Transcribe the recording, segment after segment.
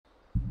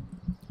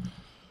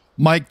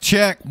Mic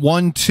check,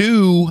 1,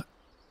 2.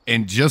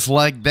 And just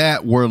like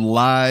that, we're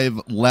live,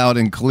 loud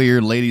and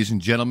clear. Ladies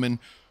and gentlemen,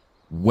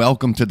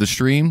 welcome to the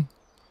stream.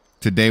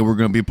 Today we're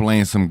going to be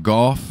playing some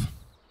golf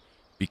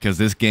because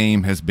this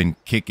game has been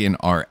kicking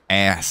our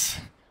ass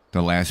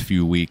the last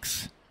few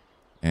weeks.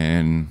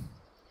 And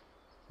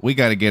we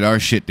got to get our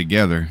shit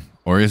together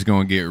or it's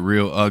going to get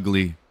real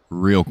ugly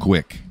real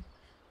quick.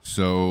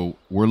 So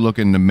we're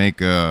looking to make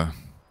a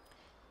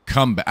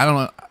comeback. I don't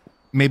know.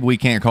 Maybe we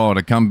can't call it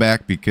a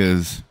comeback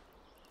because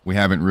we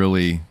haven't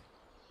really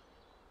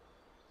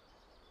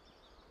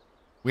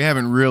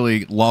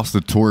lost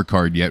the tour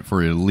card yet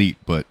for elite,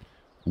 but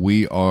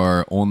we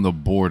are on the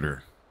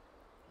border.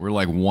 We're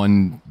like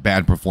one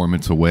bad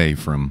performance away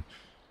from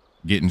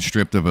getting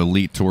stripped of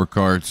elite tour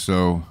cards.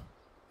 So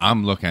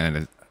I'm looking at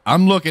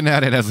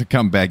it as a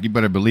comeback. You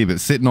better believe it.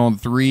 Sitting on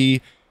 3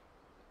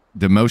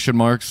 demotion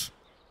marks,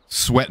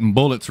 sweating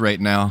bullets right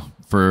now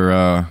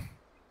for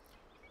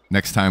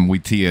next time we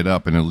tee it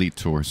up in elite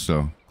tour.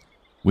 So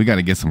we got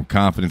to get some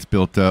confidence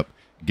built up,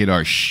 get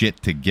our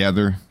shit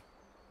together,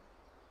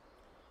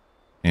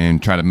 and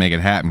try to make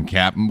it happen,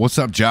 Captain. What's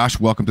up, Josh?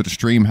 Welcome to the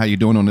stream. How you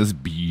doing on this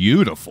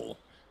beautiful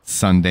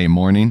Sunday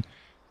morning?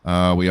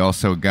 We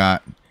also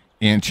got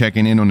Ant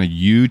checking in on the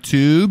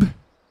YouTube.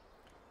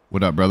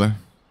 What up, brother?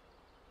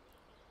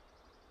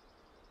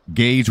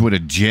 Gage with a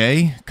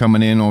J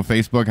coming in on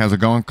Facebook. How's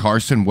it going?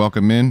 Carson,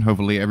 welcome in.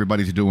 Hopefully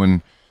everybody's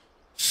doing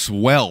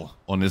swell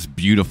on this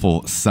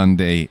beautiful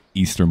Sunday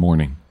Easter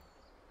morning.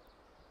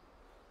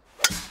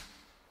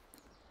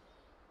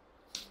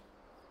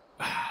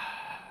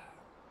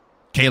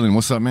 Kaylin,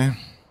 what's up, man?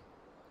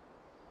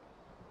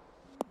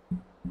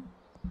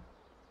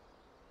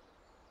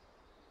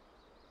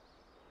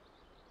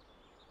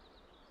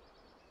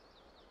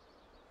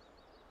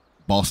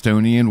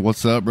 Bostonian,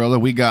 what's up, brother?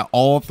 We got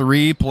all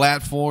 3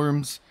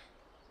 platforms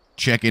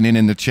checking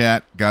in the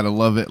chat. Gotta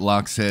love it.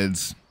 Locks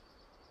heads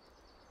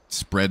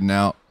spreading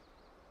out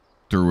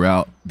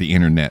throughout the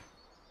internet.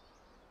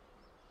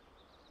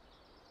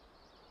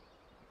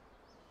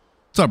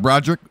 What's up,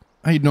 Broderick?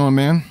 How you doing,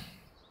 man?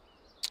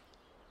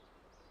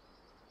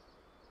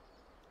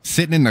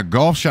 Sitting in the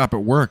golf shop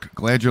at work.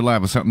 Glad you're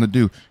live with something to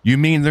do. You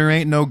mean there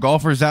ain't no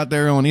golfers out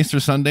there on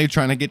Easter Sunday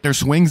trying to get their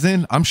swings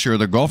in? I'm sure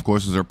the golf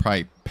courses are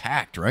probably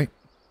packed, right?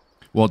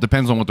 Well, it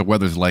depends on what the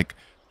weather's like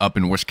up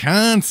in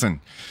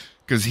Wisconsin.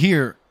 Because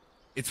here,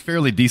 it's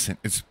fairly decent.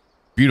 It's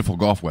beautiful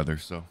golf weather,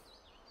 so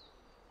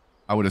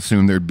I would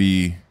assume there'd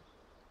be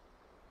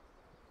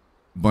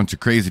a bunch of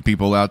crazy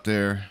people out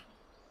there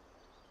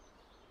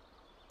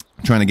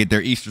trying to get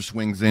their Easter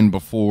swings in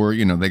before,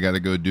 you know, they got to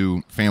go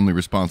do family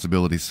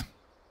responsibilities.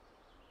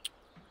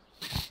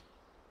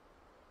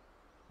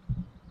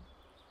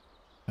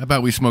 How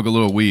about we smoke a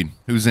little weed?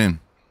 Who's in?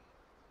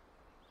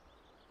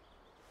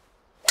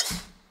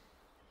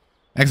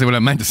 Actually, what I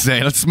meant to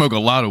say, let's smoke a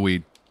lot of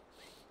weed.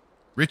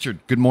 Richard,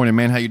 good morning,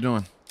 man. How you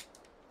doing?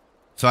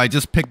 So I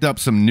just picked up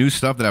some new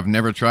stuff that I've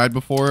never tried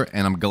before,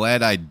 and I'm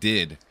glad I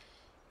did.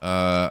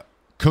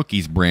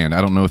 Cookies brand. I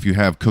don't know if you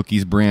have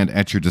Cookies brand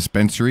at your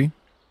dispensary.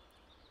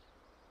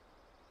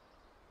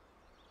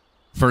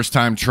 First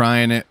time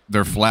trying it.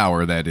 Their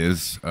flour, that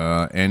is.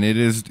 And it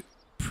is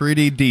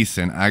pretty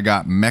decent. I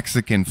got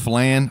Mexican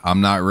flan.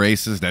 I'm not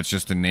racist. That's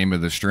just the name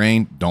of the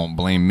strain. Don't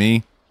blame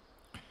me.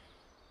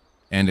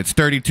 And it's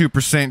 32%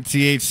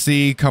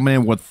 THC coming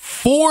in with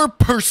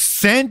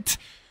 4%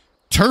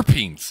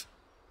 terpenes.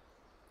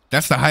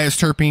 That's the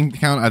highest terpene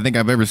count I think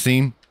I've ever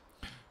seen.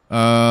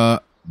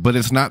 But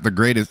it's not the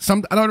greatest.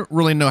 I don't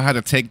really know how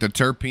to take the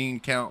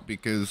terpene count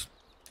because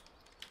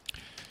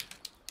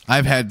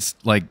I've had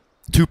like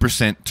 2%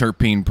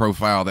 terpene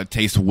profile that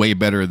tastes way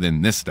better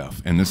than this stuff,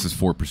 and this is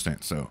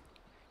 4%, so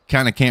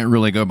kind of can't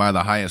really go by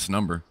the highest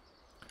number.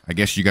 I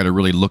guess you got to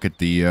really look at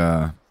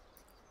the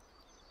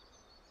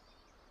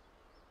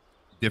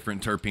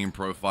different terpene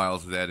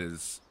profiles that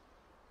is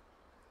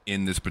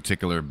in this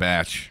particular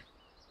batch,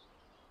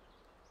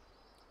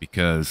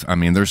 because I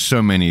mean there's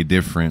so many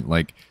different,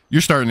 like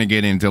you're starting to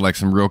get into like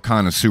some real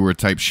connoisseur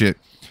type shit,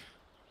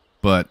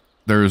 but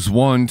there's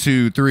 1,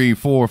 2, 3,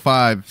 4,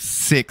 5,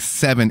 6,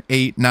 7,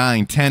 8,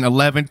 9, 10,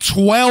 11,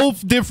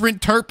 12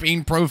 different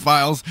terpene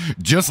profiles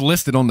just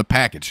listed on the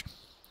package.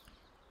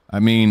 I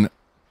mean,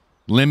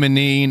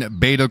 limonene,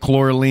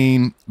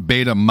 beta-chlorine,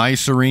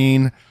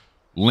 beta-mycerine,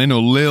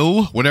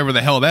 linolil, whatever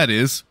the hell that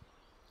is,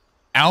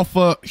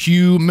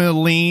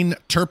 alpha-humulene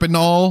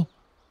terpenol,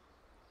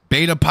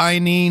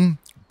 beta-pinene,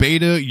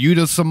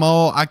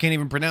 beta-utasamol. I can't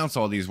even pronounce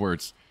all these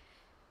words.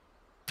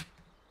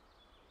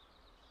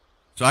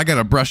 So I got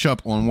to brush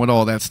up on what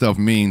all that stuff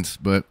means,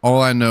 but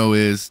all I know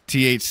is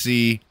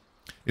THC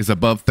is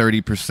above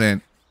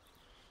 30%,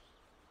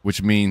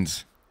 which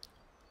means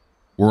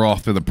we're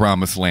off to the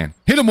promised land.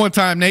 Hit him one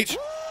time, Nate.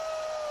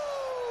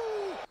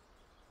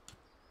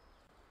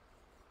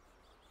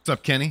 What's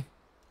up, Kenny?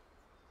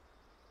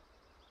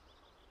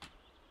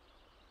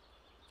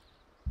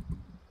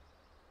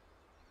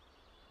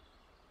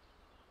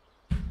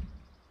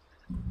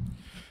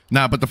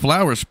 Nah, but the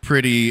flower's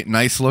pretty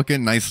nice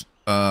looking, nice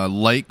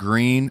Light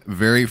green,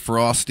 very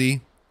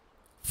frosty,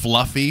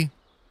 fluffy,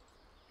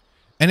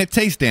 and it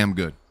tastes damn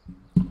good.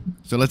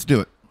 So let's do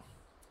it.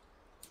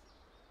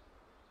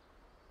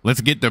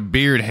 Let's get the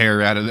beard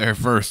hair out of there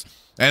first.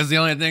 That's the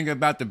only thing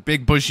about the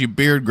big bushy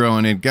beard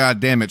growing in. God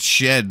damn, it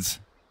sheds.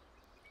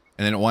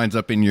 And then it winds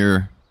up in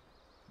your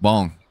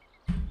bong.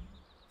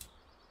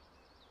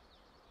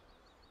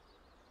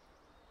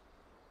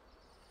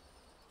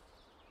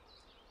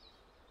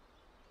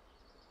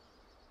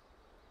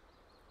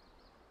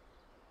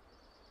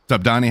 What's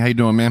up, Donnie? How you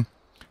doing, man?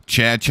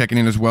 Chad checking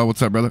in as well.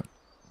 What's up, brother?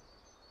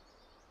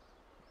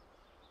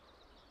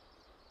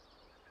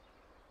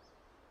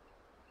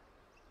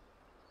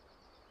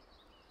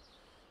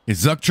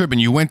 Is Zuck tripping?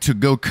 You went to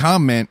go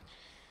comment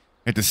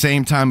at the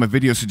same time a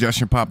video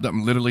suggestion popped up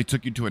and literally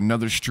took you to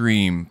another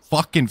stream.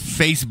 Fucking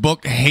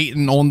Facebook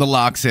hating on the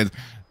lock says,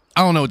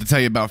 I don't know what to tell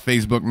you about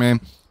Facebook,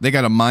 man. They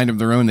got a mind of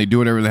their own. They do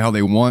whatever the hell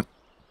they want.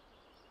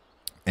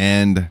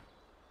 And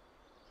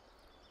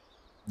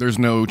there's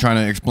no trying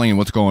to explain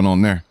what's going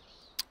on there.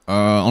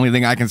 Only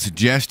thing I can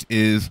suggest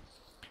is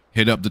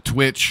hit up the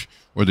Twitch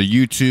or the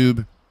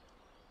YouTube.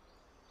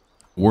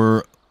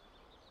 We're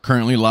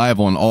currently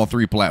live on all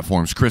three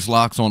platforms. Chris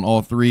Locke's on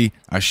all three.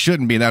 I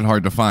shouldn't be that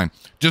hard to find.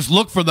 Just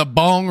look for the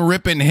Bong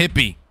Rippin'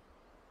 Hippie.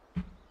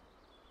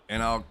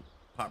 And I'll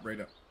pop right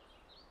up.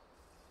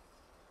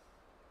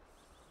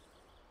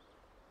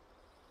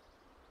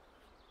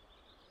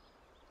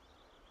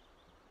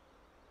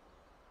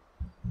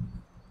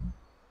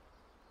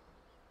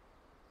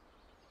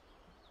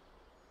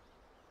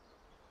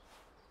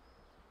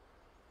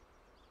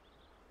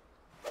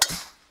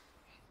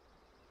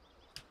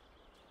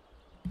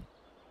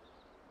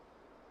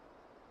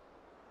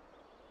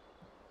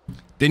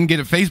 Didn't get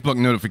a Facebook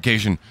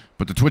notification,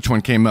 but the Twitch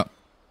one came up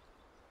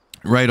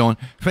right on.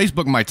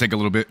 Facebook might take a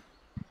little bit.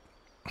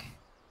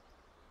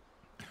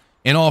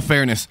 In all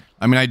fairness,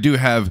 I mean, I do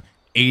have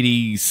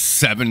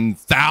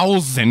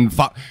 87,000.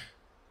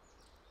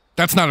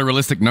 That's not a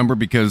realistic number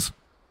because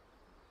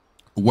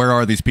where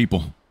are these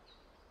people?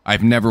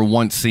 I've never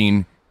once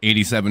seen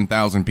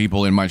 87,000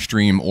 people in my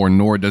stream, or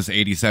nor does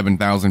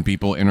 87,000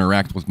 people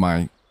interact with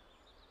my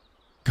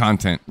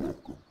content.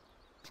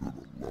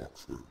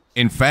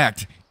 In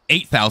fact,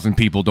 8,000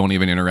 people don't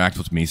even interact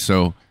with me,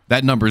 so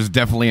that number is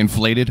definitely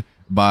inflated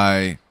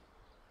by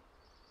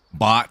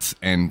bots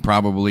and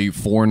probably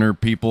foreigner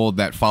people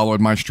that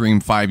followed my stream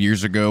 5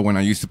 years ago when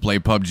I used to play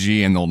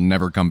PUBG, and they'll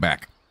never come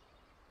back.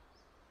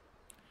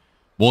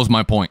 What was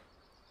my point?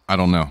 I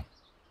don't know.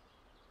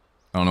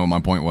 I don't know what my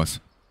point was.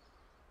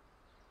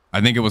 I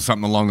think it was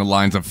something along the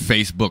lines of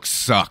Facebook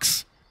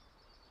sucks.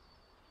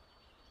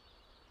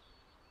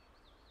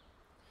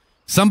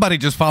 Somebody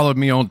just followed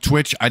me on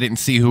Twitch. I didn't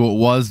see who it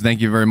was. Thank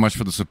you very much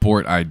for the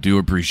support. I do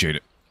appreciate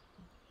it.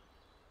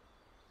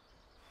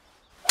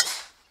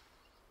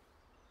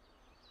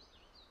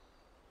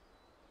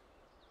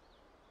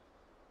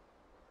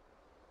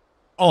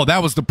 Oh,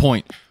 that was the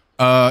point.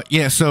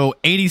 Yeah, so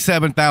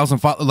 87,000,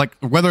 like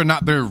whether or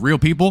not they're real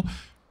people,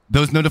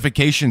 those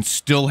notifications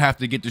still have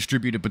to get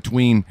distributed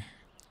between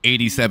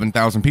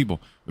 87,000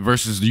 people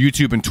versus the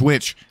YouTube and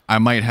Twitch. I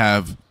might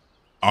have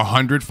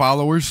 100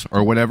 followers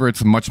or whatever.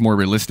 It's much more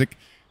realistic.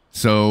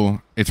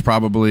 So it's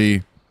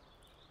probably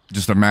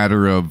just a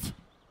matter of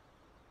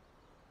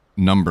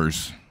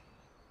numbers.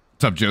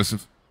 What's up,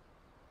 Joseph?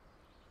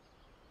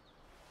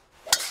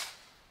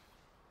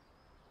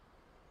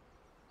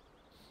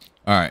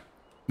 All right.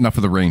 Enough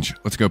of the range.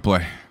 Let's go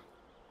play.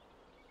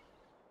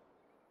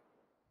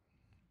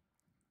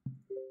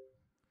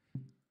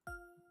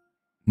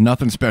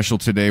 Nothing special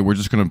today. We're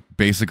just going to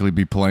basically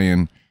be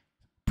playing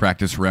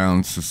practice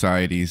rounds,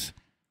 societies,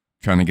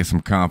 trying to get some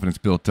confidence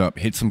built up,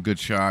 hit some good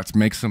shots,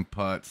 make some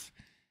putts,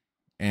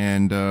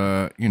 and,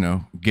 you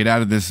know, get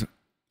out of this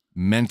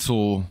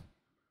mental...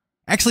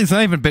 Actually, it's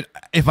not even... But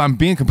if I'm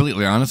being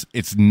completely honest,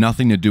 it's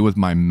nothing to do with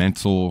my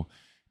mental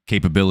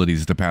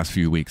capabilities the past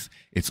few weeks.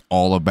 It's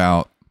all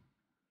about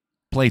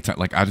playtime.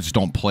 Like, I just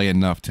don't play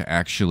enough to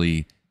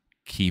actually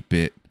keep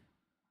it...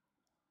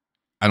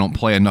 I don't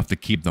play enough to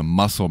keep the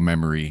muscle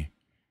memory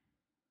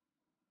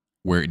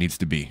where it needs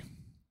to be.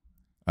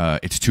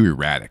 It's too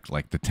erratic.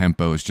 Like, the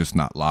tempo is just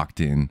not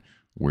locked in.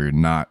 We're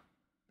not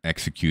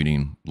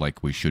executing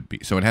like we should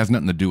be. So it has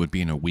nothing to do with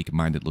being a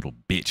weak-minded little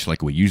bitch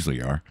like we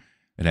usually are.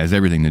 It has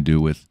everything to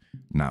do with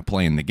not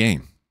playing the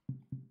game.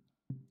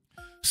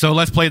 So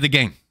let's play the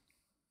game.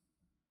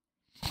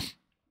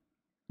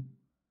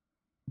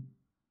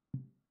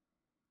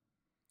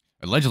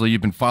 Allegedly,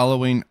 you've been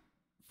following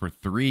for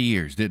 3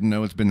 years. Didn't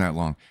know it's been that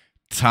long.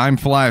 Time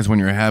flies when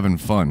you're having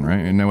fun,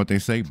 right? Isn't that what they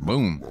say?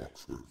 Boom.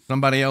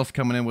 Somebody else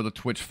coming in with a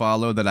Twitch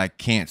follow that I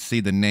can't see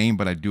the name,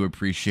 but I do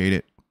appreciate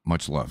it.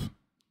 Much love.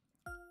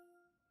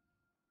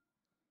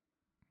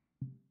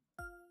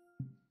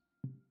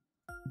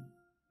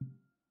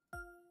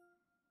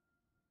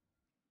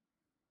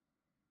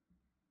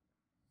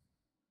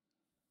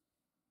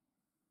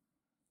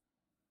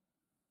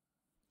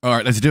 All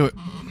right, let's do it.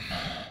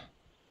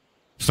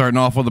 Starting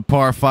off with a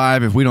par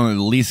 5. If we don't at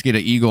least get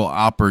an eagle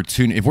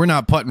opportunity, if we're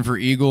not putting for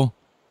eagle,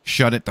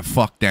 shut it the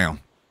fuck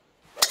down.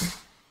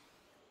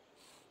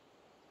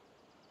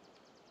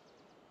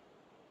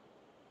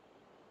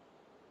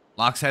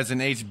 Locks has an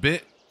H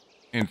bit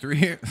in 3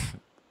 here.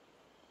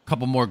 A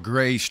couple more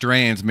gray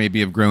strands maybe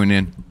have grown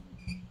in.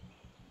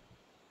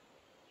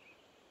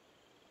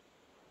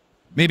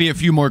 Maybe a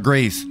few more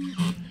grays.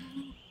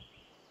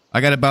 I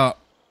got about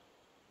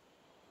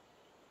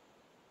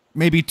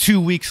maybe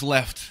 2 weeks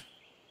left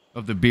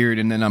of the beard,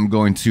 and then I'm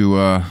going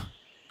to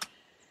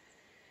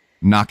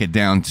knock it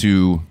down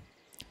to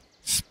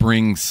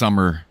spring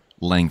summer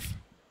length,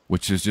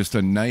 which is just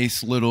a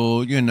nice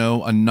little, you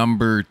know, a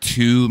number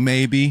 2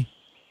 maybe.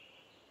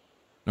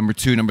 Number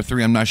 2, number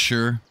 3, I'm not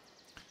sure.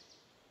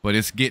 But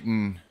it's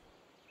getting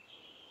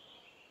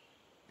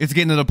to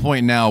the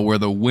point now where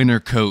the winter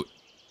coat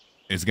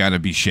has got to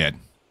be shed.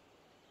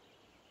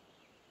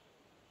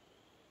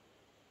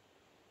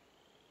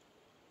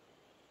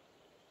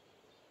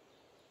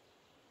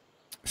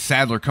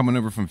 Sadler coming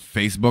over from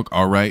Facebook.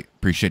 All right.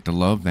 Appreciate the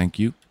love. Thank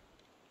you.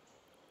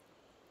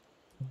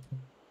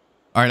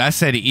 All right. I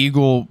said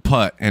eagle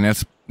putt, and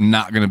that's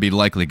not going to be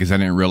likely because I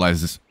didn't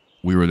realize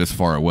we were this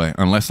far away.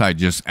 Unless I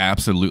just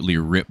absolutely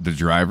rip the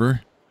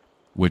driver,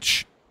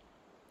 which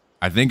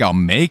I think I'll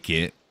make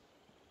it.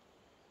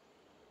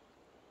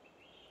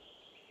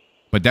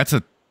 But that's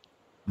a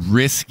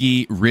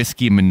risky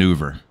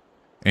maneuver.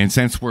 And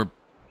since we're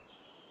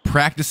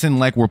practicing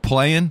like we're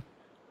playing,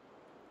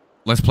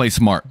 let's play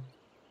smart.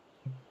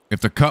 If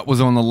the cut was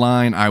on the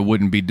line, I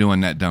wouldn't be doing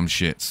that dumb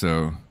shit.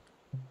 So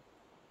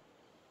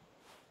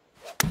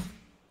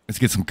let's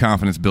get some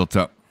confidence built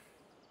up.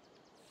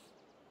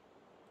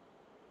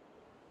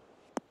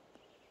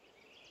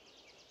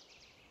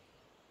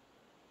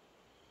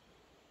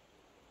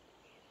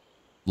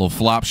 Little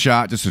flop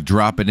shot just to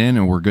drop it in,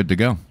 and we're good to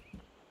go.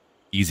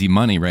 Easy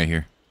money right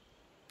here.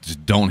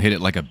 Just don't hit it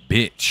like a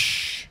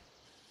bitch.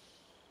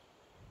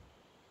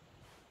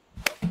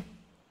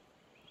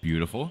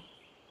 Beautiful.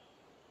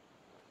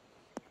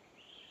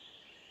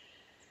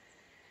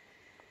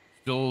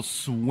 Still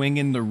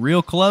swinging the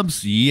real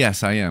clubs?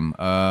 Yes, I am.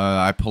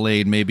 I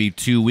played maybe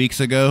 2 weeks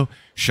ago.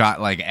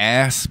 Shot like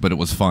ass, but it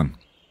was fun.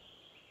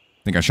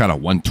 I think I shot a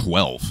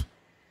 112.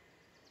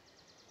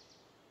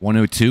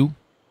 102?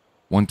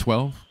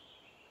 112?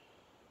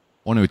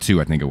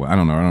 102, I think it was. I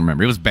don't know. I don't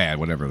remember. It was bad,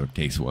 whatever the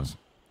case was.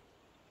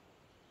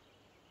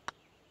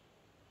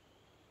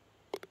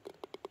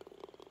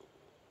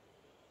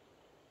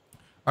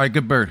 All right,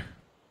 good bird.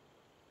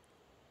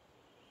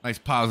 Nice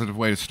positive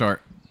way to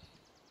start.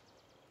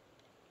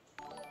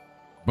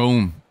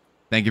 Boom.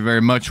 Thank you very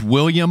much,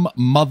 William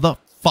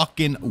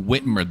motherfucking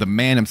Whitmer, the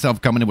man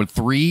himself, coming in with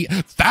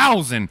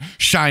 3,000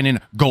 shining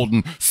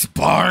golden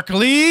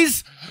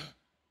sparklies.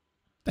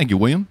 Thank you,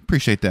 William.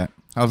 Appreciate that.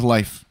 How's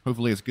life?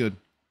 Hopefully it's good.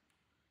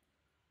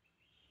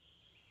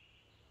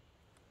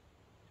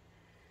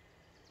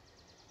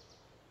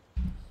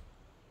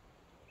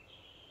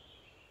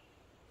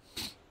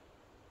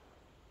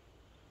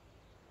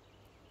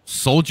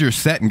 Soldier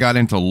set and got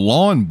into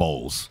lawn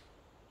bowls.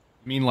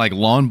 You mean like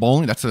lawn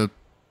bowling? That's a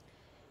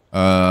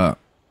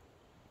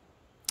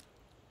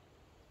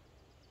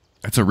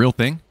real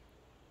thing?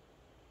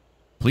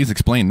 Please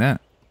explain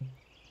that.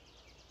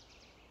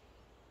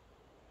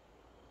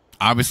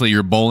 Obviously,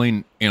 you're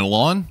bowling in a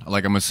lawn.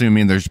 Like, I'm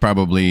assuming there's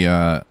probably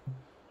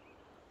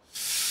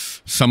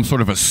some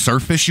sort of a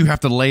surface you have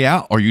to lay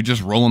out, or you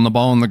just rolling the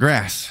ball in the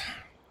grass.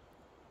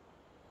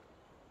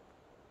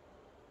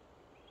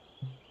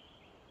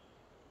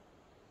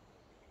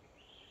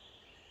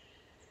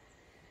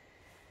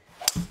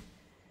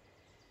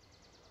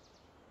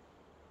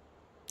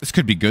 This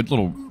could be good.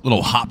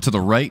 Little hop to the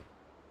right.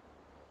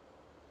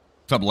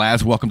 What's up,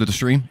 Laz? Welcome to the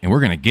stream. And we're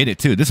going to get it,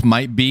 too. This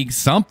might be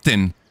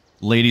something,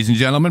 ladies and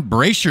gentlemen.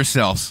 Brace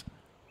yourselves.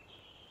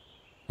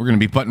 We're going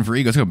to be putting for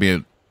eagle. It's going to be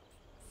a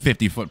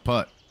 50-foot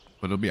putt,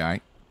 but it'll be all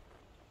right.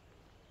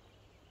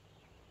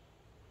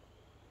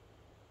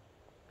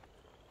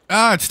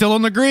 Ah, it's still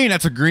on the green.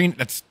 That's a green.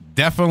 That's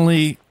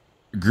definitely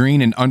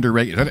green and under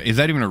regulation. Is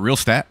that even a real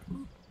stat?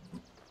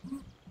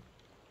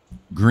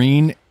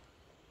 Green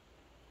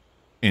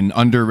in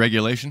under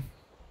regulation.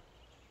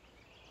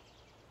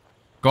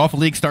 Golf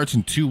League starts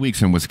in 2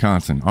 weeks in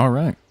Wisconsin. All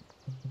right.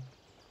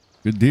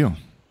 Good deal.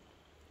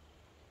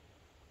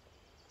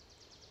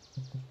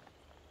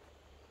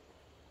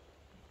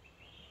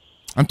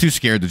 I'm too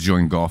scared to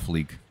join Golf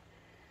League.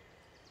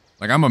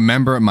 Like, I'm a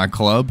member at my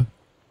club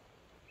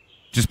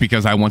just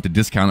because I want the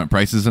discounted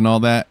prices and all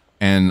that.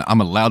 And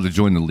I'm allowed to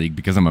join the league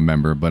because I'm a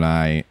member,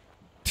 but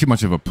too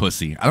much of a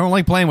pussy. I don't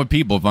like playing with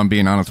people, if I'm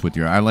being honest with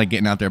you. I like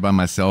getting out there by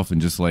myself and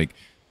just like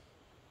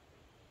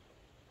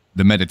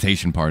the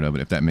meditation part of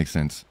it, if that makes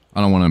sense. I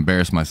don't want to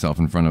embarrass myself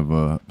in front of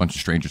a bunch of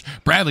strangers.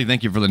 Bradley,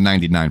 thank you for the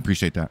 99.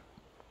 Appreciate that.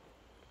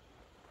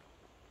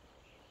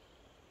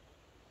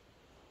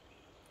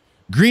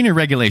 Greener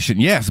regulation,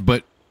 yes,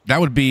 but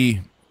that would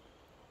be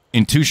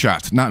in 2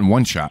 shots, not in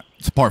 1 shot.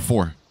 It's par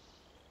 4.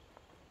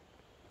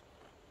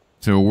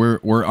 So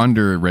we're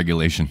under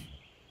regulation.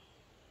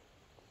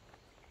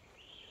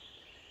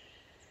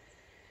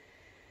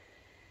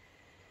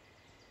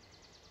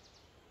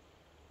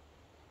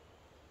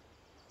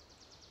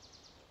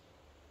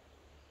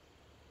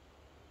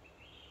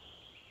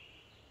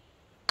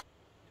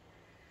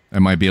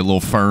 might be a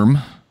little firm.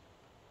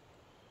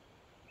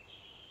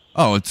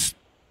 Oh, it's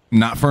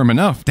not firm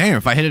enough. Damn,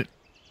 if I hit it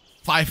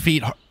 5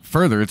 feet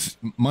further, it's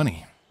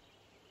money.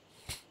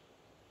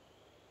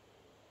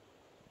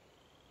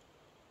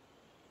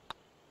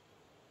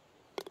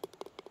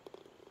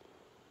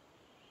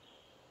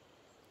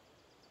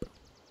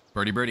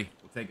 Birdie, birdie.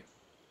 We'll take it.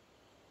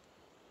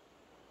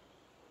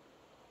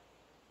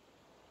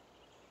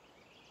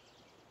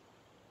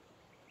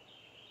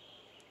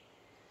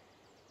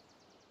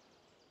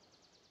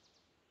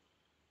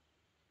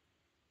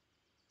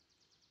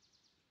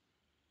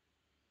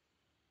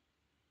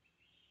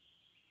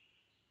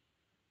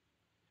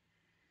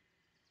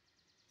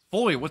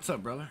 Foy, what's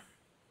up, brother?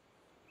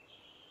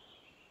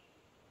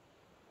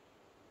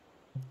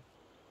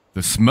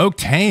 The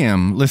smoked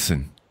ham.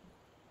 Listen,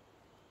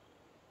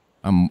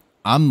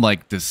 I'm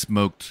like the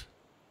smoked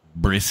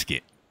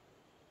brisket.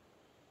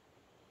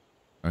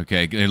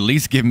 Okay, at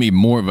least give me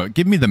more of a,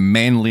 give me the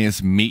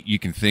manliest meat you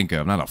can think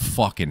of, not a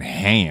fucking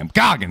ham.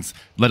 Goggins,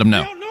 let him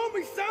know. You don't know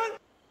me, son.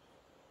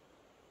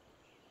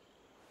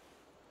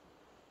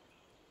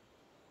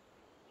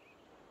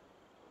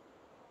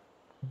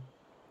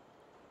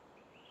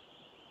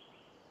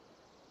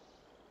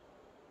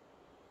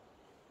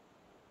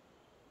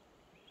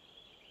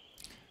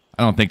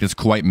 I don't think this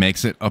quite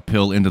makes it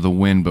uphill into the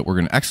wind, but we're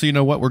going to... Actually, you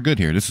know what? We're good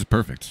here. This is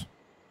perfect.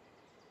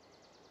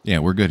 Yeah,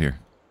 we're good here.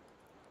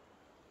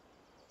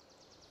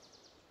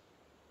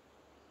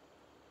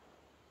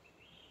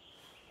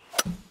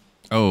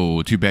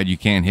 Oh, too bad you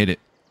can't hit it.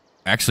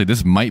 Actually,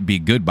 this might be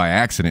good by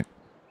accident.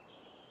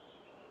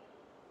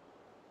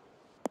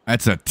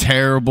 That's a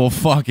terrible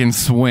fucking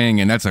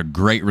swing, and that's a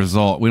great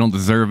result. We don't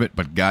deserve it,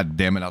 but god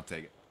damn it, I'll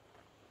take it.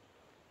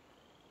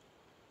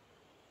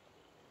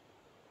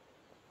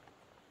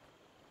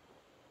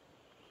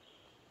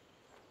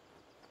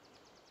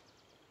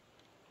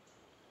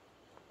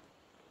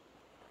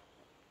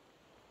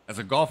 As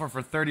a golfer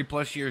for 30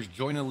 plus years,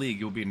 join a league.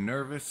 You'll be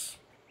nervous.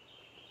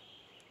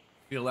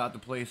 Feel out the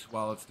place.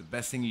 While it's the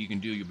best thing you can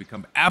do, you'll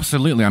become...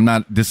 Absolutely, I'm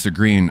not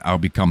disagreeing. I'll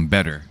become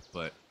better.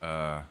 But,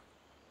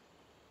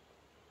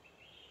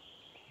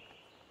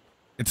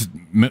 it's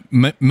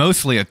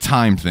mostly a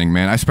time thing,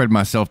 man. I spread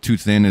myself too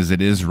thin as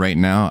it is right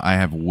now. I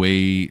have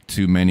way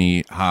too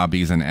many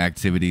hobbies and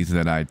activities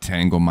that I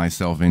tangle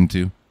myself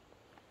into.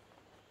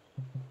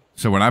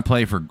 So when I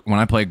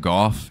play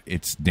golf,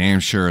 it's damn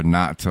sure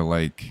not to,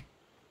 like...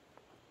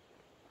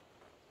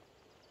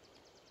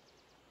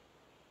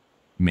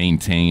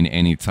 maintain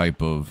any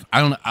type of...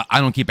 I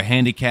don't keep a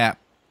handicap.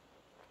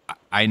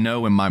 I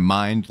know in my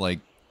mind, like,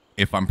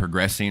 if I'm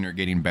progressing or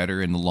getting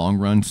better in the long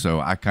run, so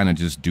I kind of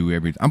just do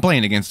everything. I'm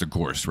playing against the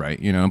course, right?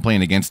 You know, I'm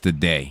playing against the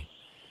day.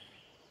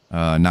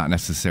 Not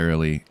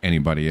necessarily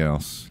anybody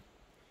else.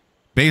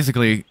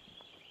 Basically,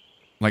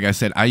 like I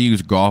said, I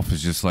use golf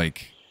as just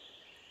like...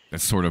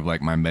 That's sort of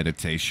like my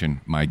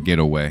meditation, my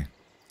getaway.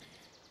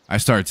 I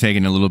started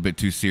taking it a little bit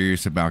too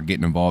serious about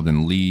getting involved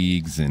in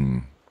leagues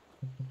and...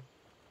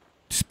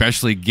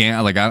 Especially,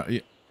 like,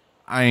 I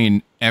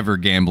ain't ever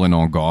gambling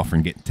on golf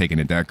and taking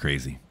it that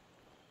crazy.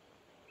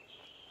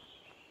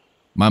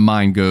 My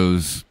mind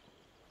goes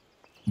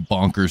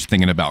bonkers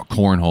thinking about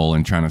cornhole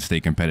and trying to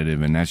stay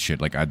competitive and that shit.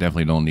 Like, I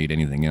definitely don't need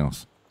anything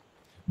else.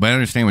 But I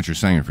understand what you're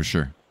saying for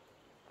sure.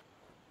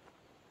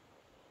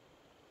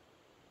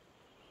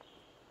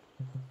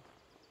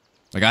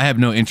 Like, I have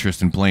no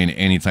interest in playing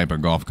any type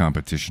of golf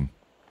competition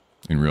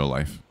in real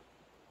life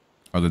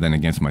other than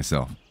against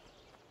myself.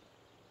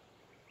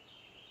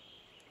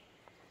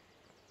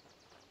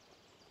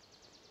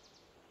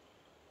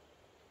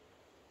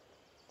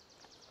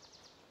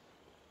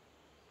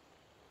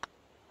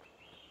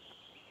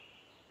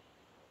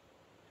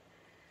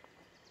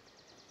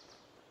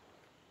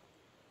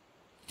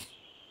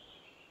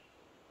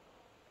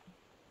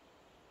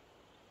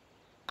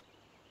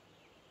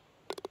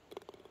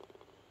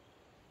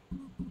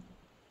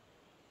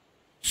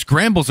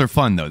 Scrambles are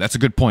fun, though. That's a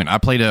good point. I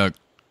played a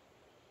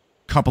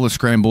couple of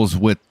scrambles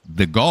with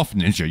the Golf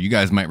Ninja. You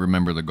guys might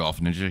remember the Golf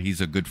Ninja.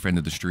 He's a good friend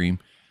of the stream.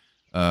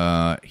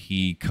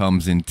 He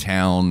comes in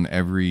town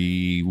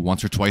every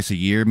once or twice a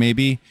year,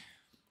 maybe.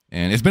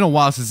 And it's been a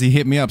while since he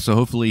hit me up, so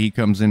hopefully he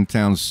comes in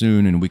town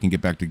soon and we can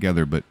get back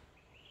together. But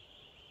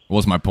what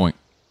was my point?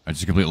 I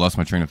just completely lost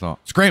my train of thought.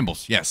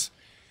 Scrambles, yes.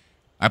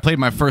 I played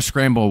my first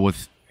scramble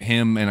with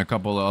him and a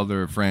couple of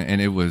other friends, and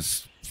it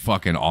was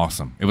fucking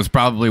awesome. It was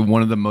probably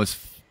one of the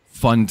most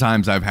fun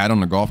times I've had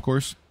on the golf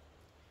course.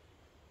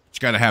 You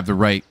got to have the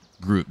right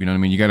group, you know what I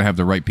mean? You got to have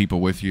the right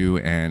people with you,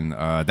 and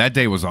that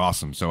day was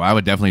awesome. So I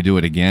would definitely do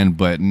it again,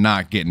 but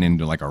not getting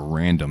into like a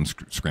random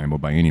scramble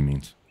by any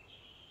means.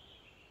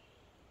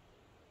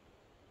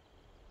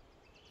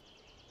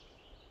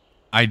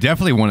 I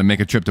definitely want to make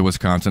a trip to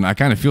Wisconsin. I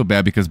kind of feel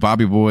bad because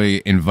Bobby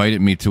Boy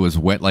invited me to his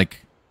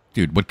like,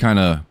 dude, what kind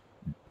of...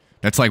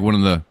 That's like one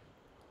of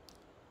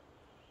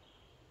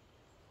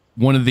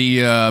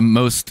the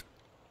most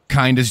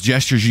kindest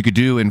gestures you could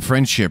do in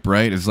friendship,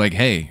 right? It's like,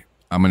 hey,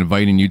 I'm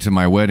inviting you to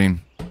my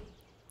wedding.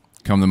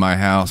 Come to my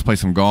house, play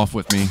some golf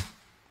with me.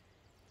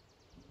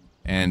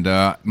 And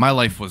my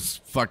life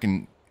was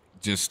fucking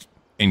just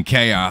in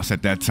chaos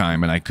at that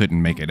time, and I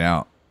couldn't make it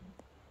out.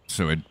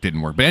 So it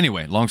didn't work. But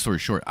anyway, long story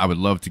short, I would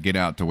love to get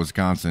out to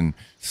Wisconsin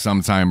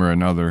sometime or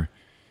another.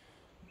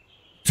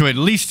 To at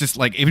least just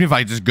like, even if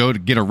I just go to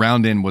get a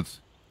round in with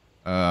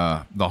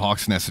the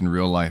Hawks Nest in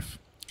real life,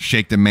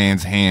 shake the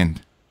man's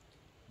hand,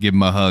 give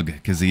him a hug,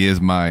 because he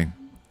is my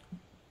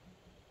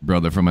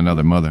brother from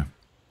another mother.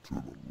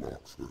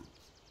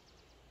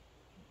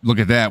 Look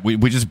at that. We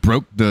just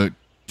broke the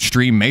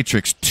stream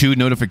matrix. 2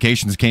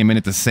 notifications came in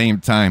at the same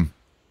time.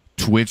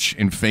 Twitch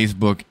and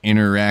Facebook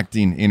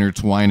interacting,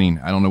 intertwining.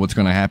 I don't know what's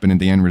going to happen in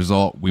the end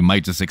result. We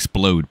might just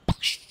explode.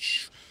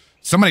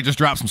 Somebody just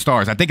dropped some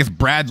stars. I think it's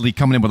Bradley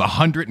coming in with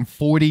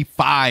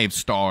 145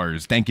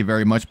 stars. Thank you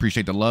very much.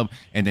 Appreciate the love.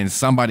 And then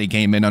somebody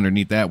came in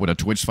underneath that with a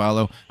Twitch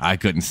follow. I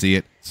couldn't see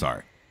it.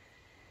 Sorry.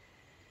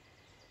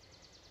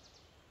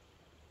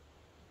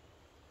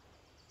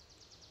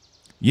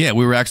 Yeah,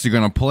 we were actually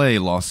going to play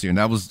Lost Year, and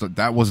that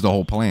was the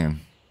whole plan.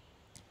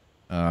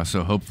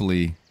 So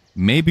hopefully,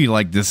 maybe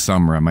like this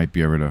summer, I might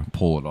be able to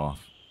pull it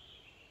off.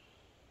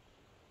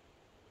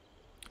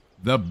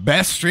 The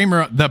best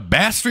streamer on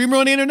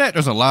the internet?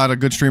 There's a lot of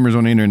good streamers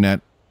on the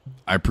internet.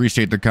 I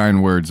appreciate the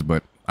kind words,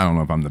 but I don't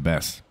know if I'm the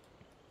best.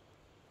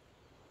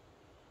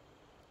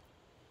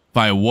 If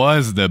I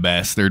was the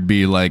best, there'd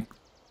be like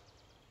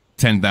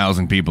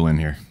 10,000 people in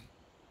here.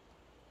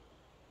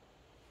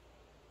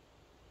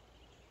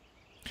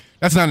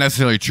 That's not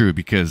necessarily true,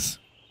 because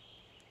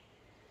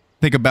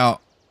think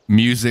about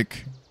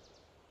music,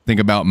 think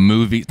about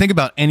movies, think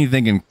about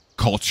anything in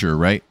culture,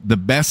 right? The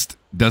best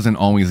doesn't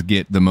always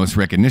get the most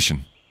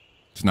recognition.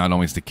 It's not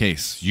always the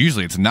case.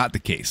 Usually it's not the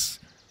case.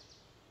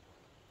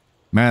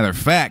 Matter of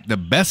fact, the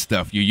best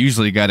stuff you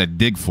usually got to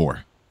dig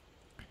for.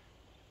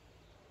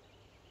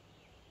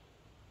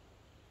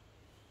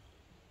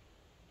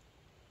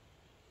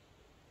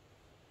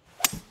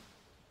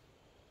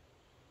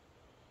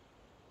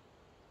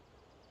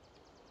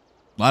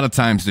 A lot of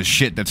times the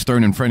shit that's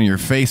thrown in front of your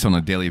face on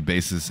a daily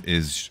basis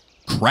is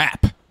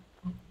crap.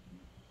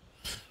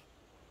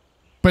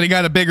 But he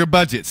got a bigger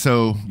budget,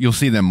 so you'll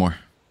see them more.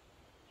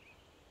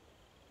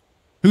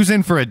 Who's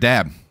in for a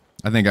dab?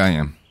 I think I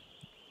am.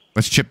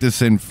 Let's chip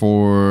this in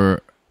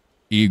for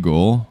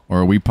Eagle, or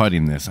are we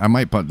putting this? I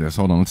might putt this.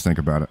 Hold on, let's think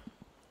about it.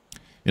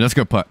 Yeah, let's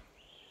go putt.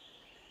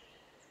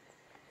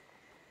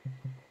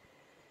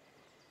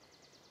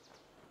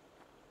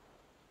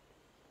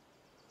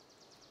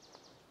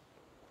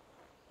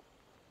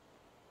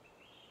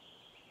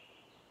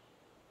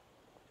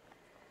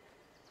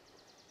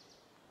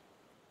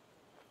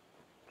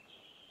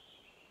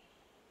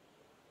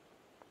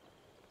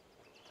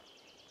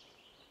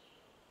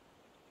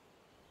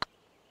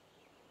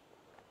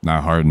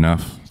 Not hard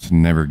enough. It's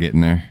never getting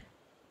there.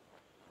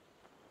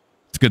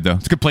 It's good, though.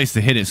 It's a good place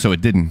to hit it so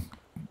it didn't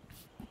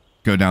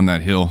go down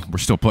that hill. We're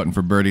still putting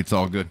for birdie. It's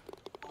all good.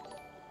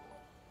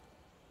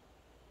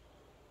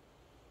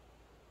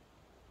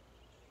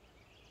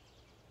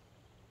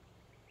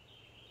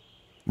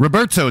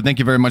 Roberto, thank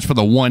you very much for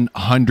the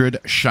 100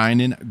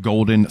 shining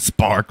golden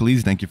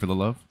sparklies. Thank you for the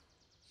love.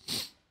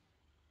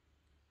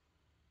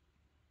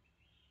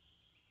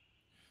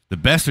 The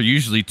best are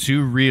usually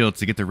too real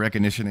to get the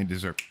recognition they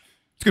deserve.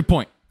 It's a good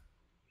point.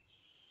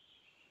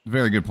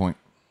 Very good point.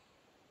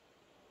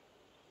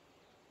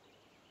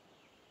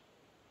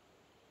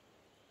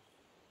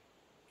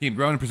 Keep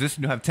growing in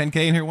position to have 10K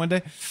in here one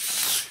day.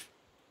 If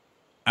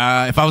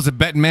I was a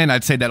betting man,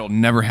 I'd say that'll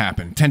never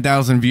happen.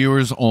 10,000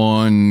 viewers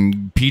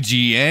on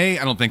PGA?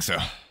 I don't think so.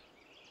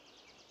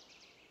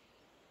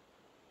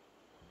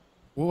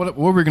 What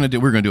are we going to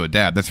do? We're going to do a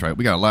dab. That's right.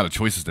 We got a lot of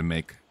choices to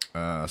make.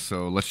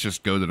 So let's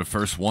just go to the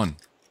first one.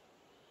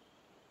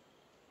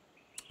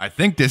 I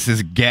think this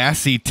is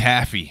Gassy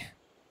Taffy.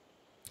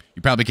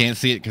 You probably can't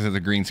see it because of the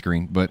green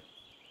screen, but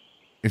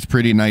it's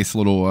pretty nice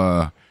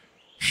little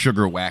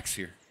sugar wax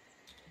here.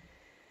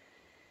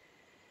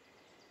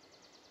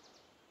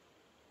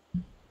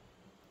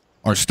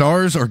 Are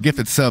stars or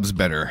gifted subs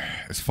better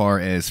as far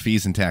as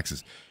fees and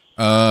taxes?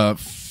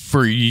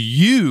 For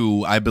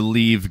you, I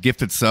believe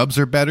gifted subs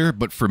are better,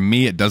 but for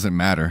me, it doesn't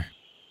matter.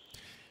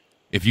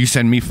 If you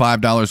send me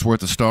 $5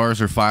 worth of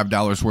stars or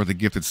 $5 worth of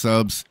gifted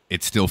subs,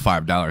 it's still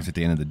 $5 at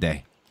the end of the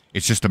day.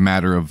 It's just a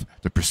matter of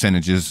the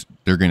percentages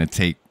they're going to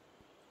take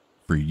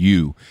for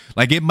you.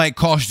 Like, it might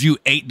cost you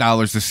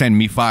 $8 to send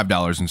me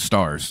 $5 in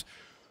stars.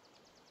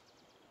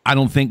 I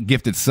don't think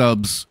gifted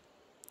subs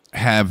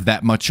have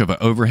that much of an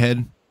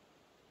overhead,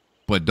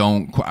 but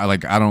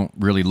I don't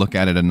really look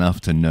at it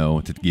enough to know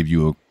to give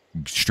you a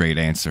straight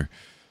answer.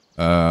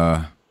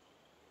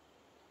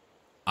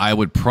 I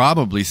would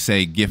probably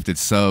say gifted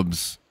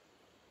subs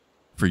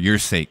for your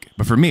sake,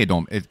 but for me,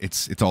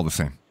 it's all the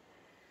same.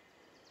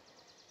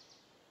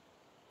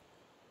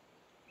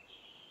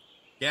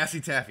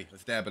 Gassy Taffy,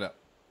 let's dab it up.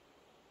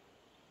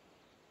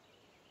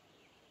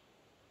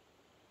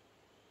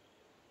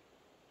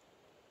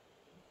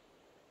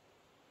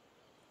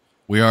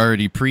 We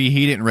already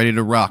preheated and ready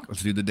to rock.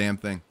 Let's do the damn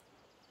thing.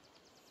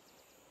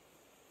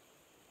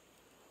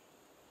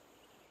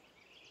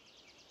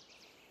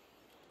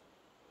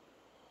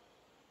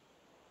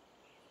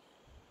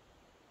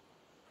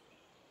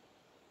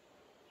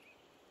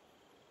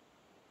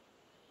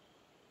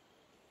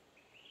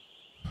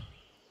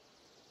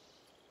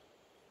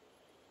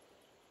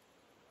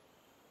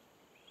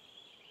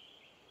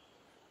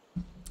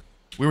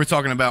 We were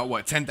talking about,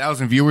 what,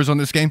 10,000 viewers on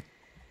this game?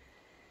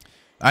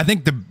 I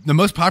think the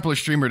most popular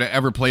streamer to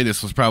ever play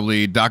this was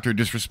probably Dr.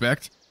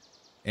 Disrespect.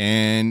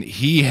 And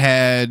he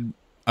had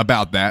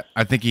about that.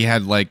 I think he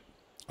had like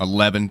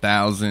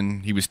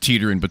 11,000. He was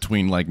teetering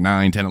between like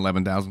 9, 10,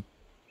 11,000.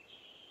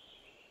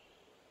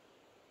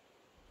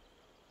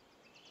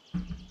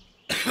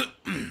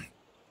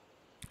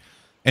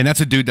 And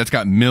that's a dude that's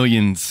got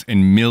millions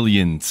and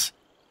millions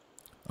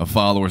of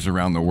followers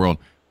around the world.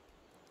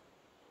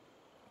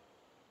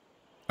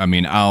 I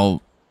mean,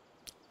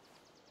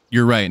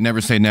 you're right,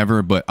 never say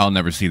never, but I'll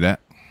never see that.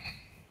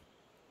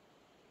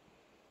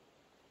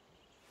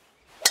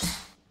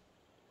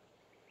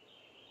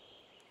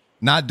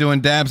 Not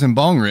doing dabs and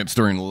bong rips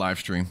during the live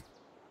stream.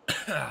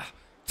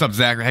 What's up,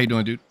 Zachary? How you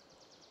doing, dude?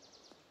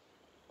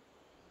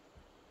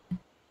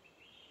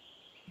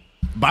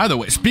 By the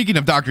way, speaking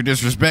of Dr.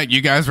 Disrespect, you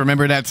guys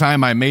remember that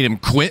time I made him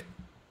quit?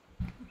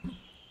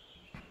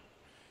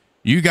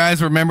 You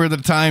guys remember the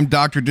time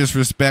Dr.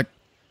 Disrespect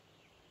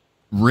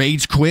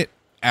rage quit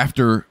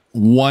after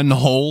one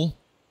hole?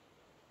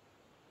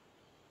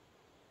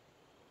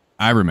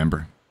 I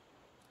remember.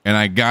 And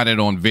I got it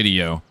on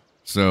video,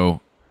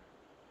 so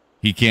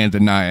he can't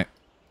deny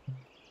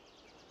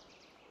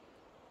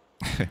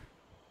it.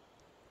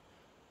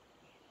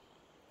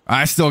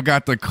 I still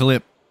got the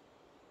clip.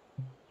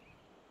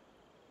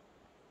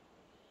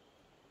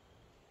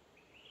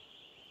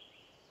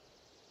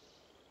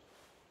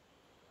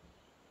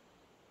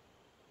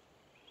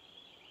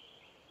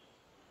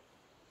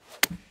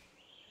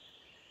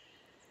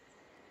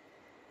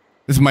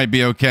 This might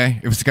be okay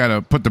if it's got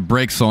to put the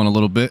brakes on a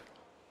little bit.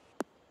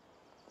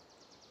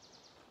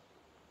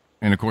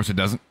 And of course it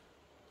doesn't.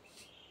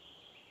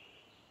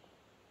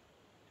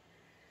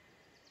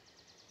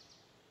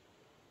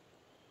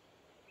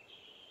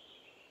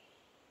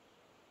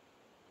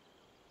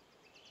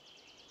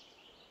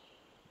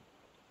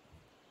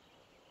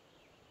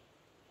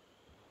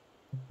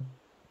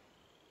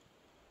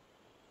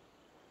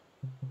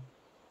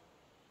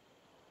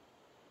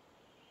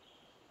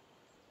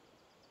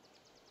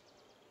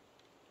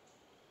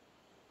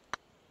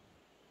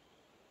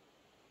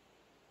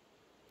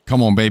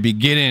 Come on, baby.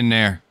 Get in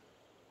there.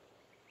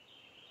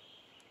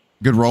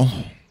 Good roll.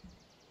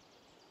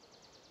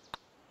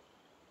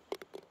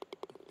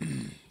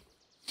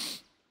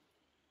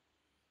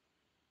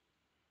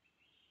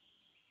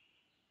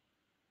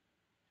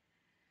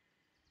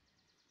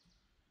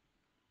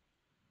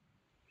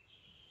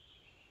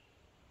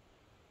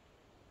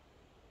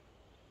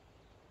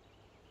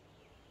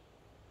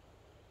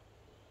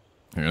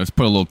 Here, let's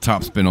put a little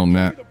top spin on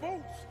that.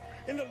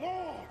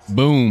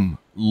 Boom.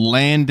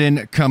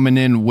 Landon coming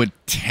in with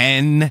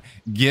 10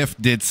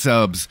 gifted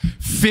subs.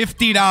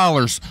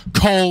 $50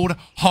 cold,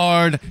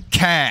 hard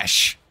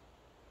cash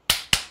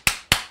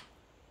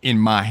in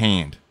my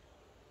hand.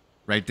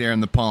 Right there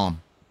in the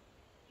palm.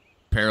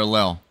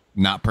 Parallel,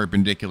 not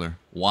perpendicular.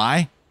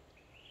 Why?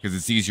 Because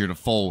it's easier to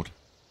fold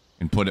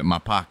and put it in my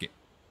pocket.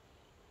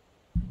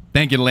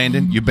 Thank you,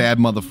 Landon. You bad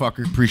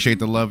motherfucker. Appreciate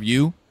the love.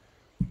 You.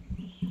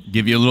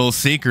 Give you a little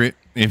secret.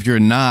 If you're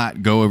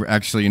not, go over.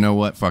 Actually, you know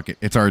what? Fuck it.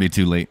 It's already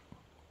too late.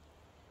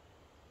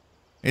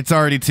 It's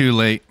already too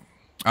late.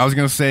 I was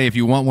going to say, if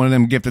you want one of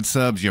them gifted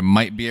subs, you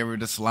might be able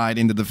to slide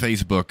into the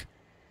Facebook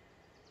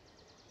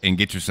and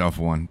get yourself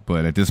one.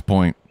 But at this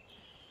point,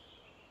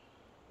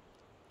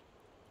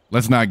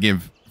 let's not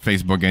give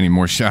Facebook any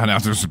more shout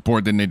outs or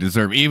support than they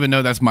deserve, even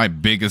though that's my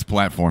biggest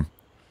platform.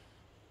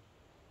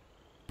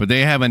 But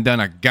they haven't done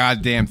a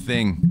goddamn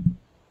thing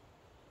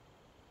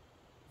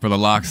for the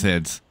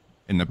Locksheads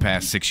in the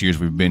past 6 years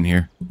we've been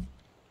here.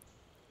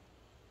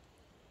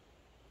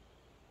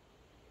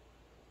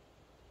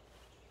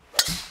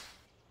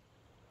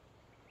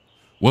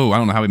 Whoa, I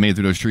don't know how we made it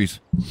through those trees.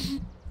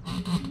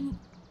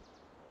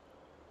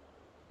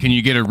 Can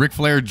you get a Ric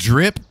Flair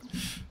drip?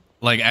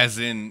 Like, as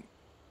in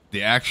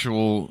the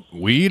actual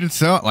weed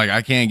itself? Like,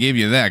 I can't give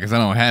you that because I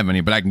don't have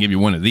any, but I can give you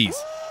one of these.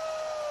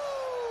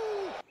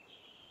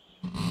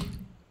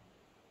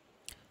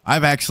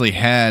 I've actually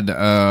had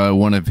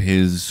one of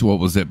his, what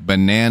was it,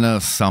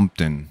 banana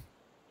something.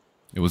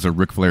 It was a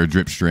Ric Flair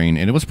drip strain,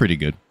 and it was pretty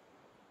good.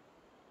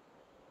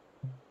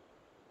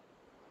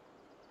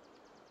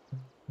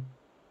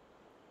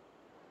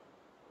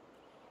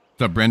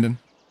 What's up, Brendan?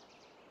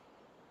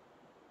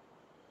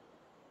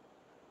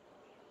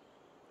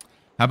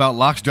 How about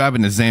Locks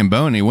driving the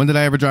Zamboni? When did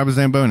I ever drive a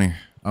Zamboni?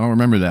 I don't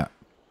remember that.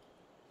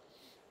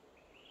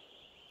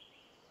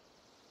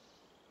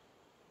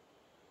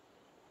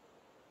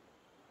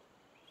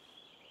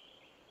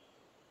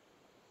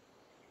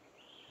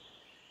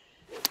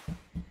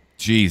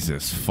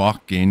 Jesus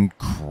fucking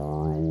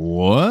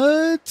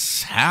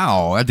what?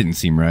 How? That didn't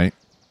seem right.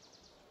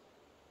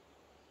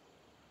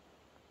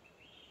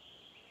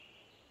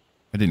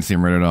 That didn't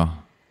seem right at all.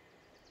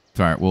 It's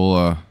all right.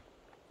 We'll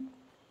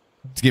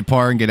let's get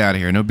par and get out of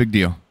here. No big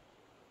deal.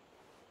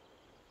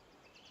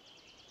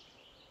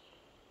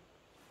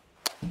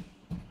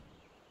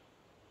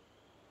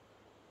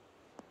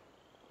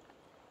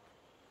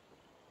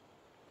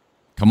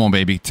 Come on,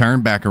 baby.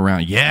 Turn back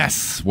around.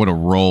 Yes. What a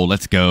roll.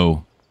 Let's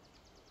go.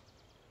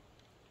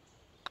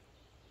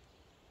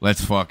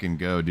 Let's fucking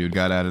go, dude.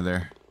 Got out of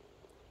there.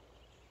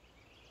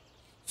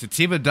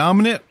 Sativa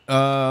Dominant,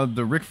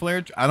 the Ric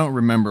Flair. I don't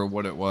remember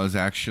what it was,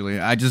 actually.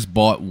 I just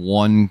bought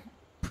one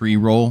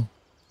pre-roll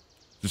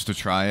just to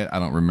try it. I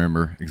don't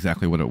remember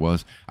exactly what it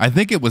was. I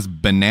think it was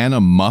banana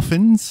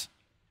muffins.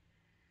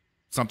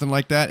 Something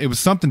like that. It was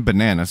something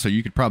banana, so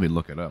you could probably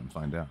look it up and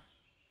find out.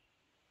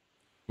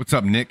 What's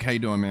up, Nick? How you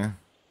doing, man?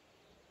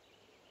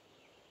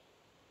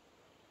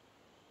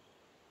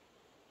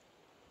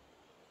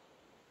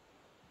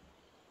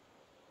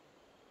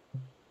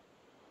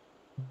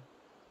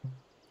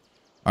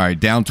 All right,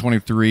 down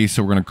 23,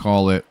 so we're going to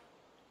call it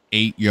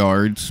 8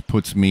 yards.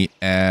 Puts me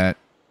at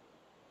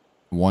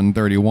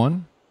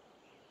 131.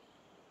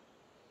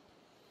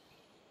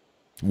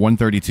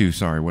 132,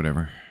 sorry,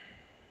 whatever.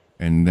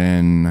 And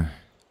then,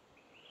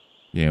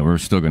 yeah, we're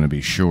still going to be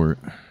short.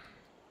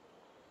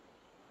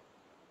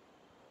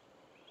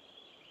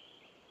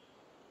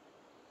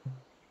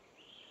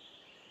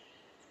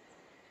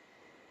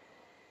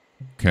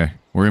 Okay,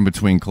 we're in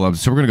between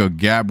clubs. So we're going to go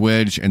gap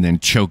wedge and then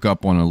choke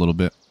up on it a little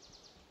bit.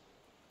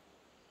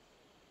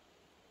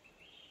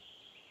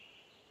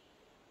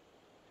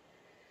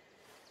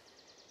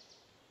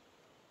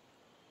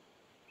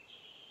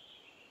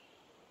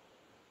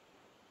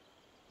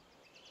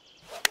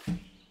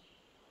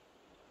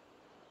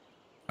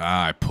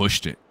 Ah, I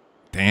pushed it.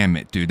 Damn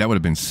it, dude. That would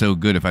have been so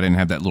good if I didn't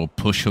have that little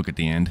push hook at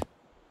the end.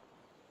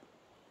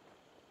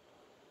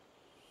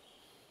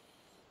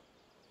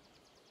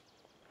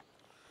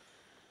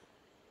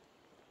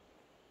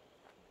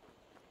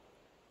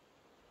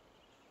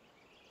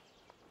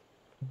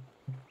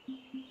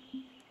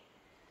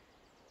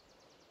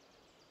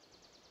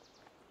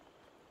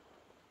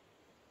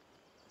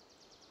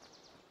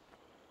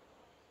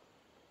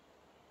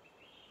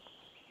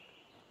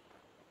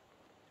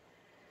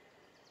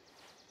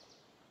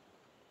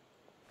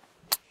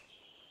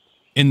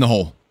 In the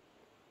hole.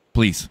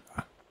 Please.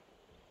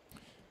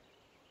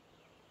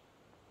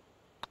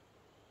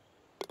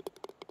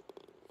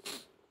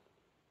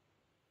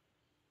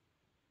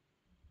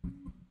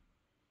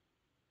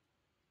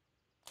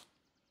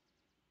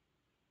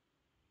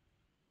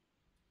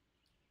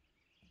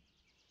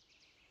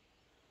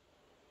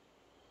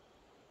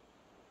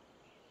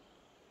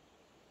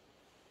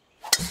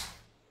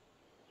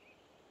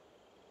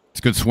 It's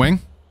a good swing.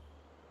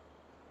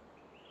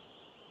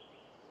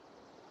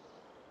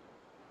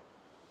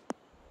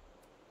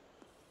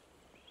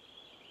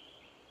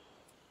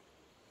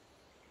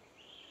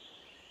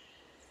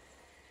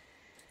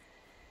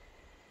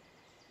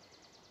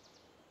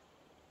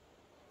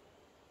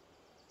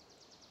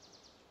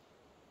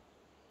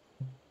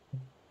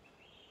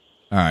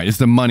 All right, it's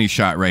the money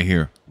shot right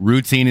here.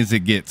 Routine as it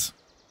gets.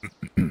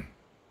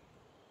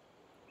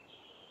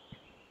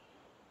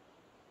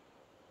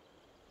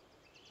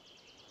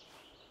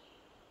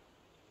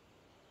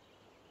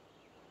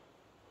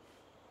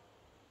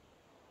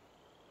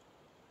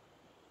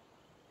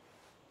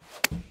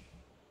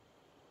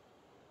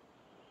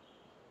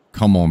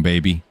 Come on,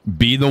 baby.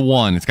 Be the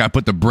one. It's got to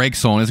put the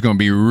brakes on. It's going to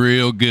be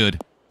real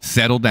good.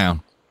 Settle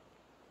down.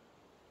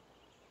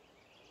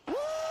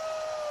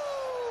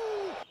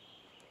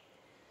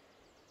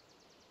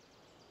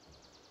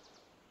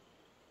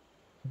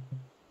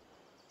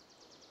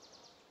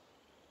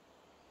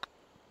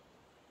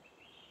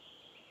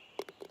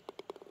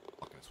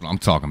 That's what I'm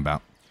talking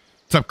about.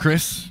 What's up,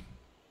 Chris?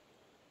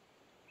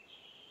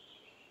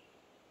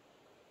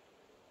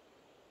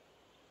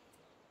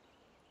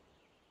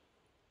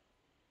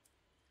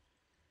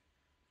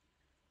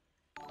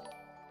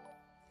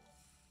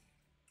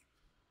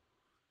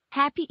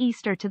 Happy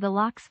Easter to the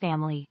Locks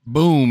family.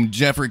 Boom.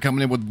 Jeffrey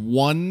coming in with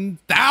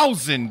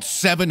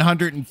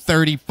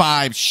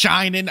 1,735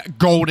 shining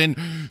golden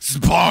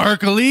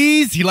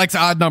sparklies. He likes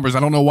odd numbers. I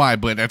don't know why,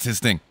 but that's his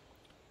thing.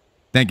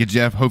 Thank you,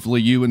 Jeff.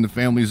 Hopefully you and the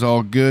family's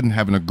all good and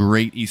having a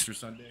great Easter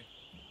Sunday.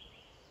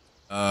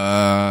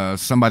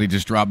 Somebody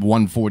just dropped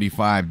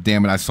 145.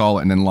 Damn it, I saw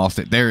it and then lost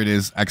it. There it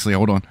is. Actually,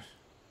 hold on.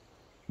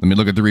 Let me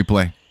look at the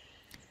replay.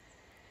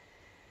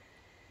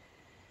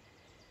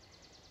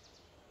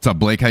 What's up,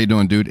 Blake? How you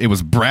doing, dude? It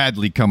was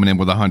Bradley coming in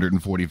with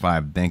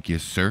 145. Thank you,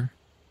 sir.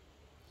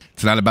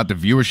 It's not about the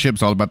viewership.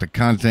 It's all about the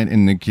content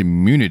in the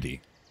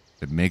community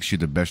that makes you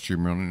the best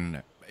streamer on the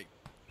internet. Hey,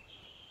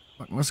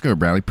 let's go,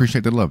 Bradley.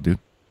 Appreciate the love, dude.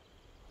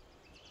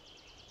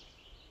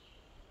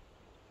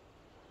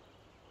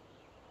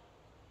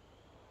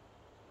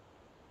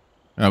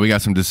 All right, we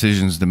got some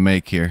decisions to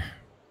make here.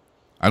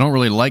 I don't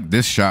really like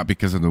this shot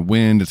because of the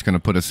wind. It's going to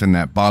put us in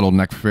that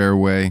bottleneck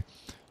fairway.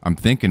 I'm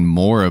thinking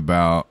more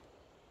about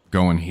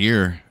going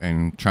here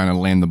and trying to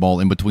land the ball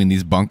in between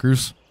these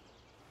bunkers.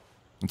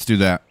 Let's do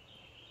that.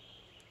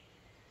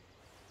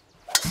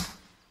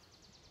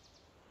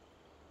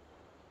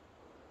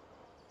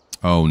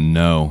 Oh,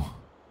 no.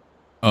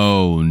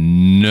 Oh,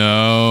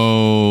 no.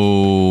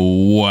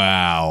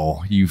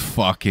 Wow. You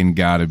fucking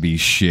gotta be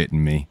shitting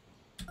me.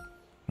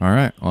 All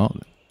right. Well,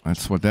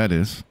 that's what that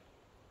is.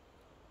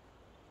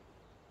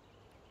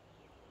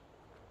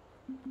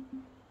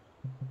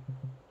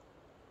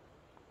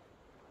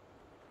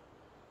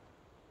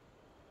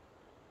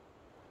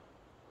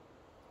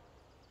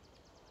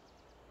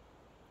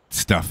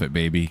 Stuff it,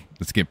 baby.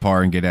 Let's get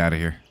par and get out of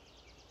here.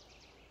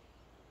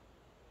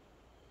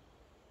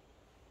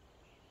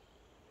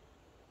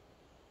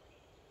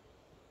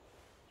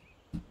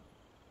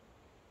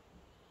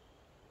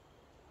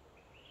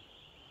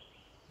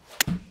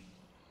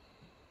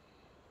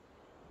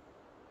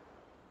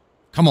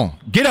 Come on,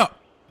 get up.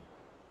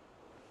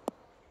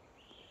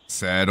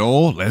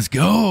 Settle. Let's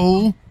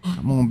go.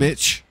 Come on,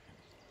 bitch.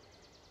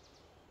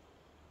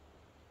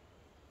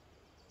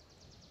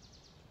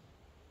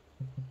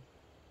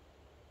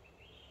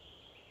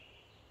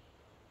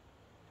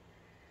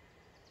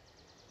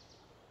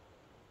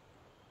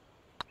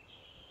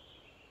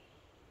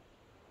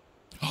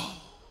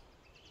 Oh,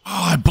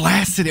 I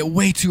blasted it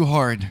way too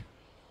hard.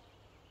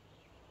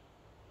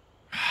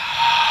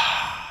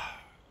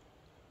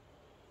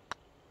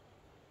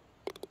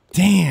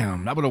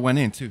 Damn, that would have went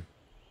in too.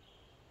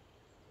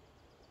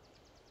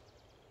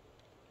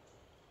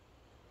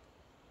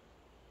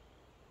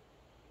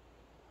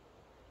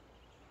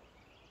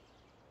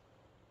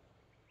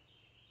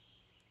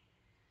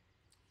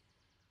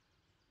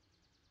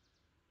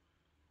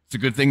 It's a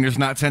good thing there's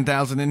not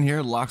 10,000 in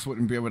here. Locks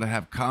wouldn't be able to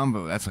have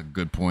combo. That's a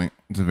good point.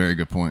 It's a very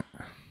good point.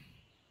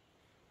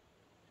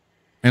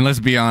 And let's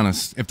be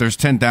honest, if there's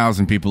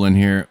 10,000 people in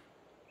here,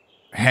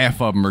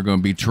 half of them are going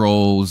to be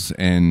trolls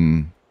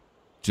and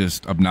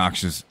just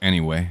obnoxious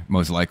anyway,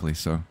 most likely,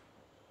 so.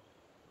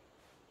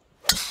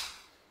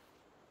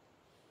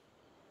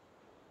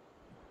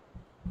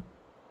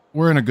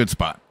 We're in a good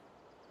spot.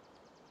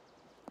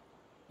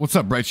 What's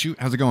up, Bright Shoot?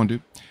 How's it going,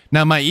 dude?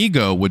 Now, my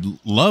ego would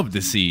love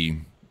to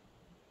see...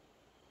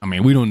 I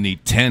mean, we don't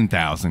need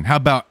 10,000. How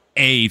about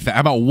how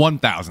about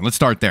 1,000? Let's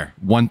start there.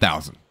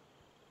 1,000.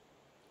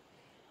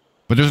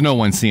 But there's no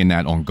one seeing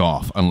that on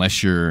golf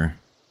unless you're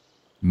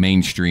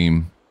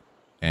mainstream,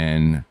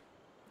 and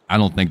I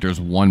don't think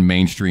there's one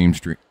mainstream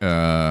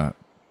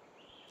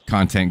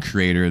content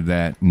creator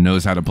that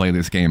knows how to play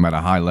this game at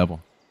a high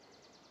level.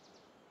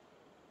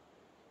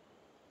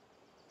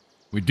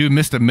 We do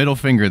miss the middle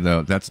finger,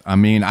 though. I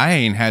mean, I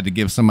ain't had to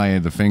give somebody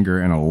the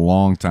finger in a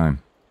long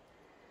time.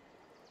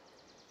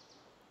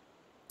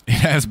 It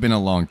has been a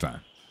long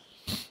time.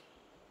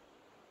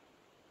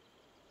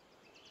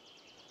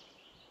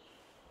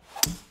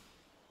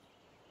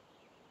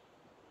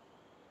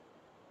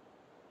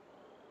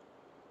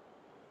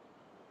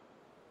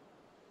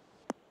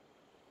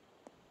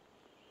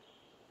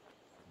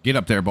 Get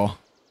up there, ball.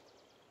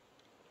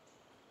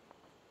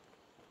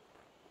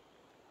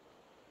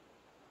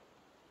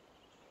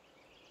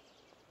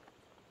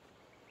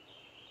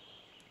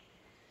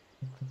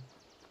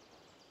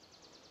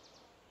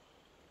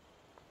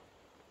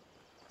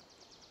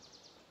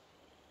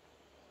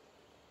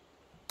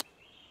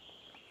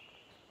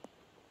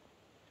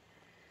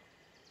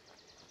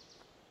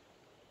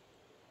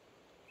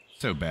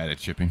 So bad at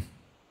chipping.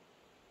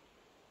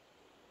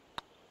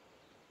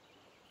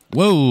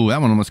 Whoa, that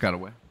one almost got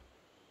away.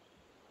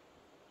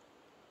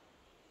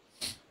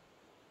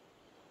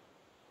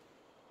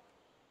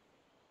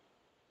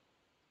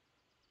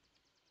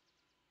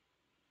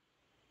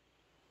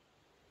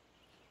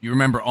 You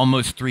remember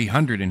almost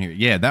 300 in here.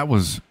 Yeah, that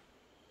was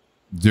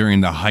during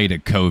the height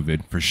of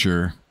COVID, for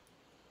sure.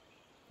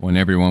 When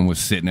everyone was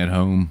sitting at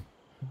home,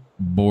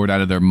 bored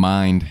out of their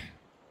mind.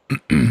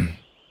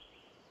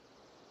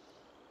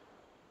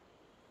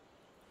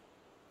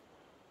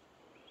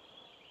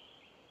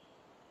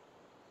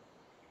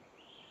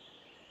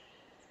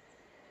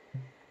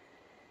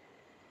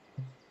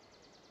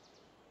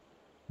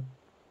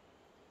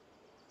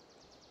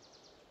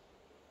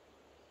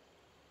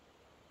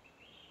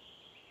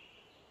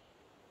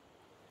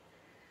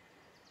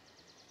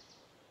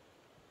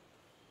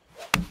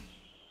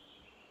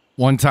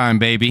 One time,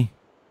 baby.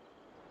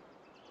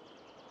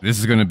 This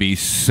is going to be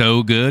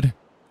so good.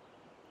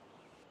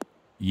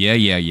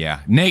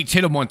 Yeah. Nate,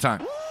 hit him one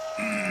time.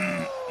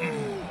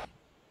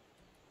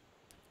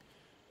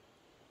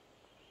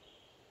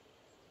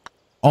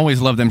 Always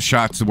love them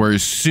shots where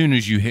as soon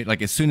as you hit,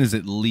 like as soon as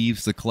it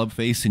leaves the club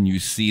face and you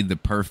see the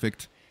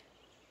perfect,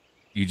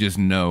 you just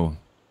know.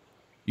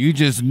 You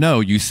just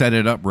know you set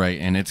it up right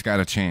and it's got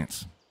a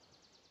chance.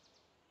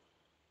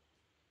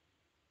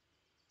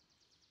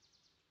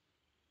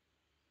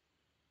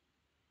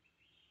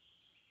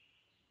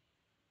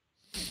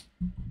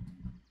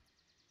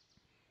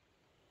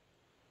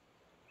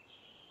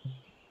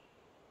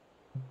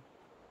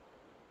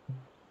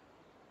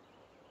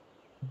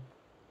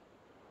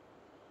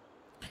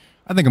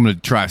 I think I'm going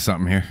to try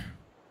something here.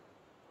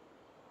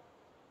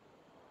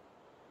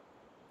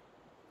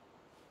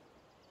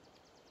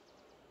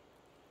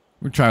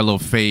 We'll try a little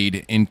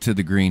fade into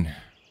the green.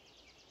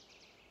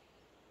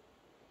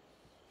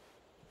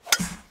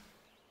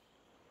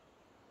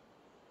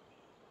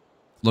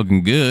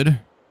 Looking good.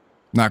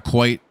 Not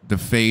quite the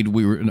fade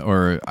we were,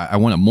 or I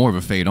wanted more of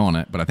a fade on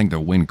it, but I think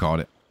the wind caught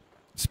it.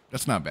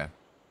 That's not bad.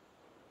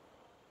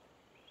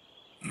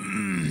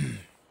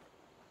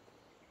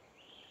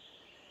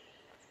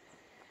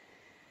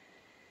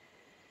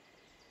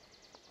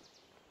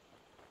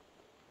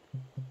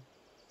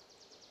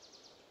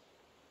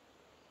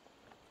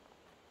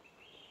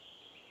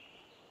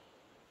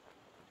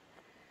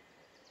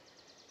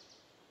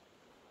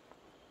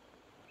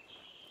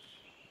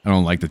 I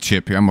don't like the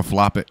chip here. I'm going to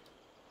flop it.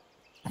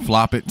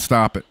 Flop it and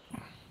stop it.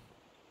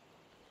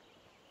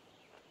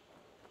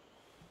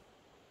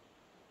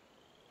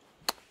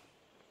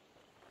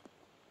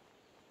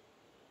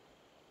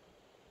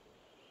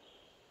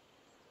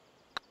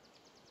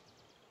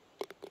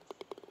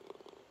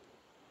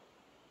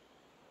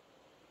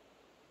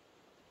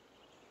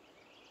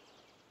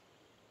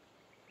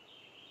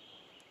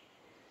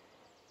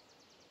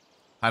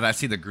 How did I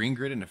see the green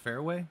grid in the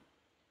fairway?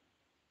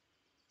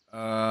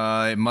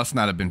 It must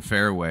not have been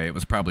fairway. It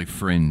was probably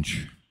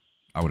fringe,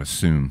 I would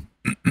assume.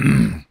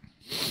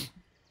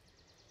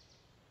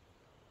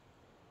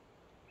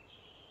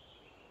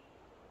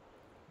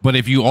 But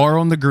if you are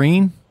on the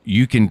green,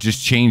 you can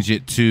just change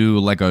it to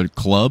like a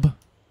club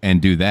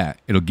and do that.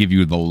 It'll give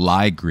you the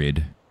lie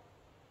grid,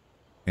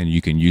 and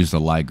you can use the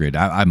lie grid.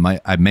 I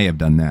may have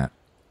done that,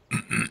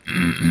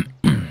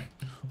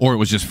 or it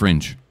was just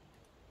fringe.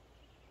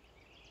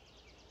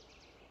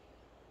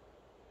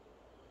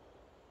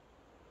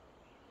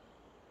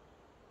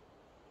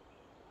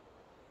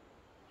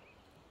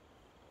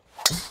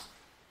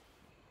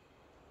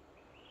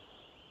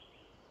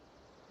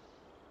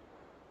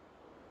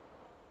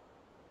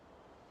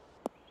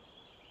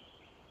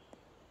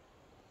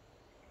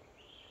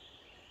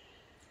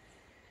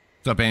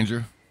 What's up,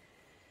 Andrew?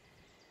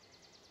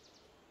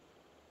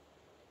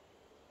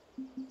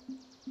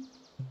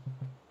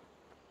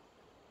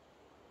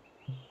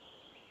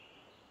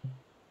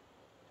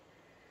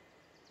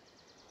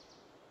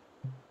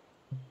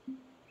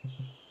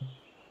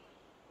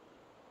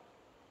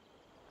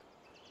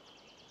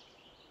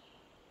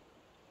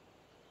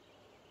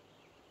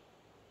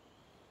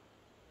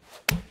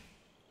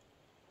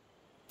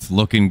 It's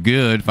looking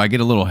good. If I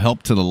get a little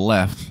help to the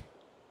left.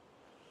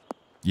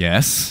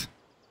 Yes.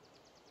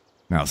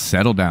 Now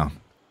settle down.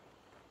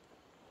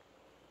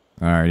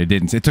 All right, it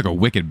didn't. It took a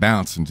wicked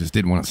bounce and just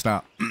didn't want to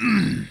stop.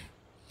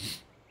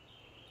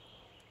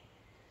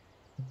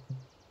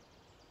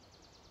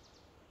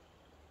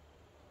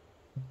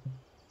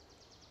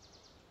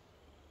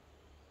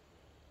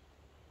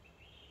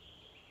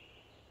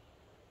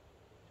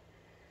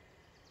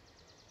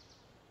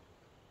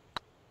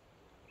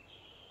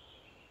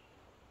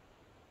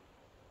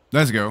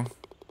 Let's go.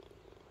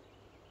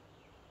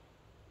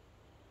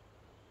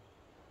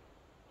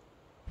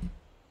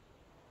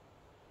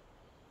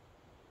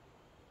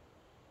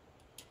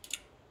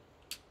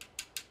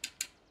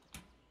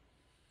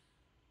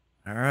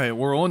 All right,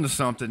 we're on to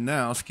something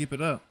now. Let's keep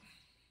it up.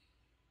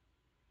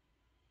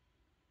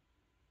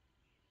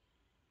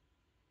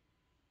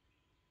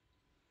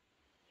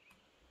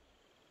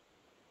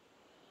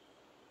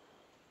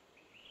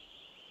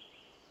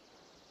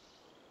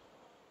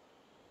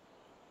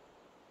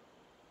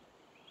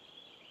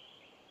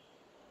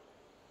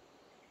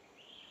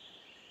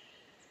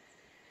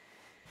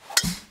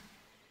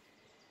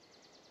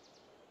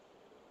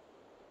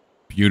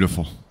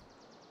 Beautiful.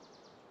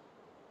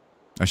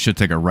 I should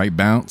take a right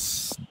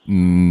bounce.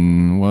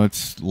 Well,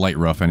 it's light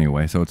rough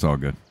anyway, so it's all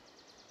good.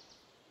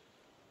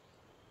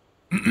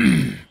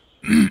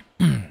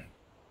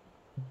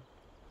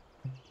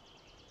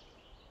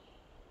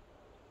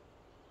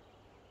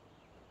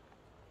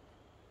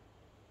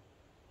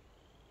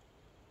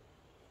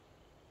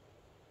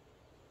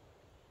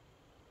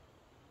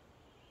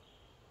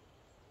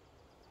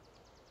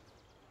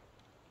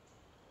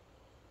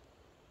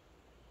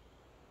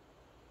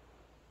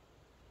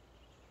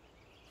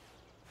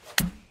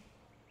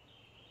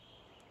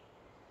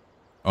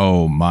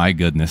 Oh my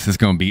goodness, it's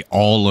going to be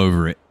all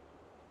over it.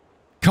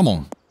 Come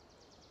on.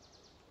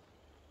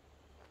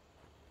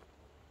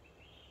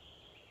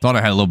 Thought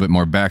I had a little bit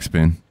more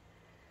backspin.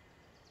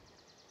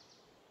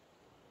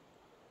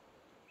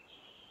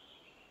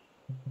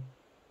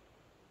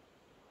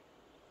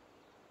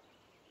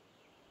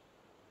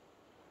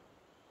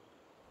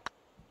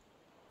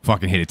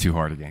 Fucking hit it too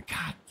hard again.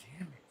 God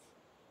damn it.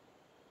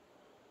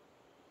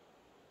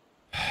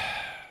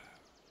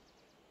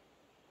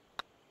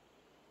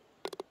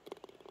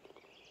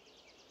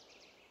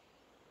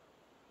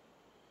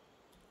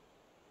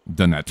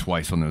 Done that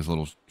twice on those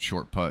little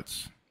short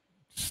putts.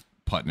 Just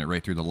putting it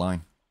right through the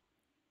line.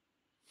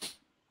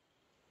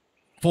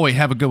 Foy,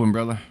 have a good one,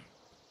 brother.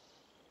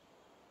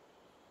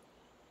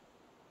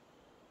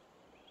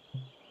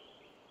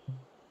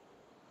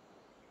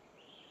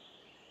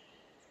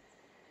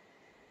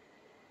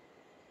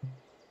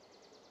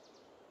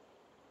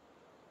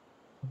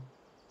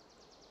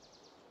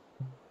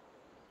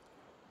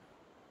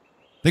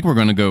 I think we're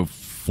going to go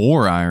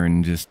 4-iron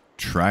and just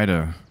try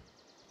to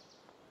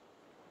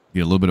get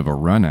a little bit of a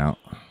run out,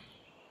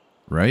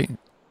 right?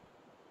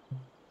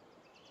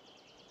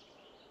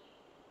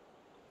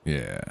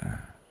 Yeah.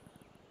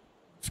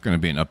 It's going to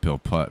be an uphill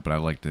putt, but I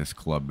like this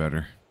club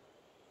better.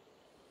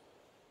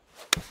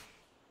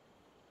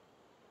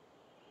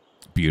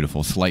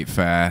 Beautiful. Slight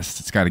fast.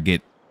 It's got to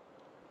get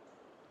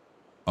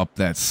up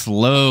that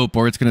slope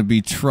or it's going to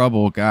be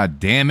trouble. God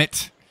damn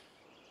it.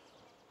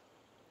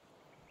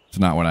 It's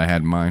not what I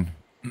had in mind.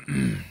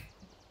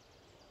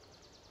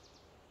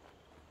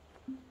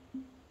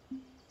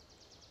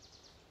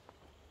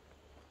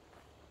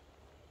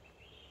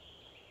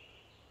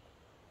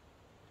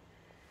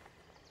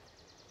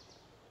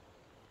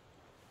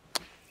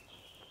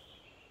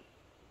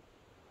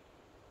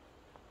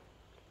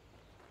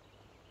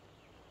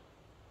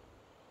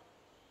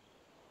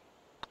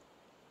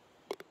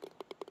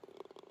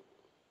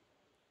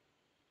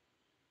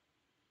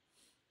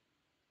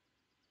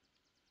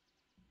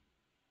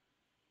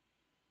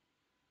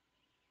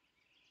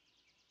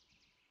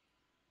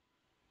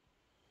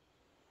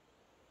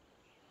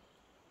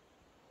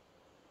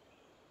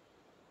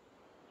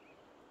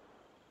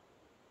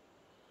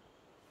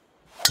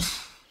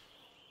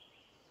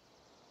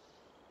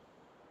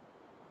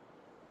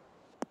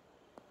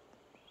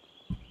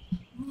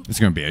 It's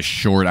going to be a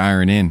short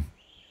iron in,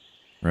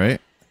 right?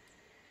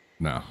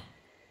 No.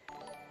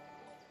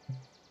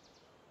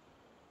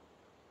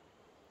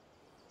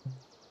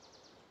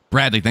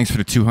 Bradley, thanks for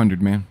the 200,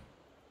 man.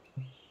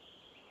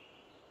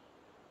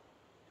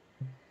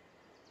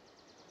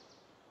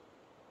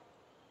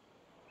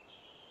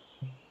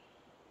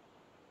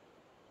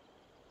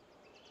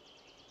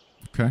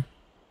 Okay.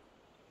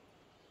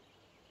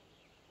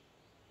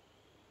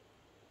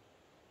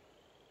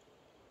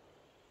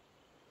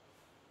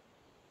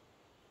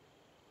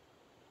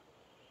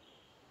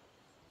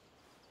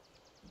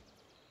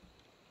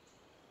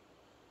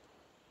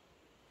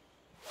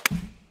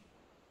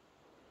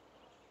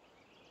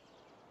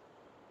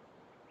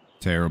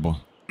 Terrible.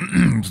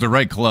 It's the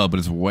right club, but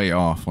it's way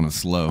off on a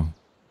slow.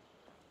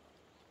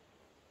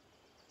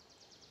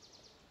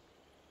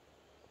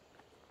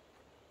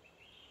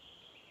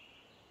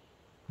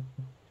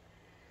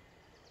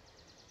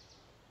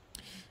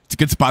 It's a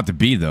good spot to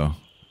be, though.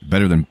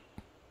 Better than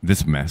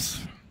this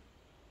mess.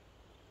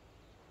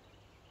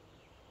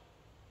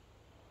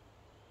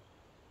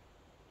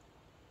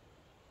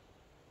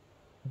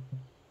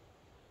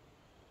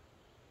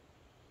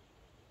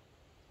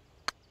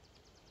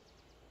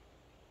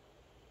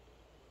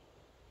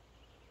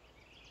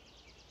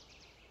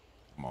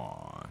 Come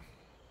on.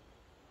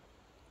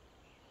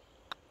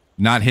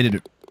 Not hitting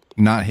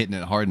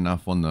it hard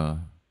enough on the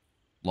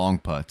long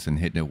putts and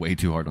hitting it way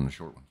too hard on the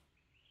short one.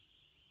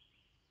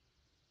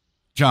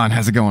 John,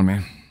 how's it going,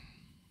 man?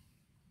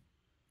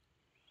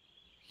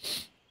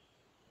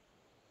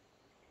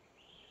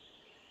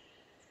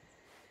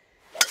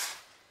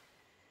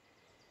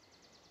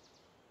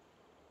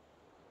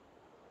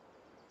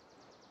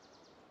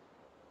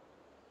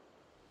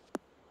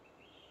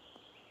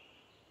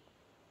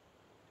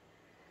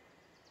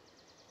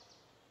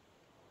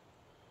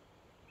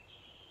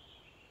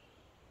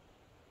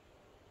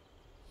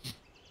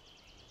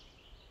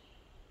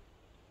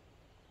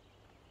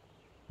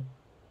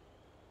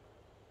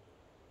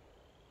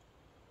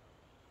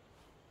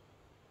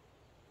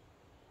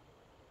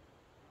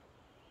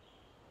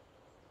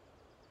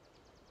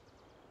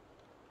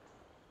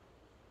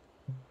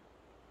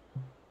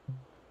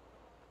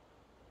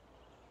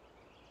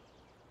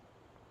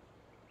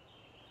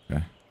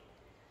 Okay.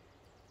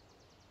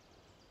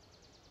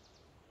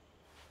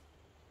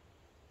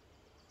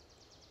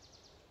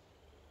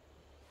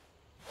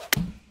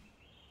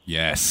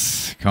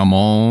 Yes. Come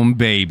on,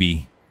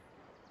 baby.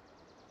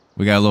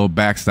 We got a little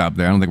backstop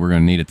there. I don't think we're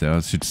going to need it, though.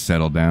 It should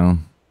settle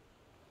down.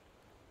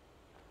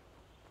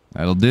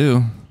 That'll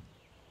do.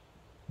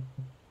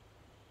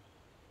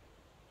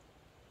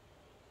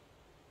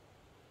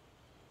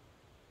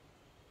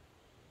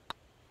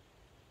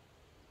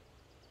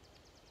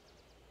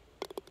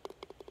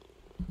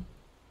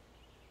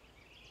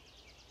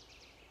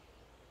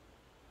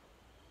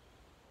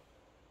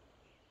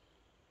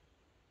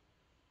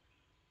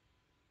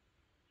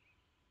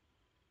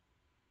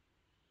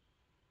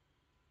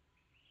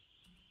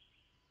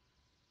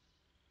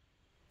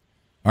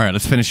 All right,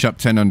 let's finish up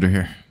 10 under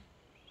here.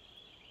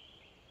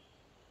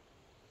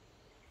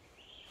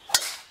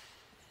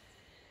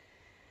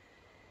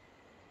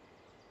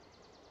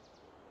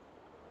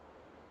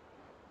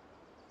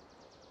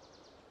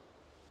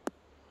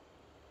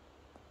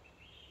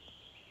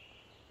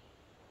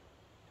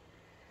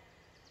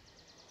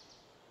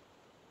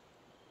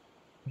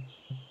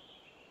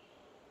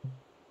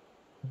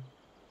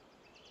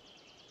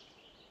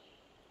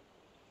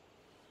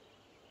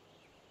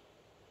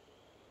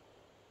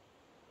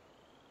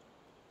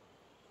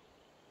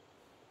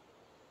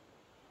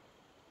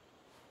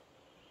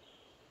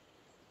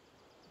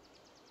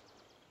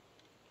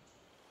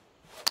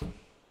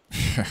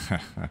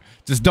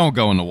 Just don't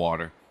go in the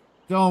water.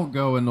 Don't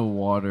go in the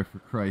water, for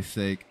Christ's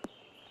sake.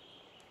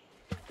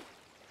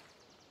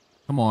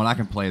 Come on, I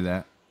can play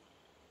that.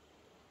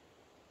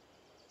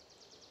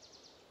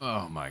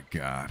 Oh, my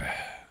God.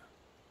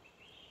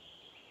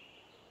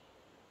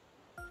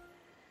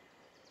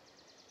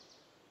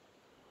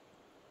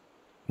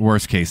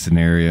 Worst case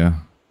scenario.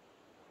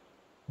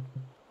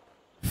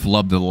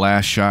 Flubbed the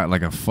last shot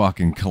like a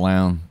fucking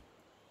clown.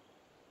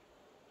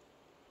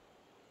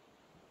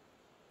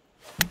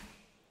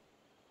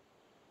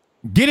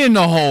 Get in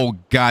the hole,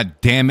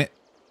 god damn it.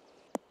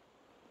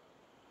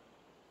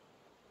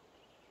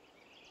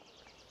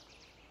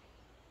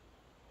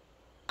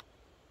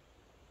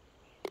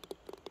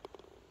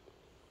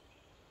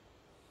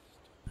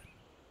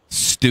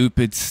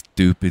 Stupid,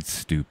 stupid,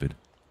 stupid.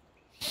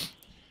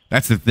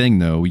 That's the thing,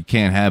 though. We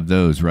can't have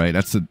those, right?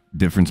 That's the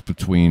difference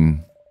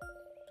between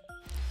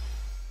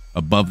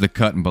above the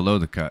cut and below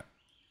the cut.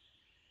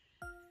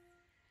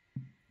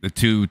 The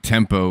two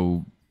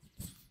tempo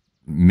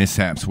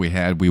mishaps we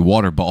had, we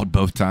waterballed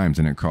both times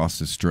and it crossed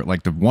the strip.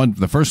 Like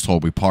the first hole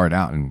we parred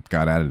out and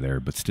got out of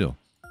there, but still,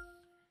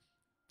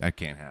 that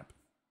can't happen.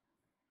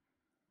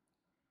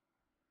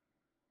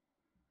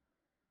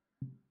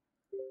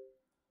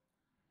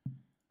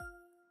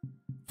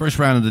 First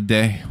round of the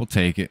day, we'll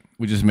take it.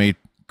 We just made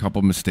a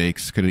couple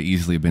mistakes. Could have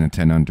easily been a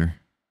 10 under.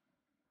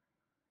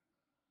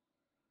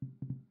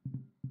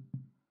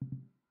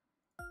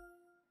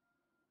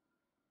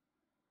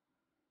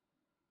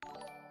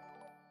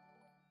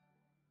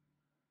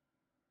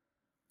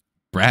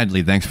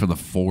 Bradley, thanks for the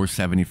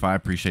 475.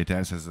 Appreciate that.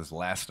 It says this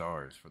last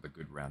stars for the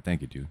good round.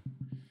 Thank you, dude.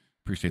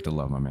 Appreciate the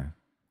love, my man.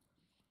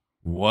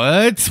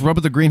 What? Rub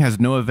of the Green has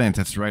no events.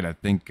 That's right. I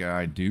think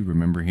I do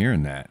remember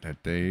hearing that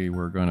they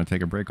were going to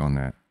take a break on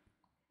that,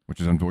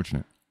 which is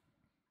unfortunate.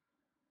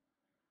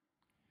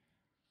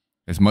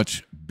 As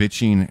much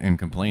bitching and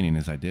complaining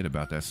as I did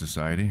about that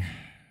society.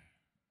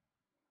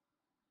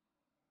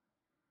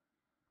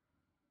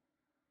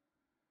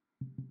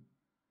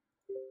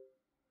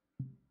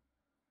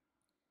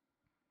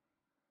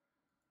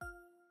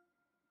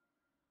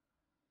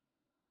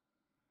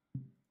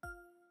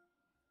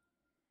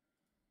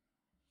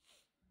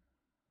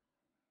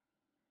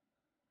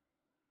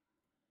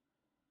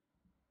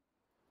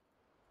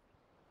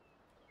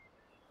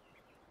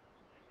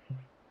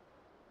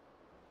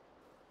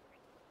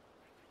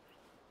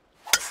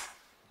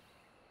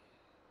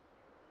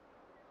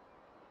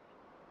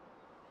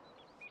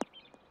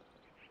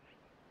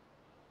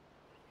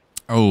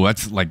 Oh,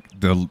 that's like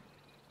the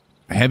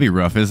heavy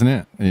rough, isn't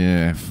it?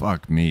 Yeah,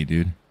 fuck me,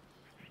 dude.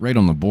 Right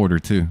on the border,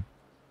 too.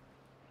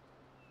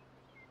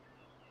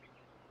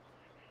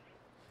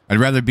 I'd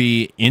rather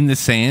be in the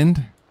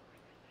sand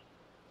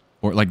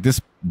or like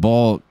this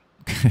ball.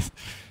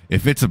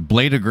 If it's a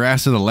blade of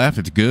grass to the left,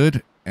 it's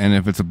good. And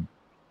if it's a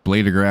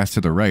blade of grass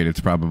to the right,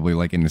 it's probably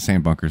like in the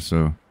sand bunker.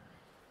 So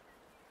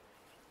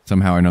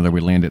somehow or another,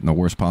 we land it in the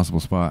worst possible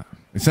spot.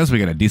 It says we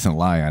got a decent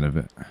lie out of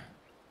it.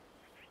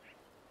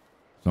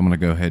 So I'm going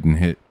to go ahead and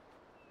hit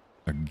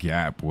a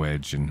gap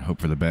wedge and hope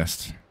for the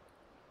best.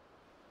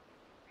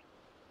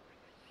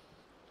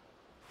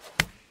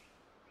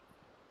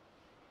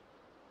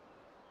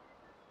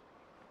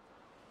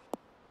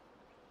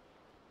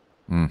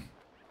 If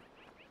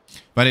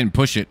I didn't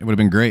push it, it would have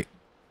been great.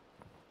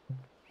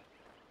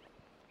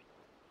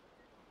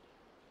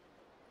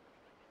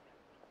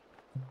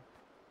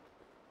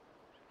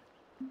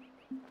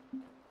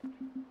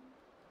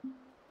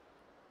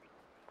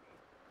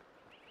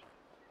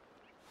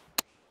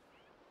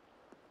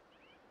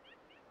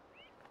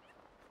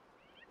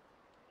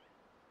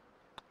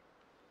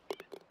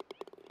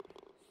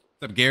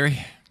 What's up, Gary?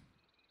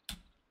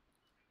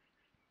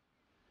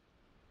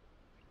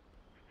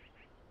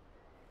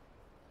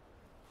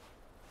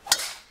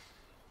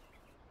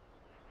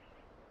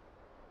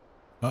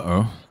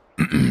 Uh-oh.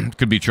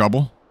 Could be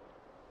trouble.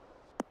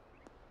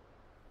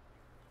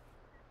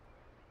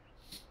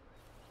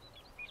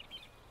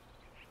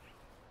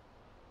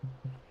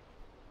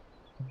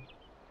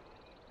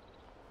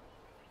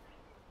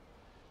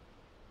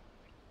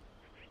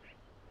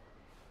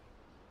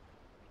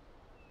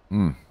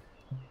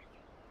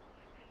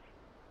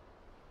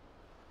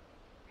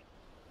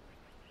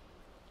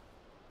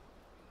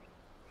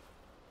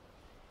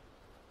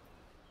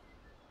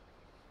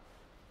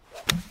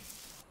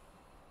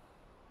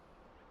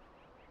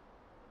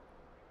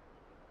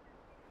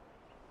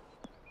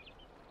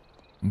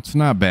 It's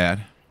not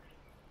bad.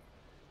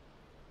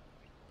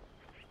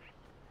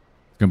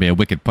 It's going to be a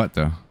wicked putt,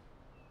 though.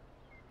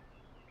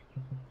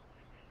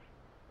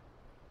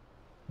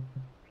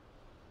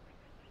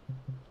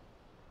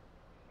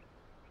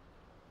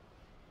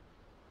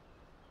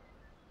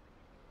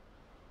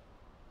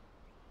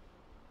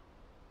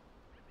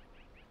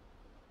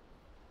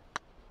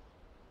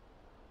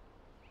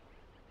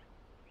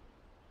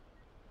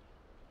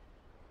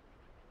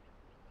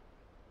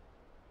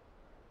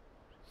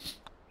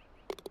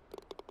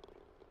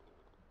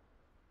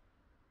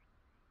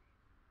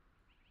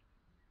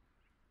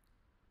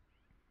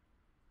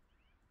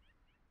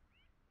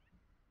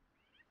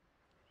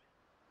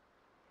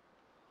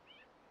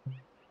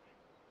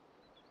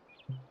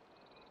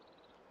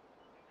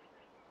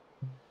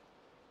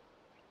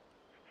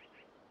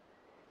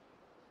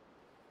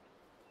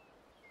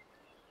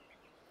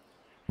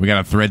 We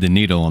got to thread the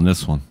needle on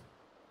this one.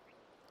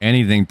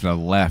 Anything to the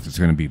left is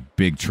going to be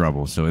big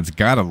trouble. So it's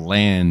got to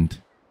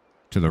land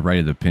to the right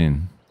of the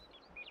pin.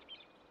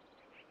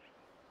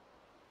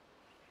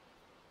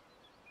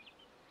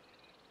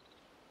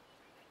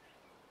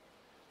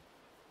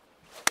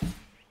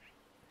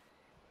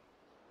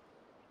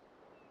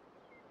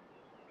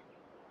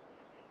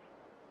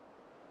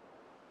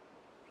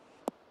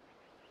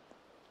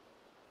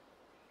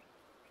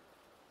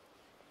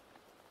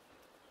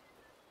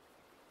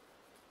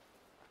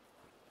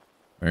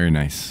 Very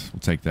nice. We'll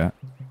take that.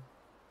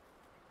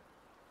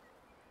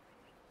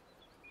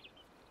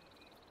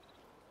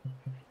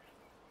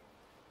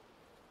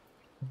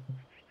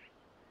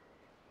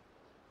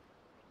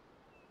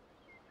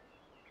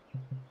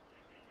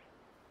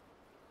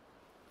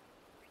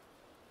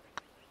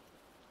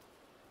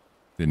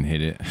 Didn't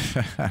hit it.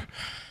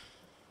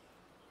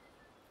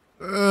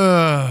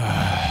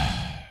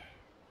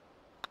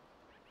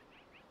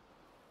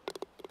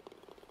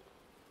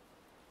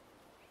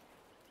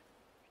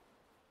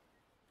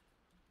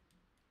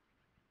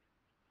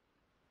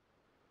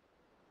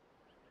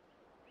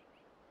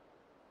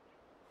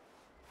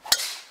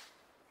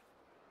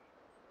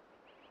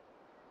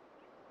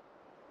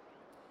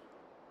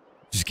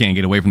 Just can't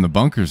get away from the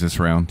bunkers this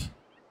round.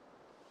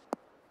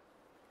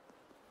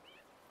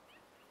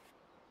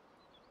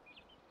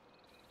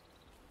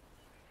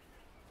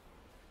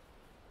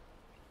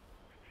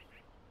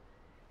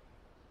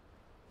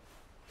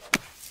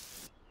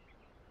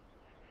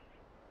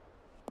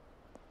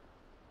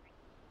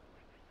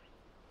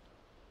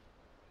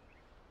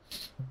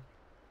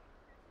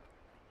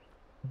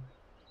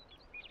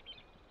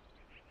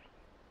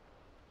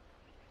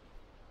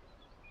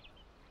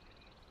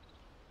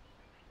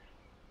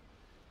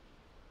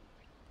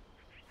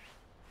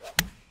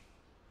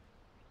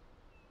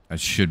 That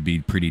should be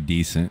pretty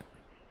decent.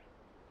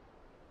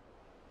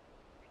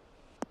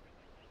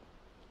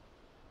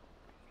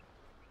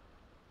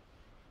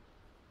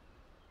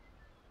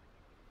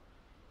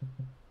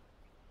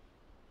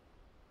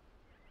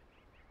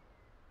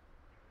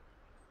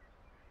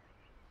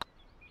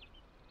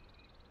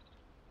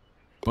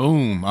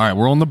 Boom. All right,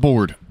 we're on the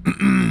board.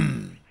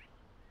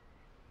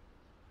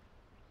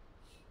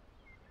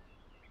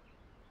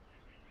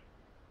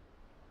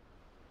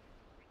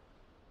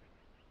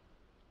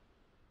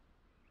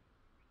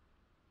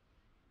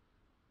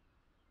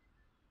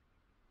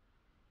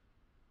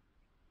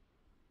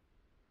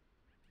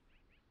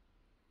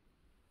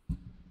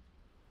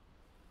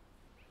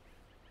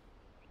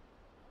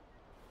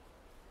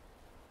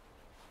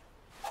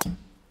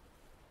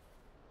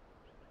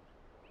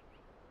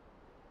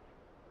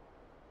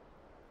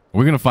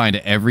 We're going to find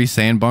every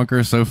sand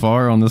bunker so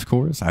far on this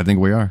course. I think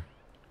we are.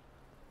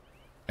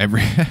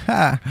 Every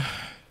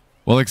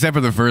well, except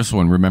for the first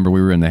one. Remember,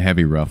 we were in the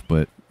heavy rough,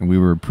 but we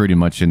were pretty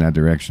much in that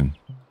direction.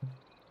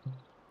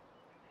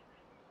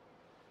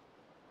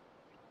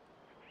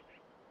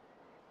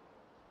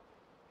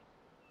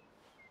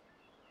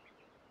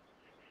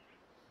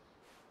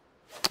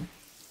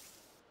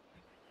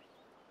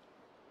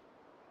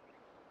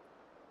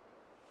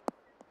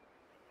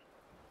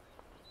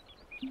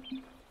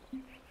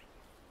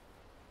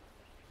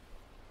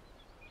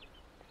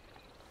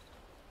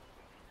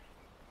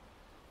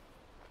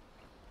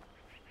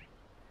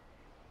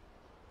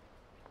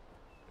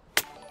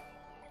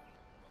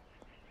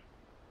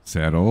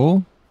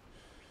 Settle.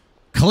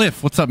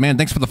 Cliff, what's up, man?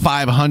 Thanks for the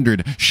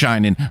 500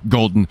 shining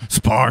golden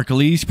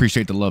sparklies.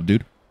 Appreciate the love,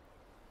 dude.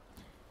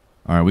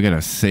 All right, we got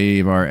to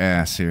save our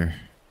ass here.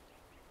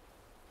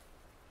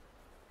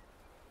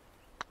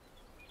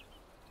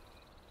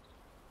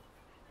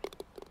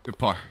 Good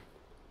par.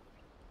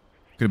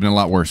 Could have been a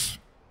lot worse.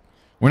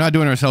 We're not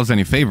doing ourselves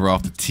any favor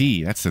off the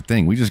tee. That's the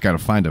thing. We just got to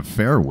find a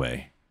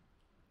fairway.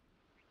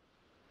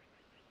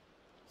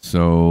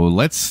 So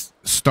let's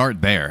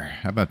start there.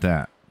 How about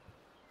that?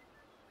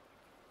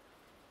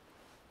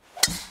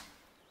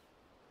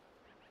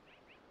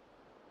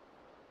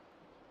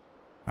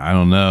 I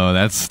don't know.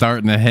 That's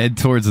starting to head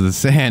towards the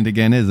sand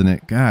again, isn't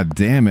it? God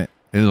damn it.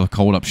 It'll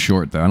hold up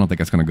short, though. I don't think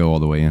that's going to go all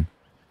the way in.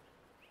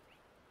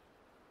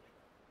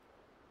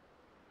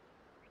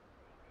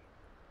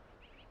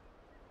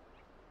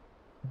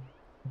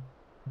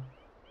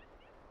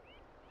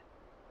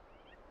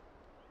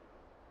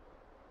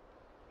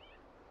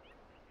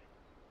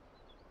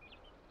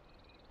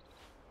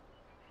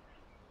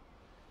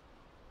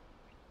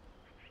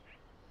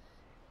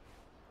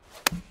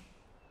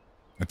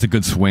 That's a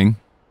good swing.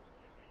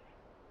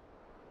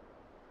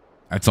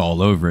 That's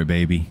all over it,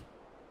 baby.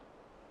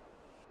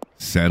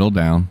 Settle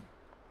down.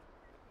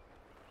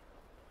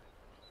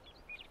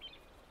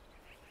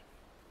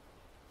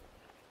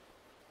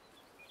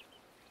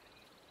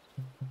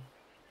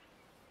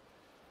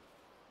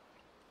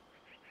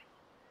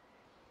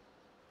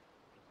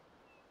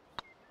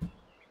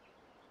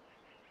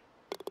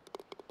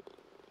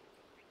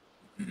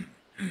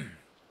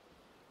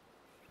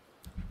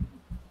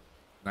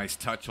 Nice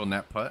touch on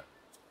that putt.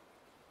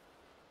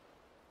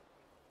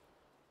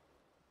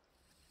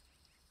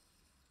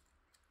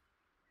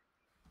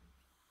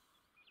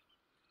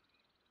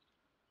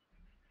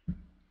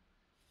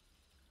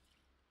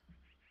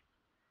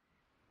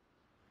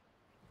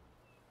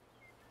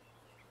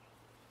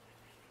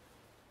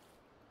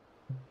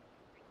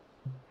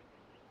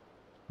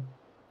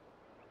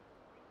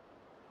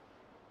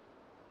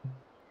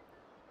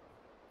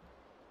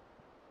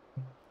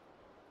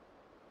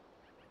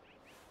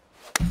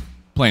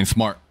 Playing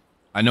smart.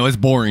 I know it's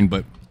boring,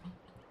 but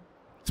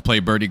let's play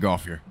birdie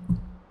golf here.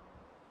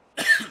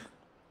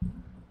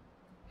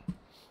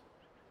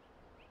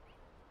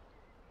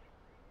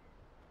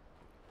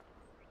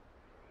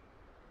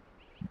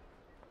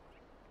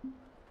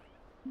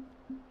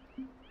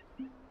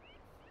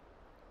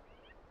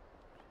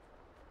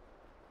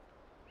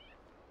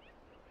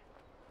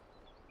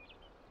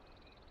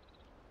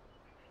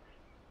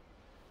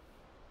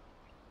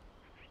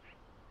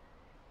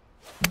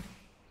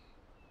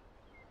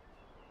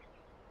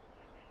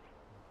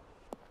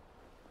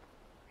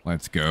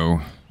 Let's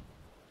go.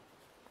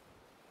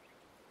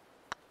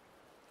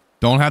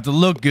 Don't have to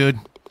look good.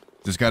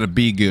 Just got to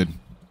be good.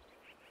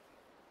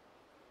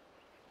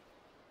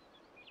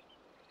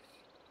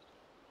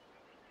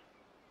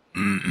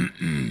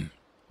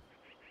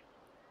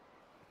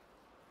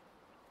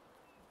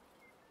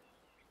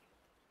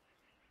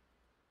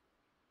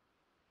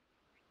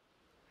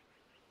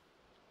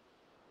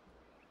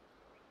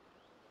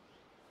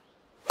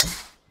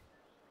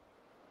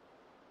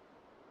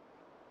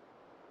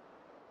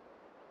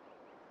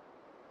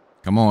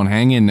 Come on,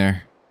 hang in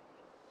there.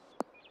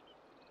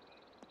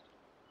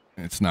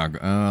 It's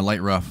not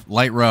light rough.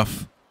 Light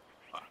rough.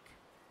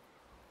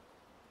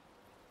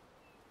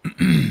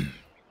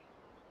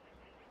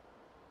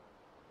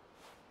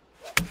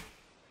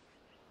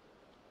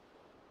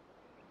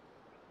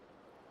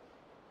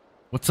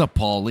 What's up,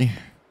 Paulie?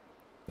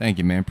 Thank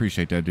you, man.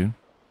 Appreciate that, dude.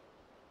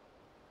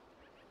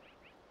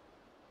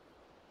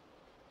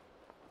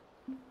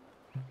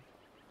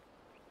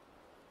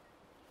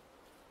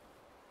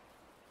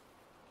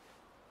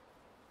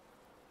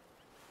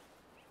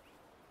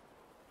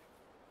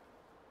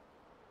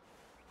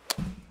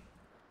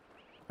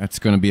 That's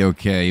going to be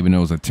okay, even though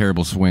it was a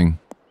terrible swing.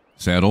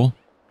 Settle.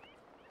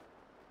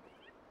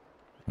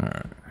 All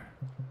right.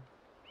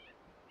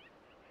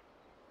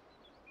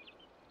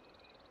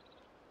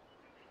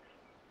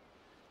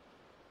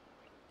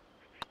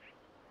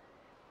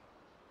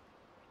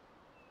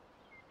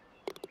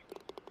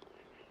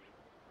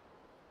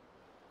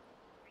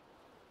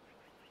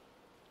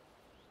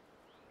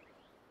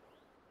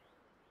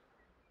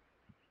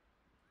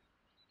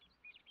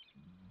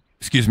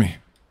 Excuse me.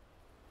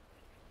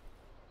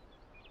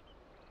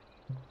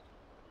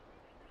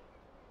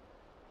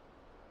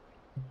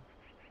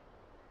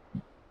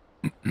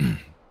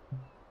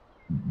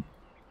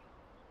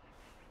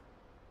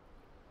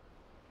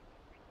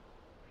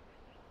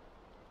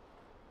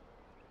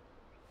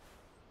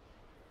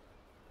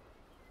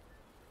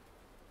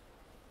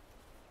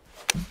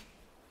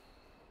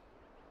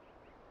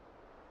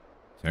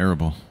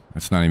 Terrible.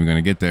 That's not even going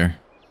to get there.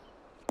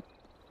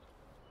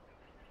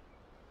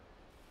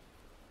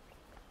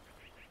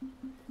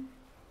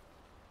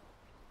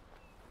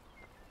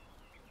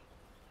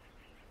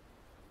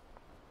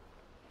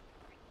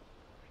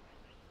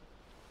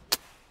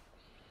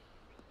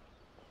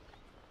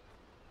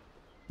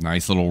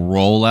 Nice little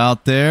roll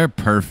out there.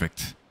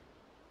 Perfect.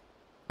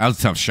 That was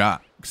a tough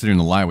shot, considering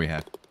the lie we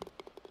had.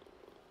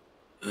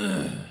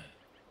 Ugh.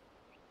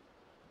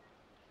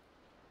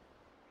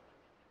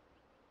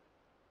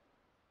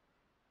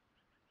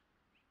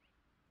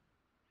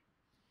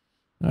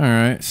 All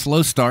right,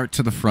 slow start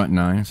to the front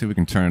nine. See if we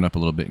can turn it up a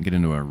little bit and get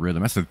into a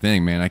rhythm. That's the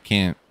thing, man. I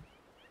can't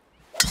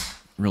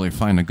really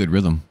find a good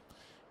rhythm.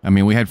 I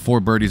mean, we had 4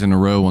 birdies in a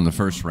row on the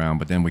first round,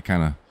 but then we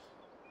kind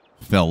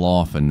of fell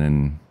off and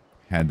then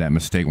had that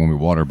mistake when we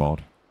waterballed.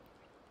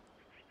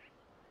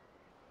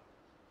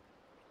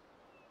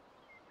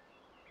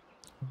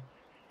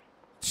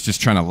 It's just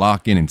trying to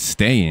lock in and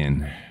stay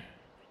in.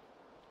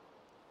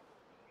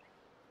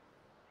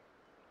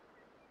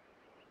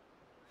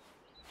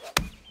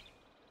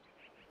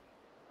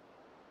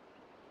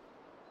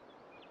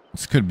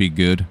 This could be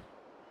good.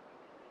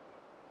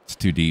 It's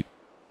too deep.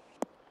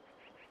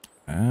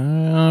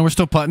 We're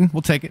still putting.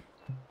 We'll take it.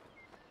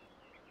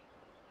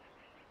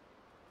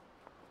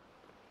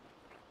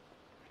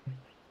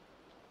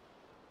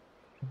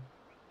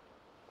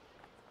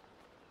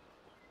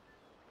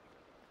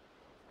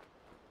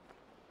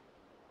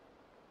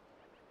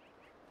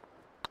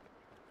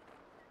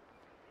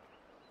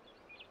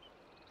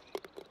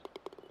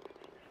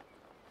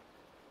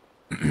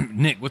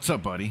 Nick, what's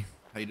up, buddy?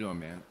 How you doing,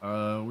 man?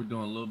 We're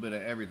doing a little bit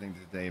of everything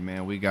today,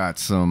 man. We got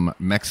some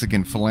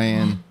Mexican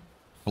flan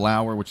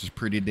flour, which is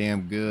pretty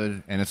damn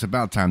good, and it's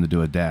about time to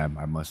do a dab,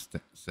 I must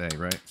say,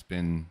 right? It's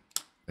been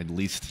at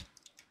least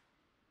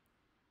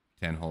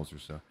 10 holes or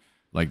so.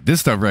 Like this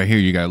stuff right here,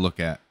 you gotta look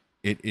at.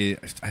 It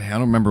is. I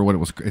don't remember what it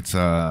was. It's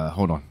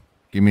hold on,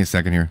 give me a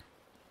second here.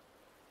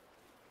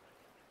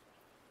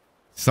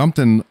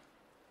 Something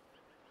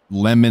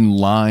lemon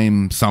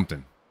lime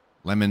something,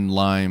 lemon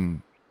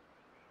lime.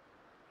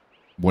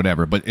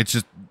 Whatever, but it's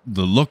just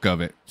the look of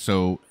it.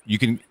 So you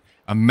can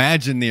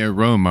imagine the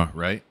aroma,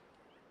 right?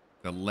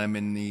 The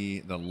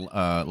lemony, the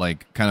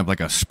like kind of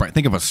like a Sprite.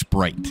 Think of a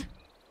Sprite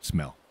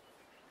smell.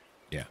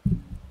 Yeah.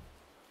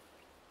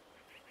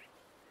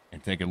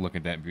 And take a look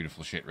at that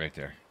beautiful shit right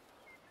there.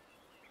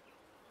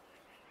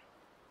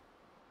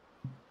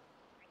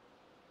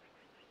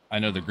 I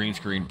know the green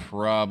screen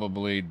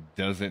probably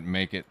doesn't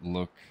make it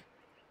look.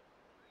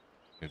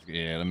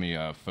 Yeah, let me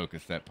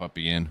focus that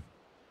puppy in.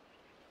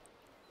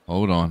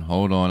 Hold on.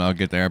 I'll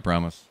get there, I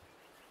promise.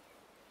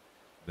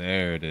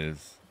 There it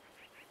is.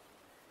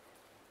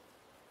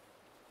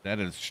 That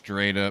is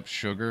straight up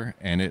sugar,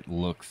 and it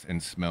looks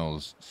and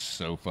smells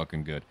so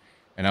fucking good.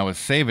 And I was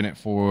saving it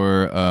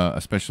for a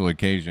special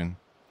occasion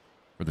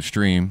for the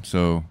stream,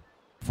 so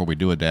before we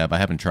do a dab, I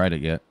haven't tried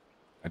it yet.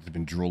 I've just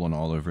been drooling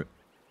all over it.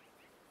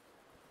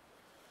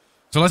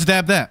 So let's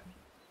dab that.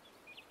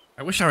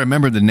 I wish I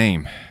remembered the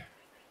name.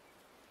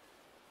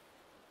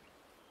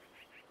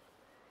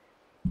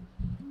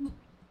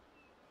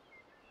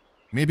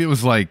 Maybe it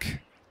was like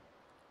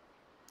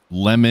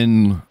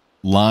lemon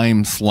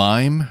lime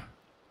slime.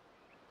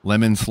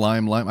 Lemon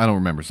slime lime. I don't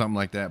remember. Something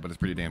like that, but it's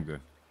pretty damn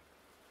good.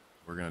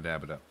 We're going to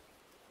dab it up.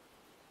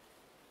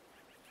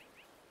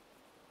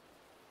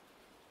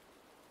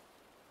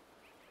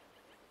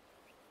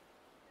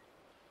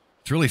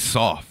 It's really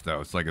soft, though.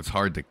 It's like it's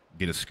hard to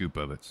get a scoop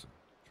of it. So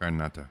trying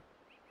not to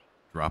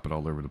drop it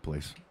all over the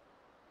place.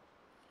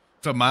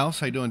 What's up, Miles?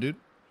 How you doing, dude?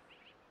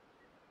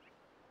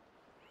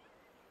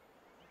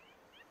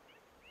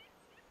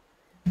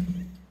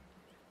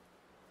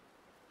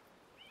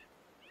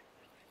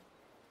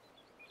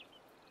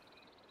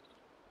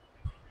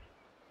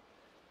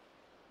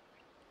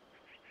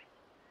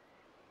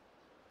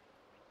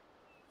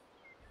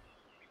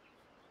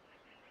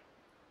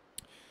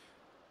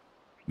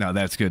 No,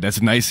 that's good.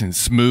 That's nice and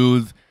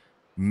smooth,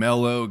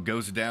 mellow,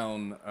 goes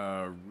down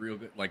real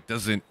good. Like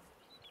doesn't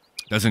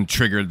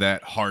trigger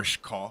that harsh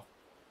cough.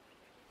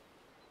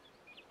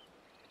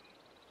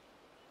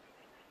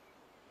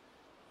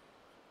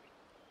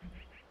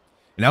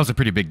 And that was a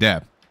pretty big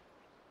dab.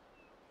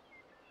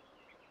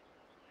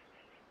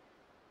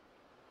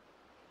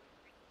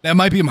 That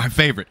might be my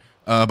favorite.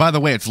 By the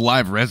way, it's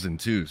live resin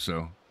too,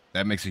 so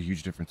that makes a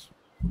huge difference.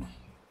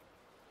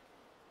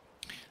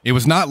 It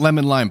was not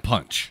lemon lime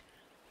punch.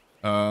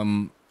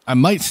 I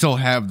might still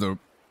have the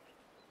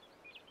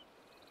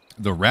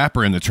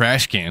wrapper in the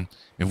trash can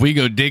if we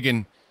go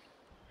digging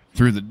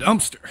through the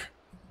dumpster.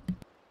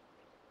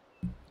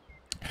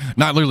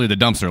 Not literally the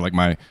dumpster, like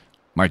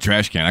my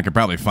trash can. I could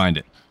probably find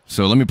it.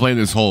 So let me play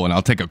this hole and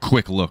I'll take a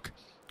quick look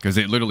because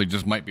it literally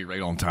just might be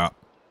right on top.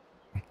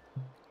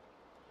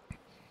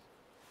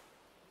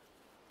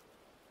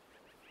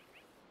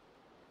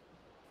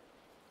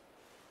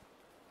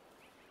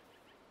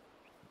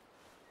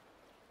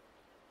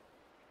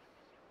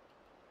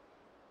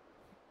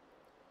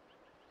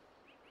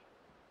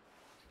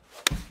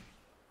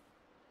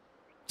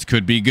 This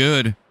could be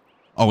good.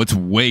 Oh, it's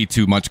way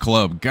too much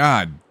club.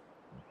 God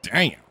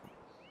damn.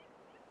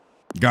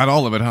 Got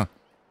all of it, huh?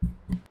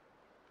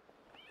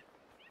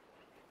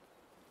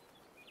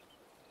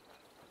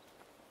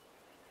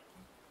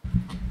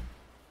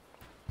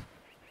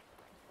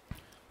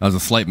 That was a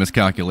slight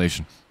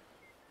miscalculation.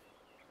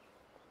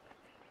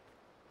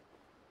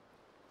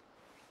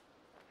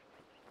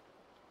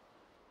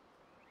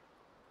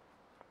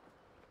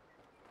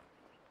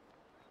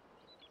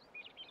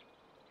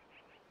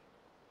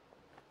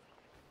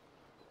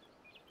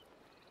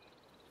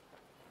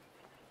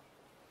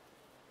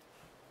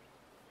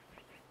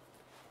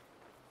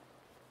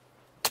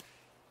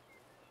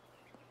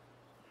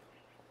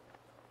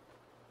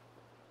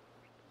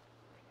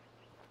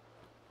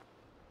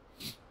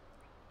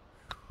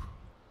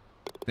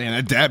 Damn,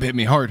 that dab hit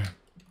me hard.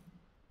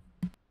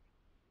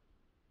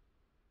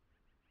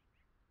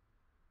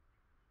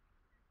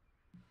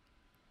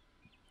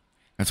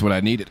 That's what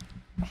I needed.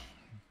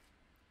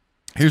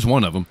 Here's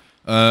one of them.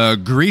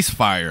 Grease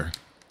fire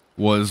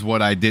was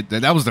what I did.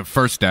 That was the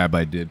first dab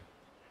I did.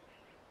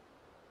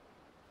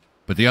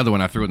 But the other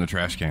one I threw in the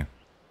trash can.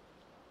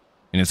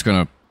 And it's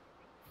going to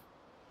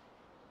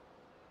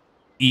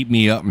eat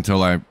me up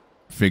until I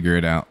figure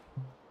it out.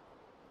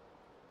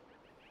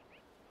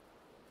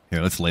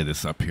 Here, let's lay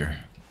this up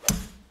here.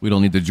 We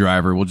don't need the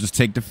driver. We'll just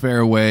take the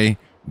fairway,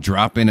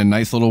 drop in a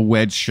nice little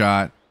wedge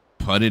shot,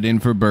 put it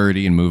in for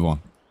birdie, and move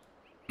on.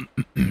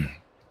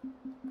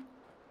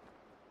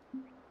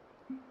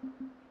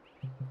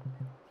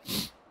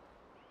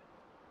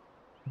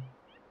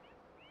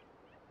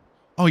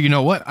 Oh, you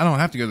know what? I don't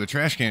have to go to the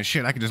trash can.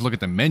 Shit, I can just look at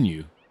the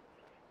menu.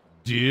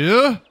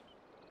 Duh?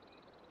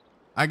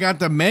 I got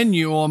the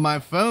menu on my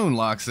phone,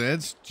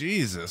 Lockseds.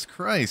 Jesus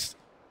Christ.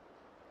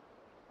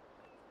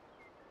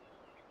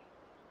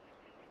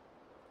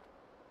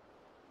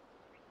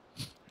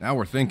 Now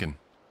we're thinking.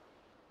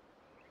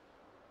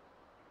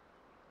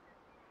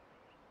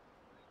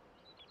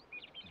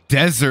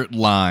 Desert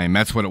lime.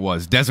 That's what it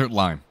was. Desert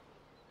lime.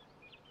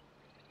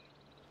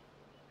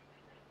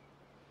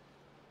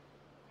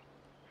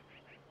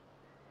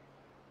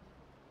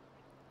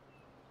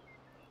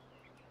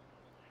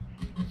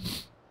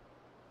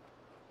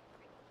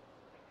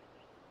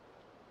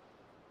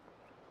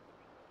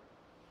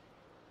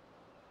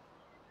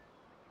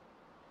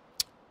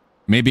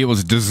 Maybe it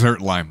was dessert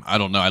lime. I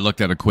don't know. I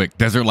looked at it quick.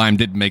 Desert lime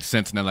didn't make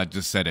sense now that I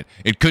just said it.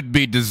 It could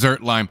be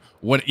dessert lime.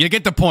 What? You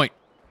get the point.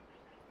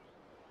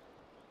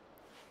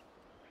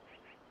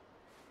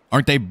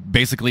 Aren't they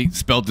basically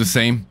spelled the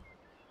same?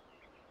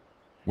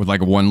 With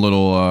like one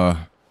little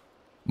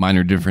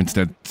minor difference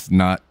that's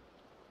not.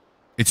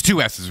 It's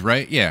two S's,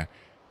 right? Yeah.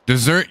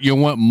 Dessert you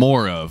want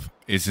more of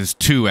is just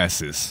two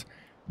S's.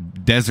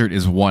 Desert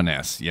is one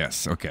S.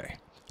 Yes. Okay.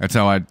 That's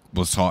how I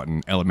was taught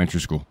in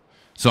elementary school.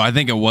 So I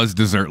think it was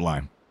dessert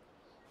lime.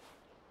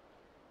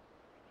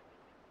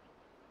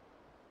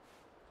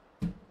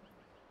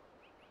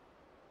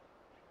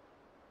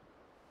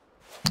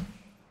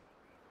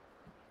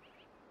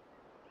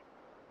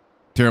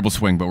 Terrible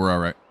swing, but we're all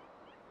right.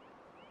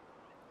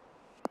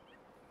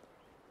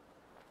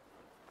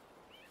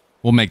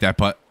 We'll make that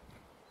putt.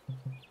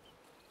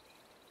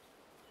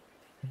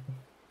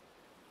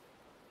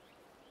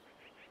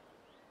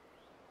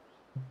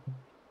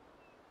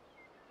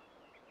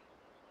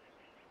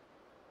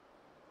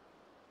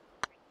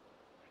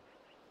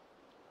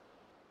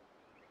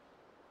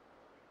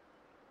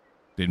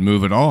 Didn't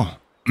move at all.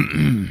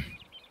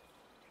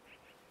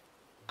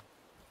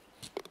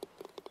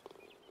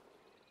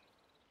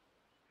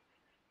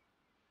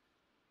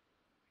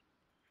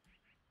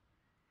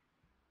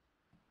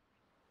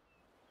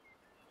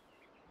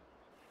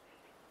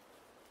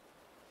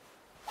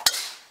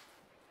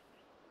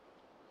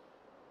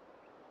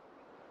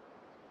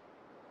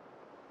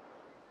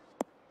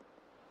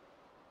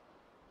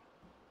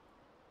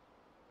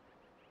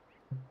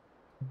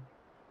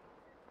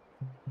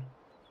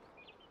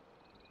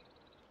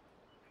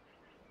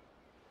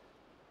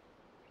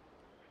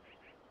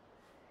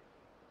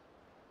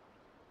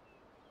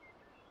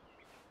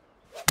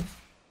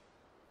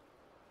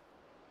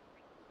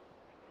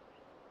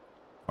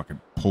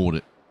 Fucking pulled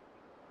it.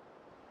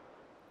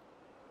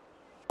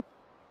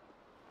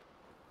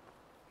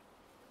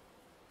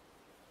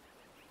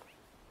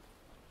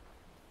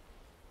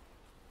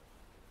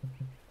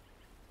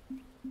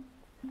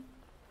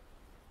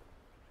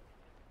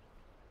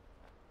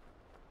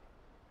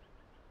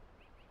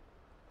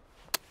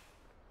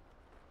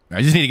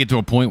 I just need to get to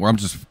a point where I'm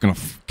just going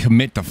to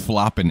commit to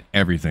flopping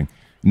everything.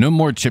 No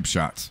more chip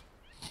shots.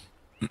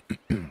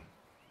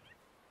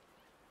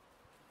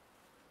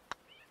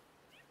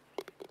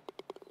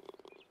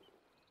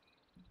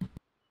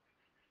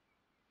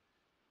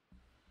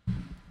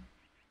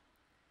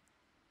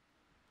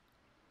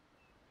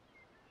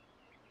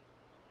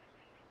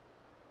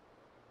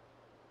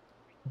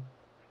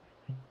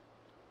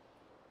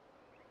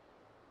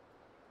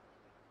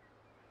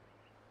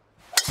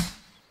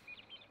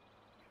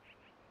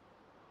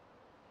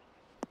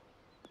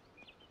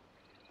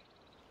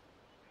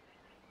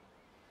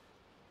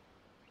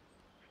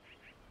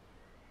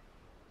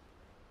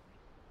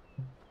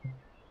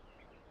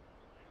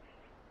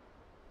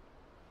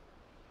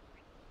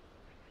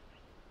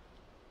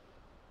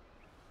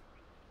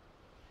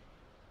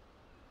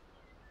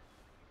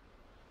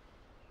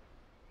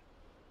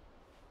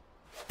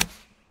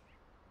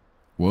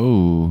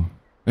 Whoa.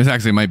 This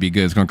actually might be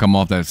good. It's going to come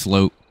off that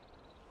slope.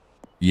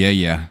 Yeah,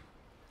 yeah.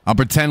 I'll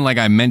pretend like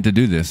I meant to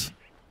do this.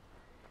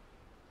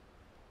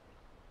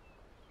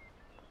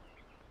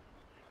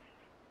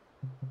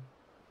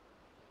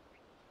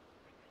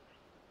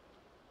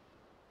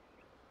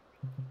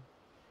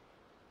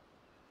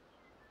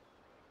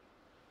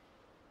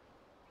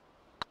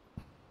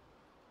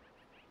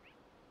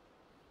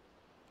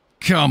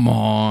 Come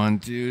on,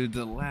 dude.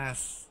 The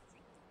last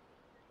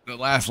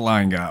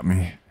line got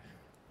me.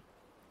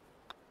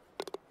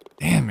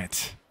 Damn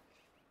it.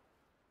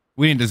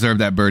 We didn't deserve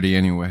that birdie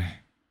anyway.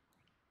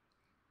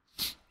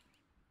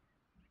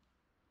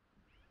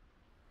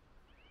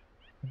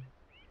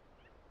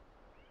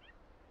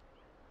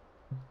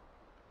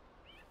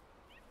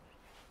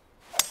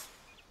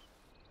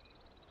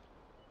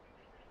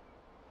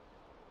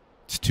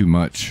 It's too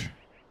much.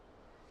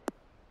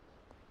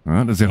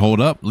 Does it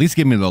hold up? At least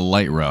give me the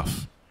light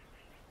rough.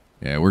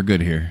 Yeah, we're good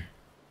here.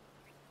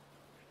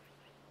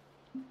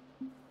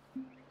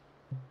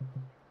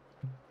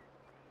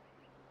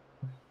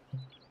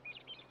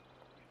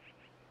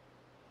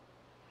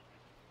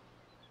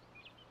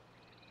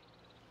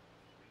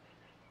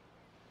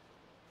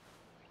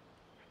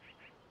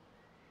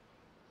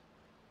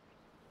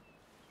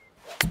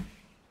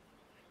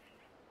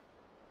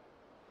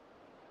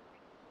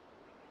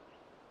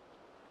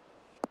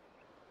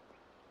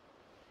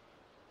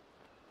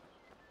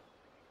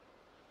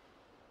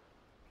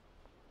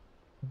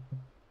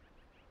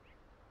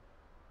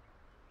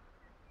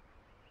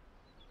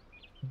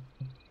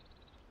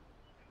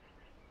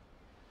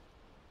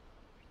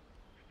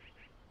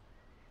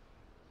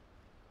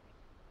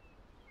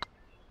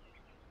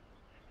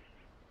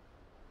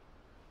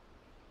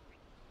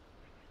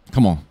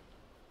 Come on.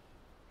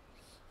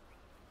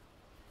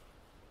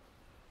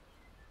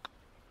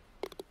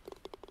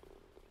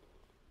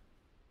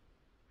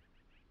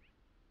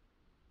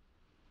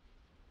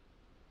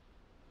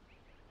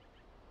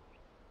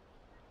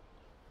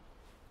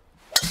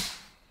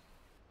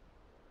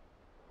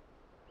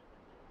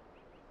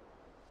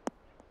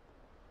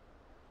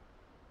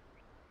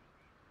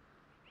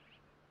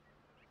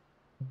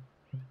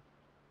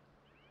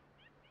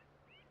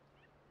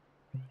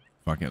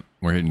 Fuck it.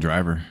 We're hitting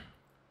driver.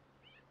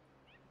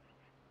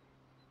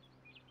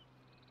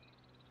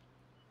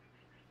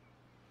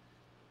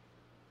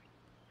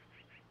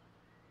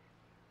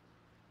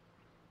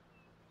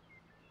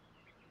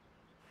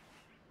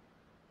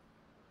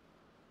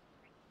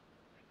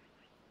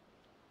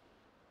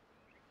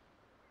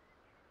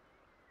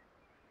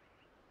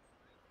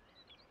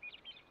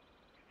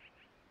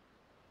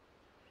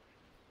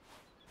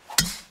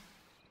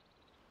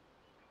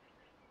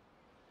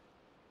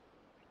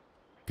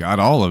 Got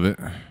all of it.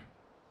 Let's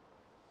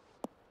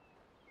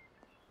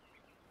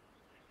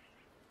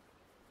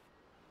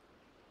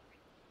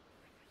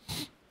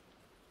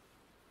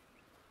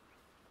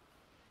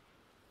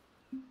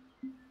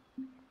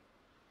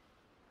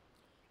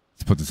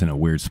put this in a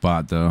weird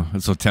spot, though.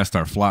 This will test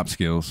our flop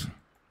skills.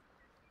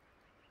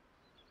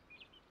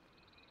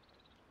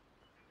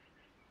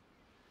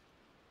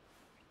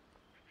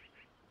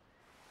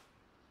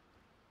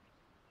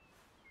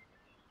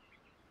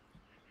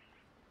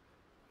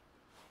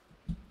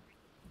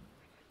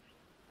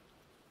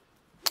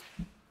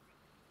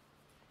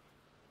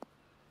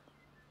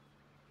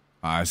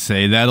 I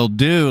say that'll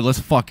do. Let's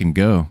fucking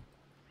go.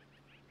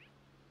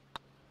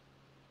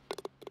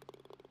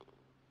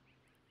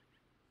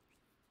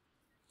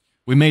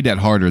 We made that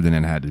harder than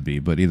it had to be,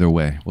 but either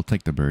way, we'll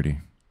take the birdie.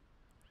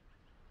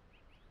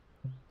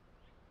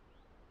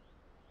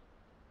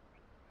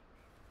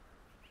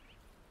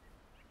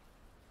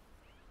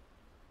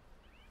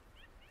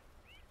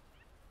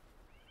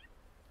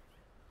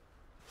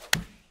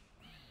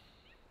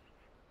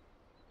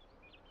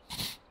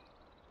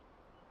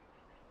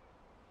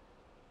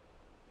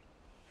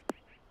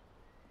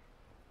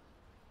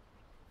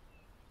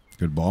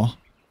 Good ball.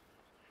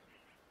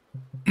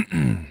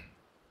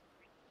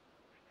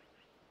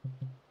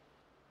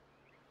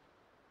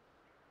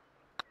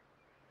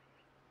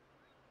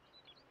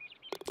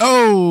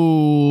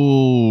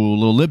 Oh,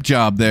 little lip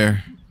job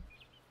there.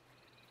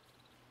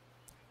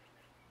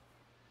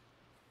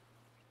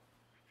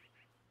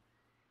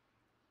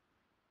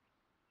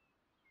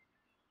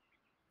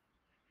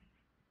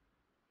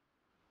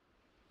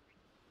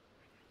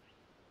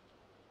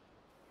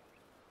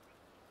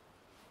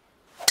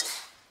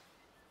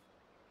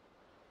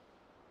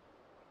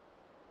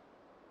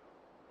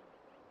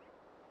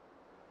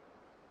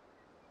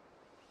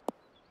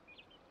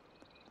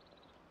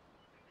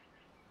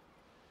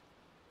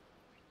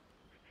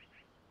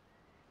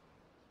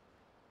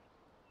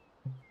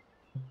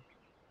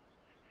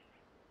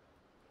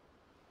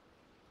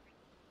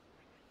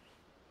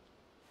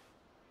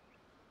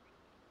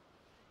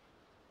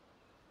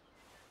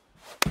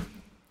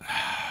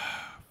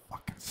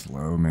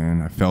 slow,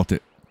 man. I felt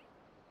it.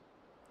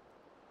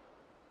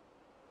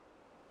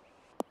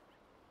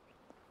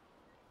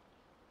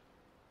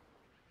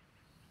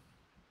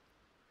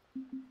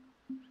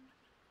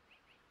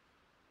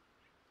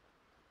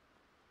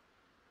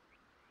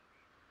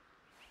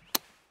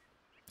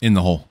 In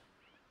the hole.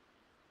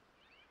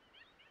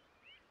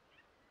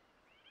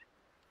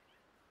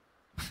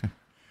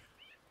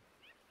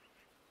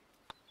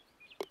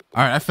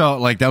 All right, I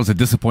felt like that was a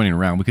disappointing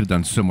round. We could have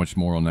done so much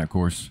more on that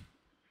course.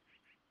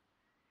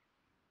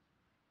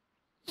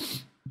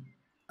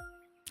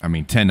 I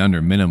mean, 10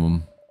 under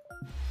minimum.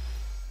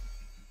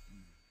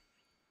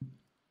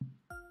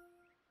 All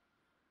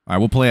right,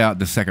 we'll play out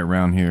the second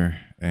round here,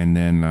 and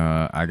then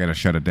I got to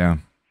shut it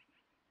down.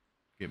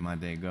 Get my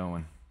day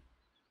going.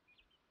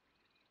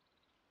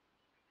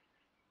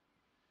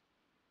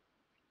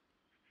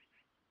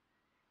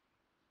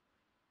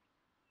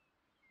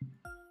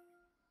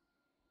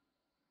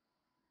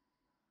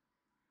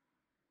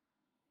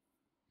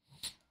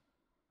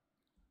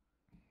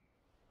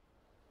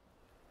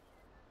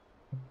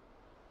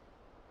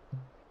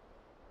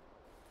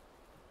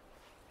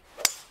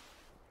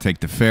 Take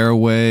the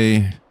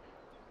fairway.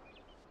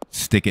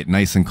 Stick it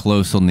nice and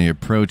close on the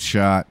approach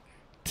shot.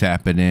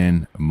 Tap it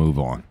in. Move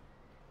on.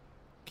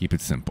 Keep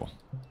it simple.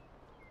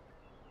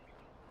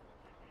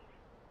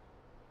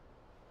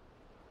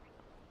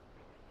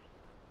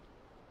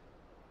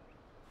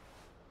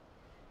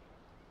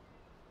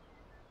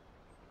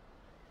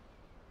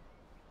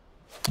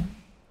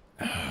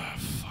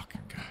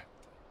 Fucking God.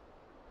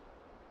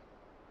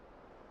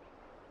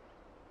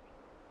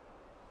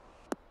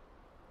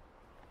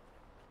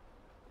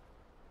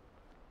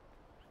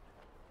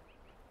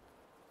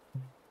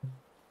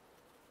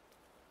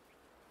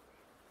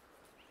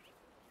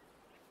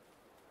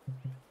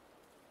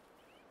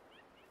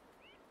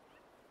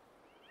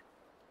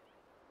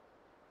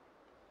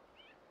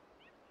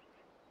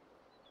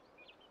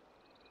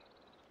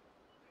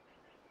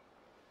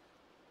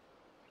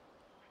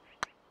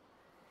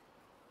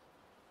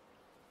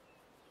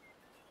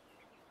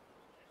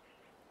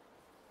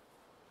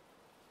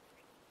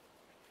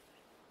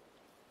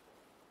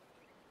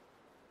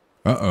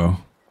 Uh-oh.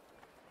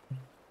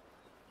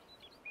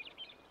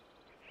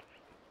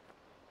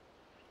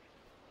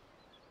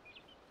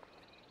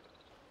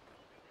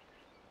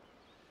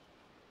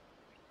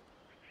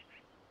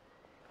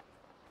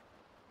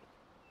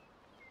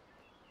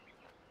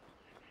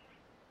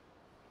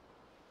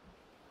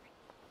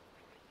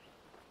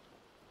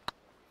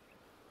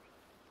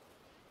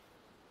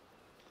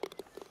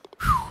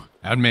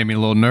 That made me a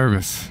little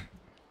nervous.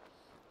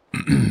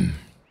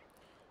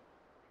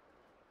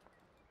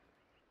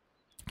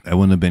 That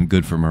wouldn't have been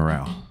good for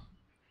morale.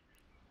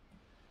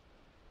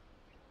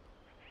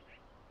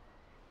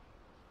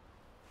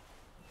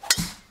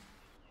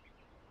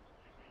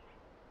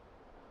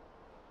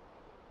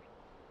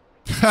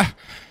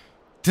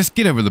 Just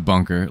get over the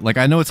bunker. Like,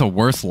 I know it's a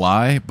worse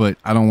lie, but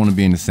I don't want to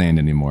be in the sand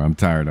anymore. I'm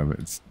tired of it.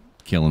 It's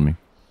killing me.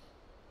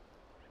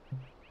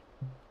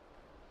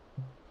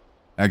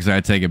 Actually,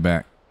 I take it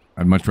back.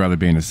 I'd much rather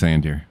be in the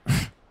sand here.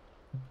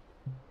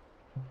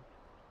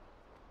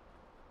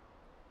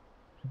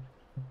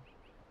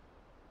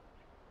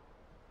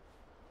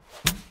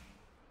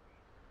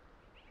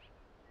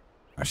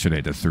 I should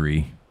have hit the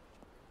 3.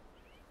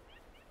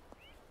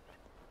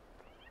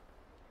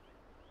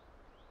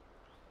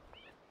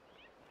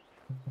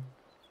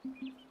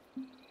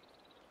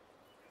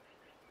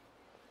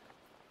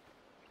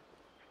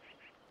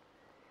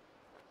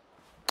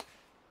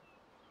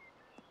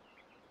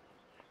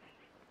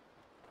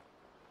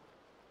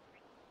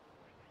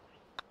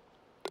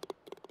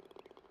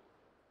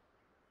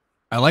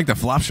 I like the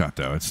flop shot,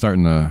 though. It's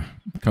starting to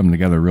come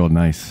together real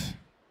nice.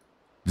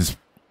 Just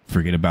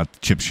forget about the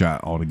chip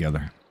shot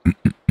altogether.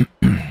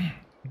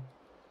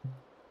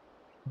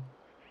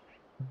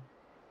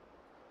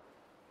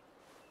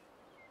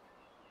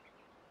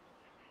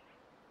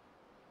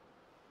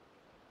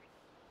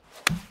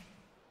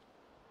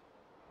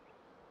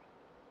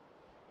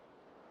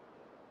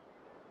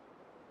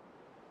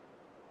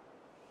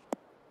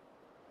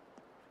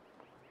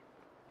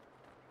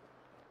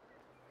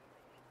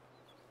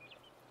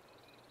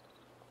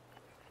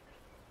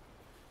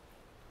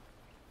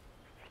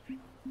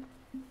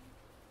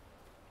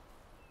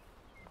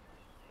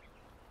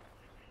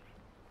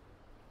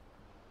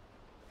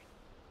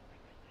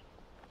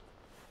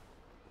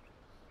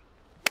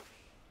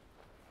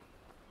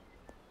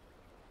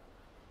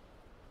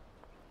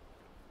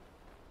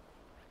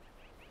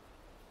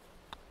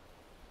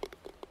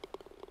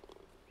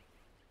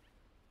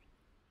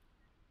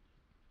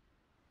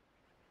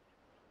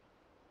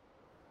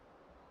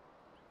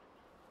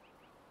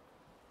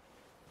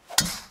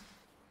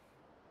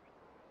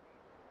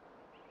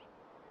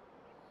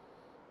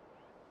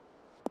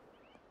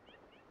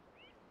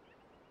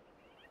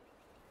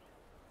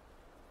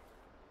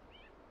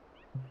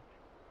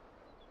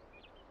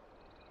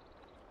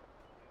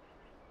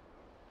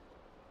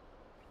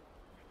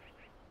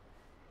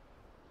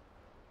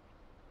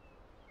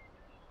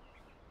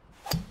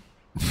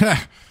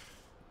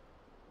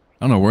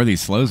 I don't know where these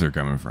slows are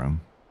coming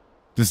from.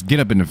 Just get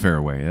up in the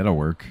fairway. That'll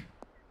work.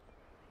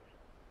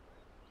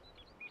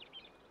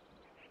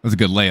 That's a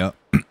good layup.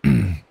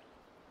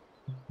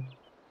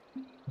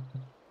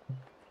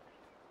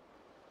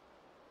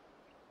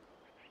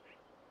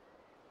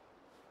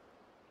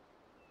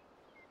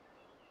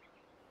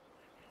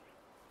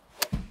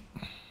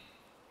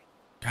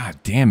 God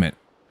damn it.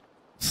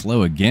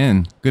 Slow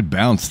again. Good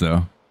bounce,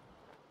 though.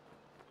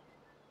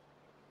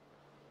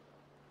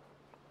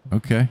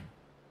 Okay.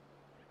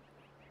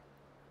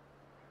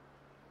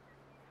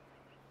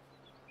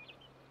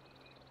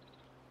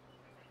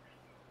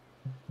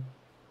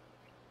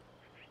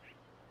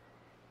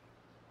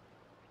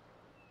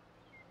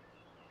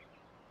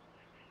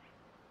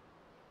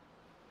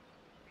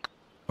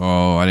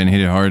 Oh, I didn't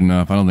hit it hard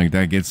enough. I don't think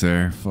that gets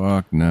there.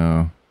 Fuck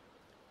no.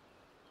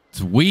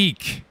 It's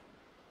weak.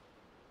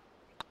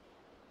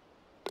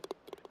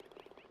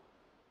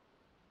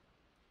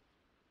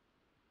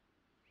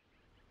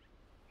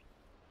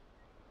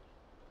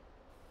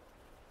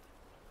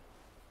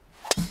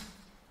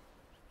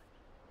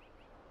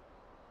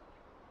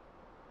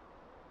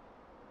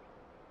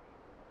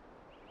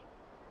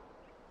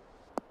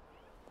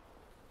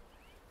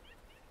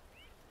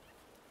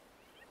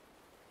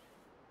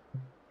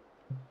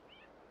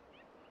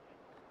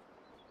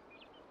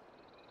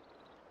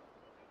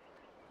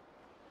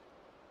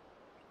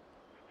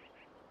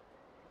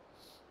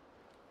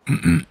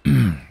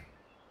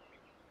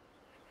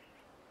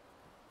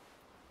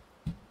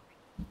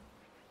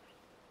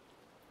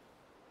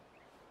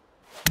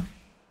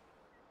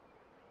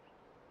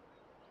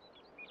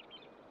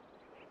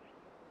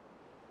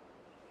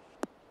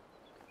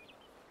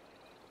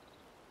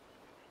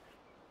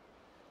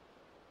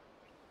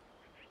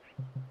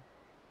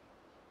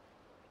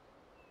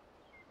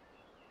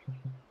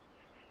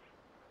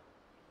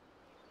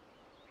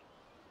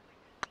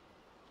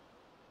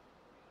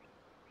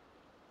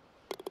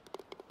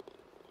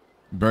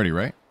 Birdie,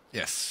 right?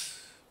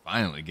 Yes.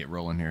 Finally get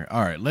rolling here.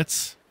 All right,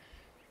 let's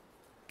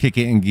kick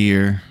it in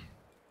gear.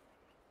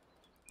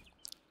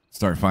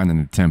 Start finding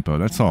the tempo.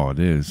 That's all it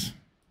is.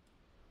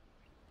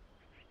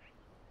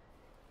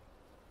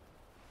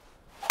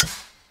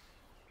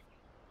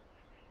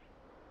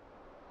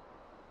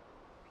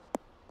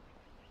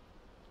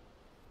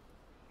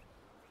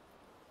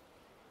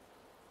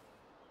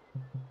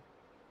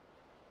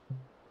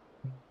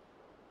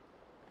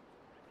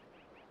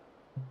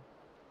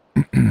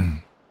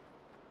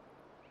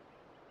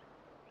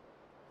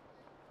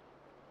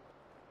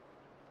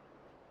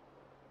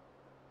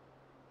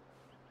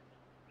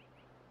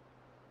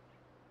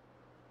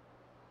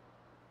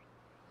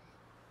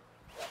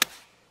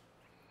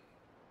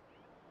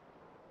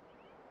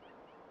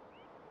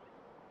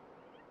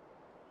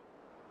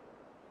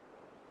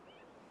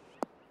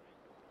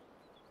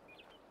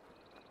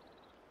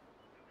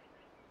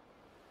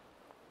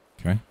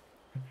 Okay.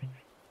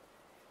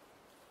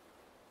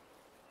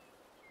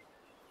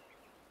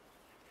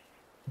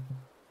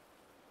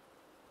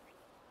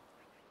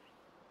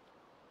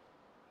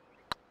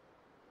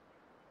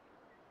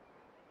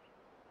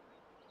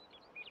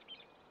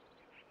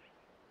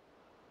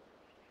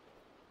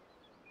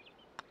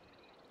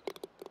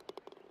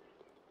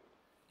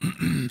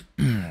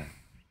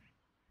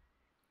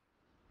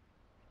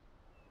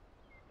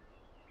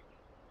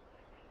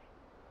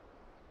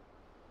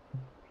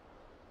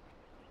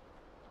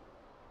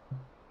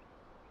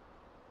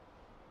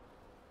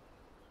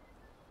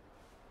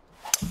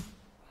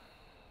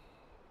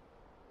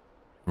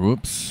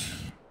 Whoops.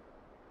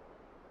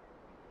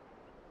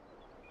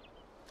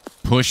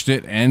 Pushed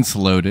it and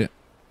slowed it.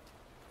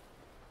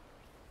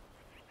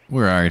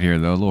 We're all right here,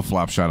 though. A little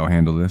flop shot will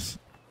handle this.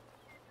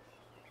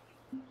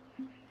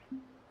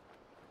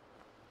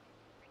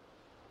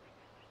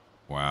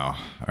 Wow.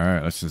 All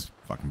right, let's just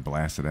fucking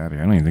blast it out of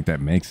here. I don't even think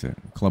that makes it.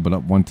 Club it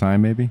up one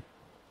time, maybe?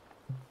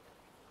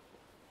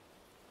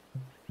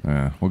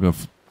 We'll go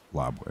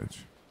lob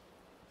wedge.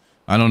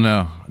 I don't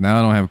know. Now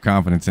I don't have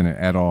confidence in it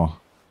at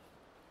all.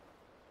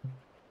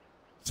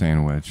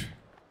 Sand wedge.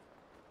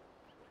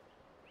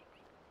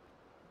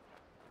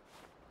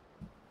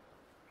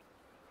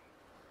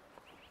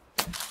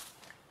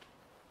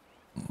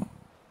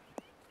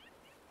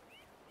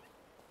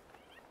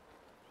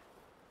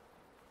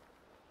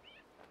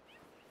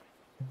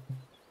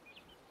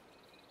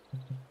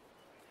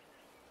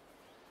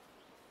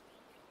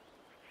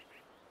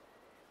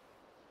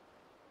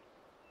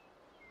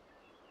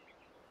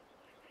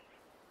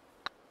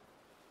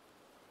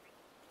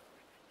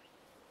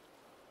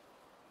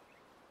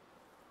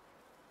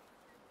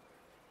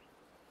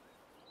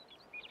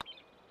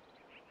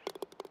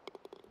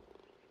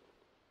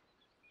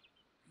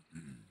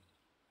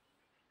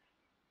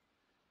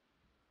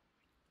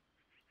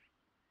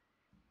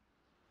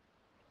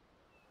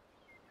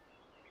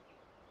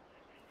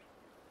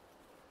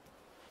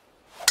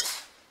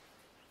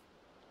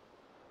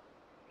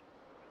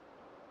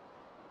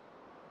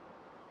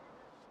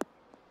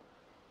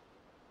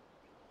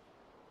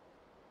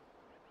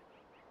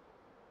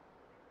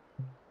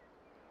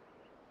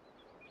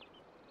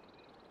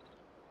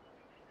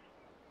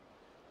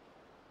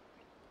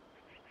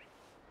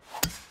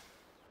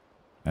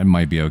 That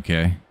might be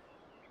okay.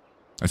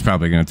 That's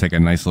probably going to take a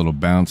nice little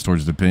bounce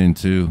towards the pin,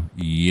 too.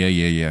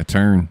 Yeah.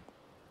 Turn.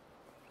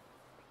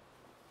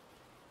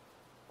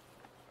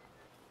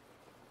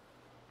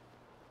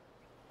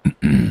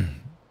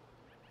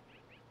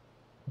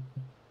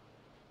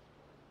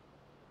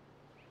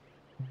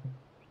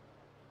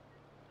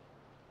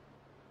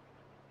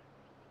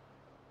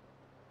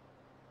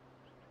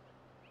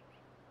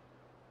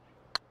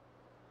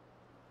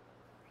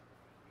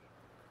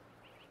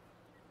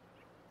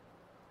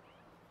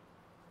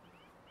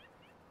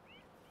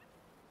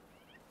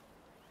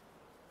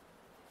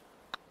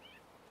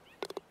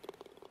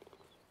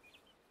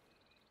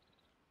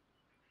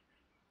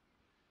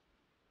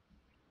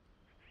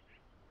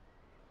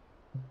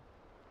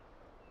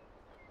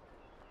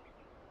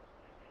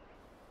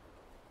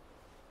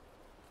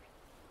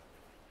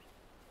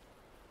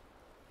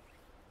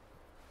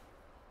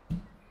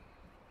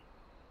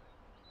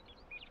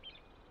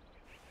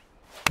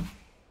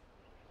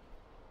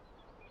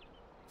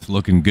 It's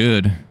looking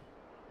good.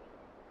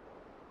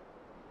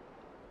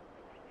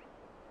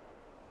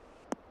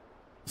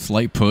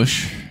 Slight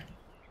push.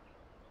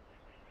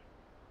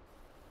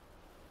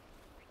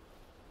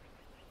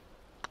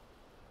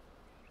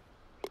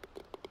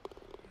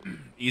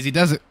 Easy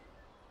does it.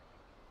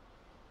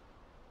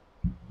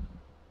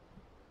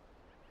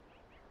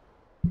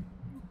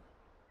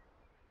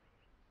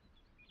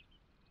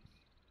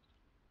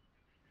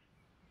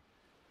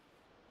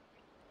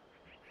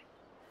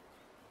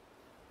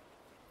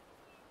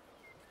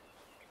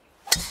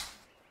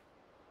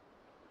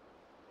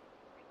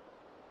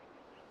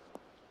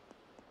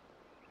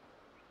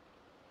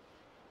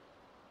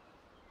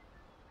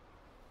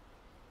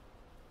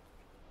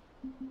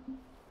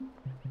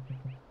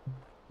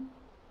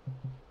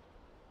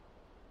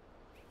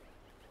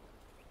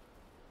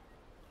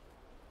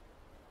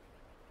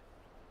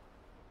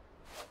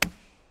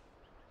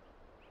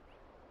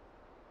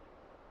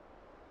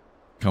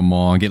 Come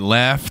on, get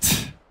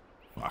left.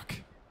 Fuck.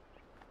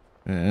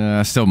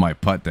 I still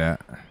might putt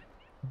that.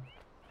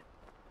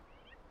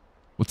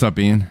 What's up,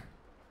 Ian?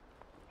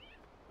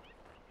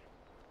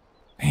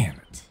 Damn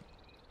it.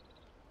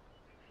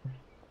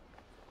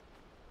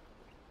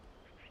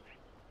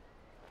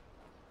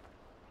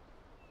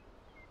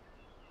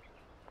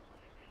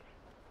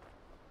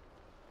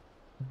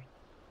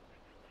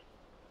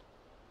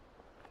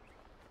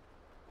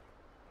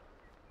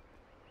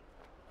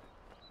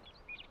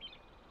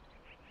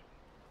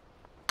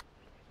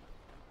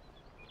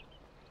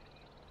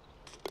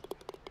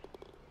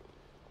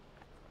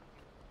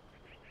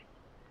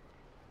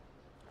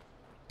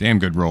 Damn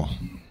good roll.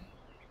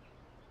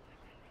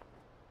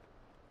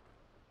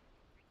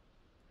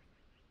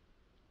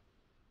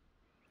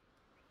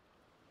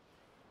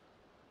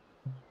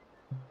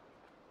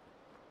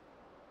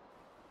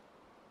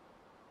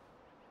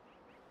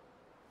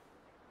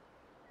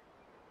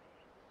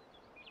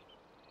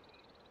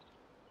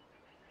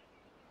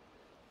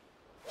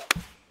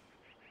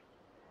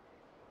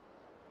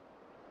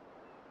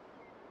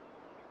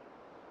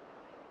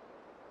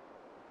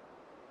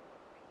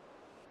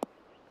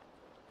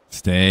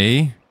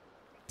 Stay.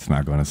 It's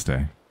not going to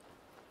stay.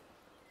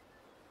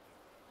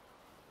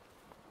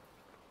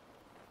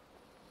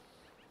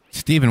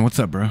 Steven, what's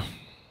up, bro?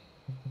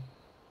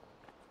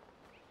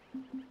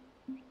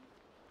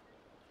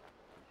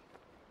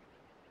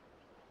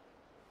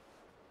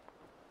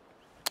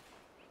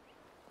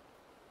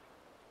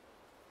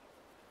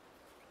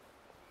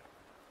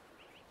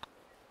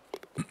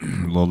 A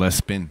little less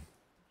spin.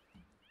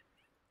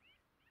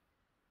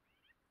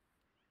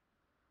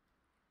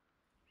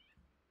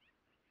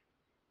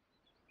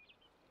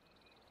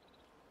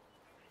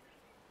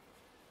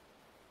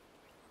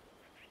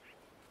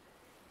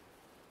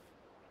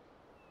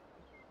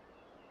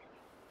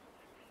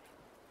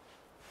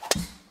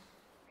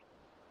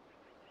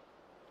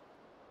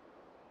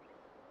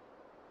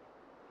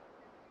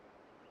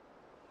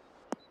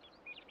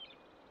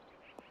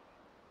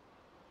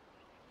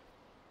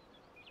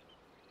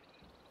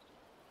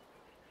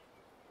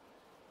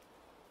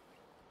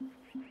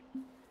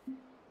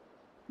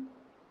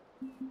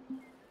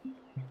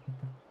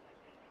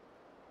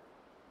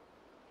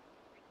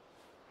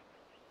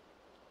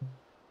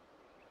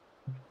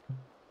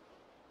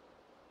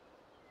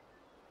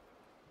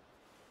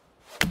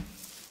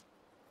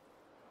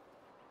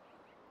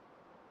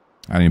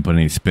 I didn't put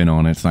any spin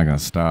on it. It's not going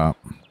to stop.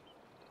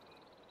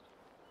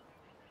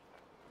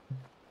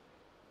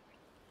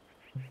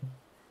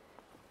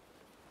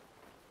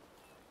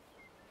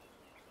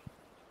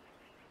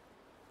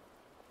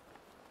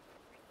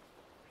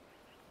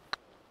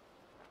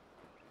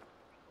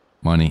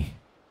 Money.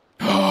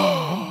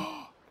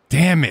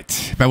 Damn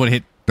it. If I would have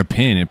hit the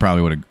pin, it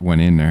probably would have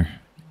went in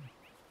there.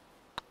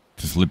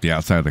 Just lipped the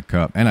outside of the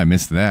cup. And I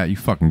missed that. You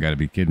fucking got to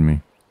be kidding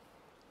me.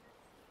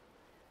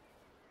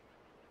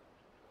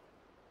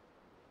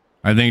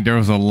 I think there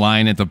was a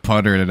line at the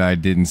putter that I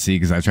didn't see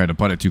because I tried to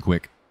putt it too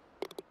quick.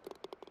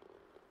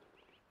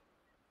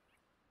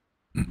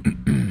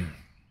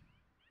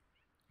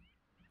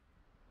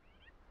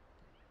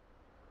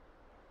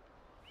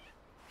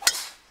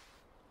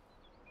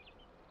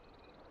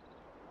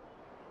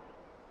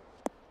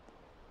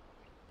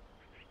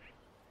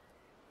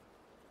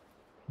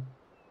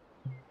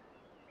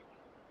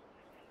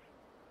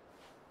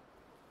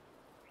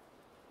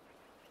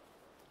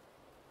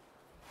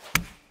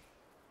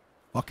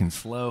 fucking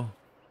slow.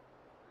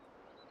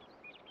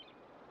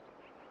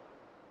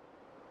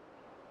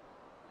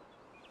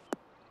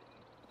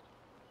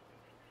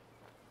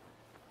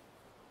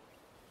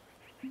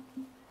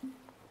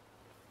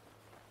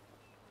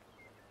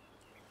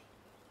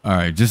 All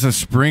right, just a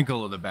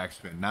sprinkle of the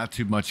backspin. Not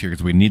too much here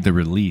because we need the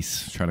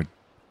release. Try to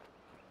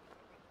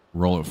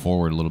roll it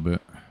forward a little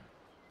bit.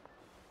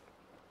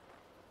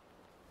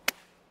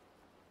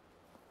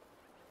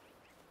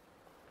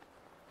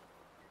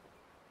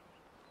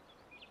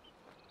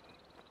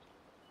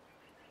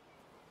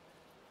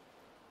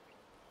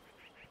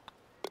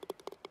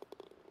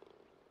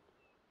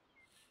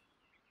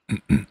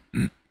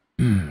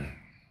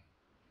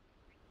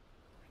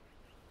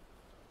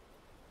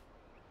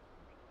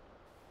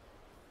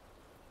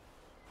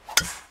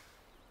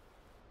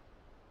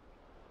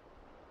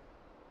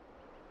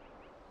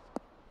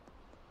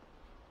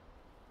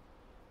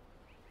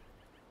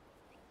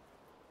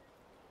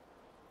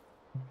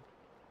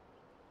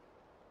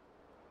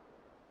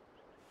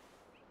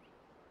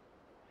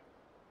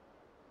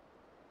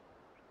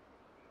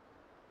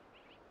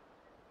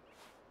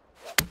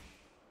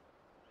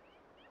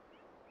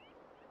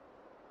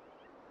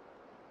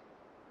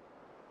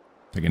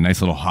 Take a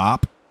nice little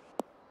hop.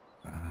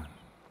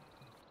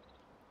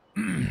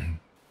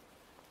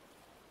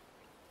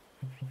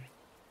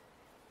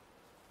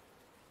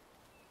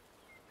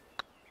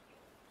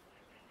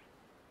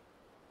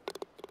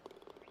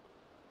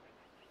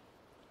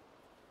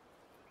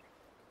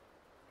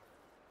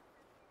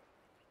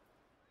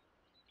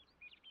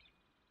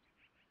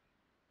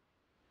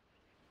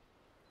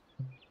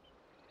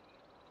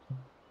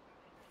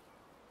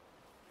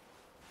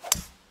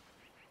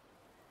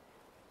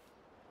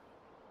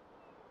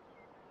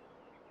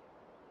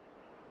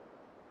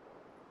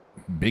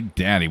 Big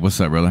Daddy,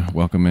 what's up, brother?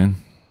 Welcome in.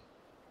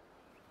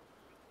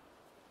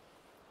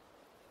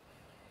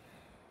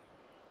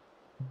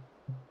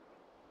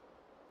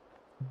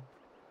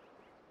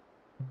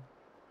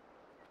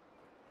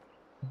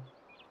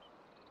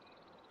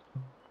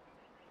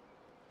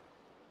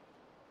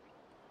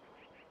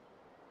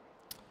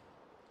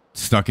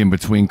 Stuck in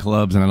between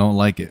clubs, and I don't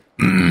like it.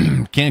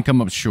 Can't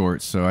come up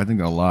short, so I think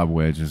a lob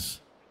wedge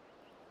is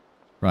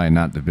probably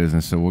not the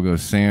business. So we'll go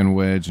sand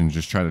wedge and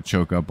just try to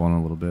choke up on it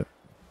a little bit.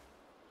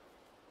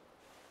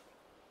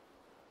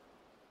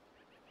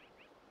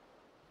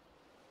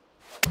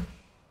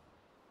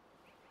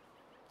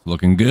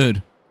 Looking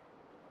good.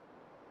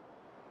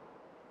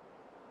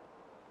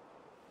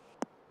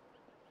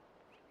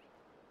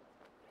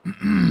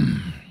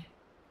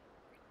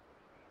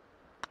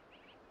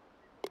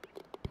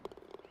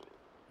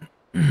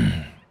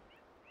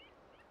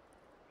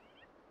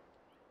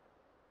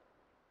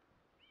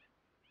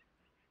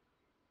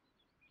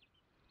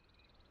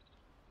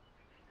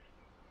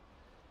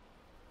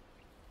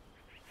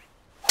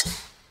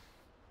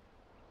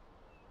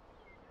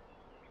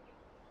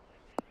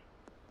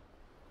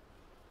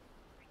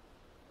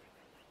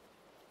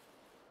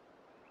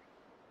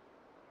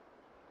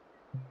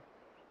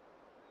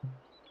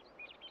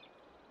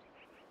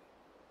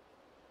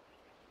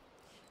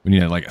 We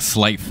need like a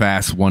slight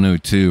fast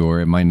 102 or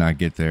it might not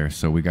get there.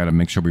 So we got to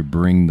make sure we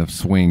bring the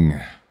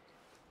swing.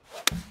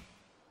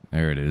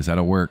 There it is.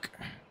 That'll work.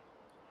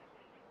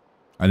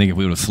 I think if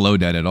we would have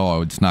slowed that at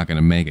all, it's not going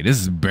to make it. This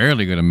is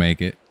barely going to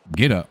make it.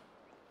 Get up.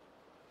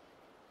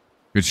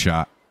 Good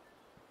shot.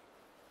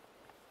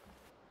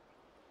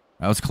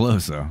 That was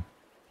close though.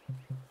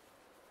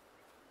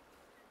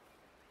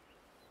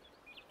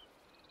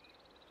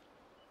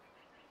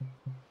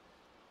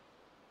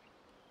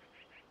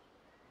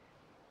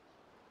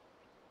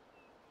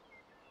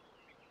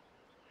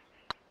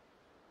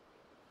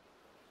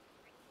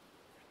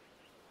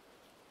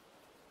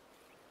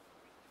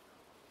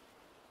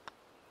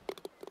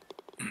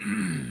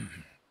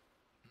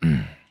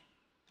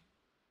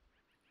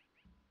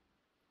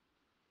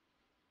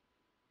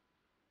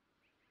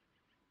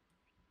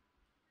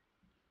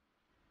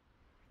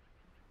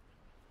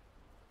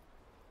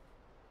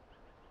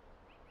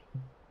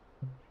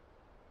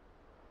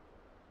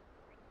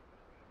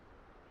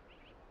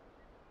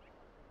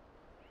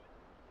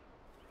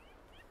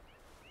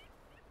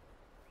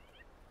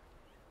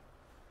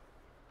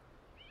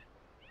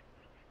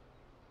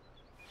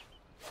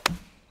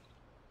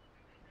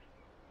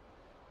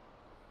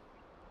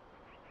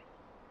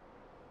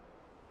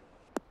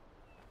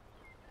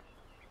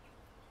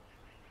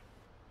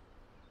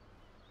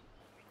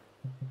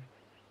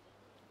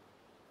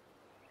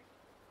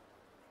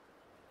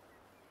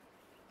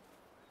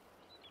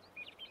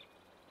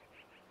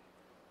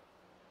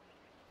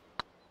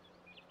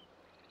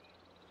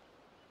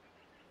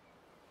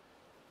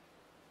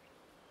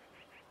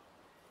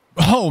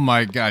 Oh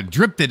my God,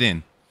 dripped it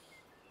in.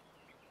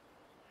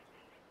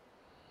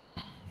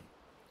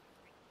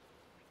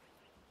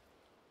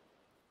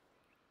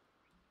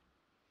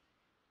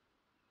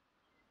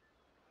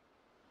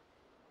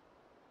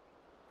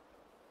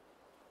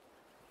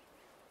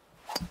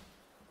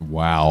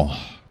 Wow.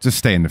 Just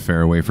stay in the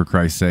fairway for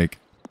Christ's sake.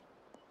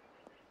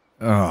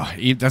 Oh,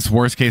 that's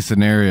worst case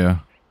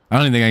scenario. I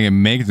don't even think I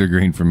can make the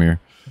green from here.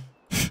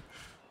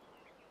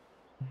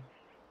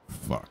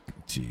 Fuck.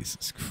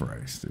 Jesus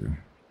Christ, dude.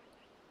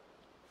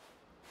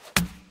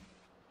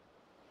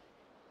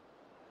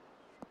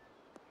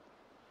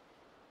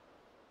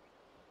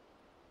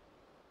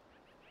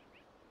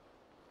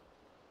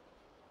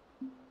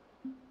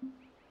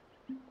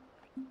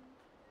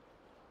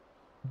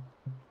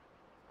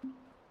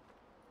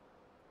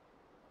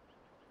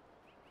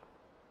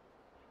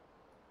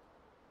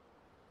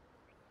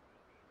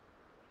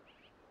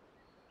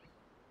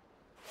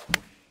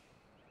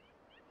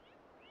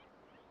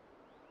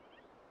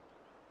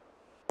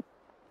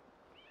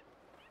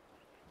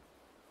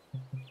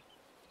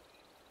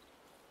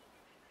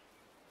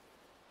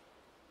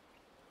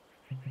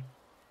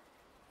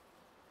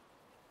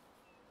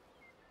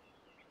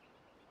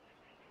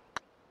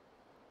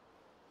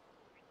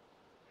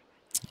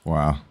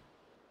 Wow.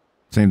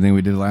 Same thing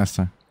we did last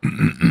time.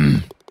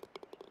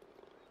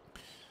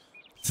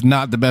 It's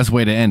not the best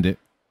way to end it,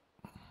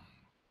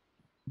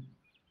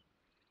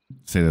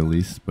 say the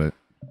least, but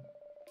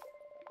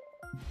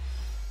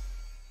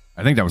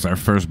I think that was our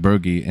first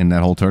bogey in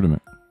that whole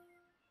tournament.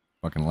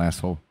 Fucking last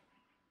hole.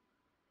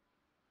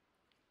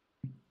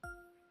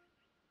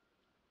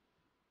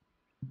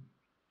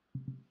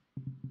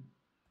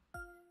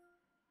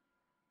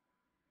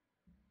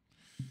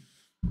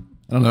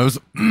 I don't know. It was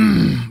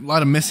a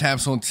lot of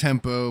mishaps on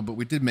tempo, but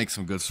we did make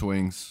some good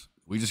swings.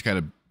 We just got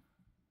to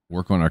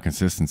work on our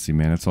consistency,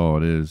 man. That's all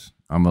it is.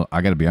 I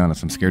got to be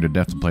honest. I'm scared to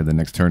death to play the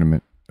next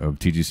tournament of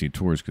TGC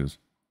Tours because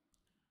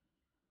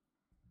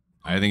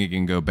I think it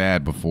can go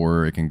bad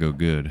before it can go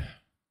good.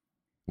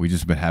 We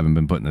just haven't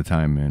been putting the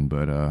time in,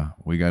 but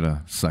we got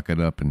to suck it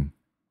up and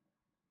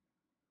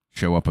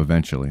show up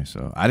eventually.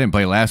 So I didn't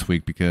play last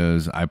week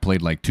because I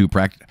played like 2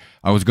 practice.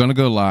 I was going to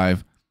go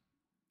live.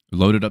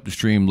 Loaded up the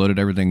stream, loaded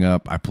everything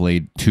up. I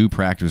played 2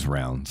 practice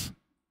rounds.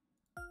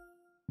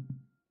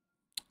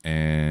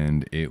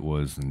 And it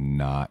was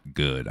not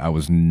good. I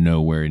was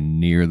nowhere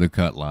near the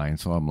cut line.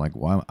 So I'm like,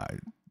 well, I'm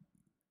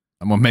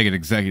going to make an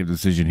executive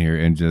decision here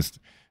and just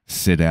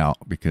sit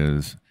out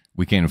because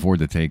we can't afford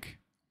to take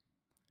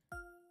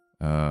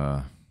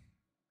a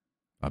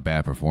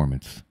bad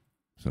performance.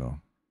 So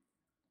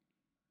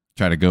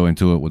try to go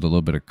into it with a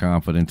little bit of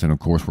confidence and a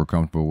course we're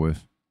comfortable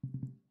with.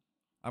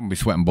 I'm going to be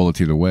sweating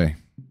bullets either way.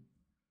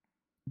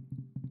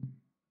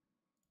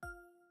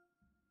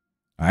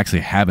 I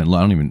actually haven't. I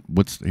don't even.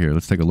 What's here?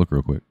 Let's take a look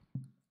real quick.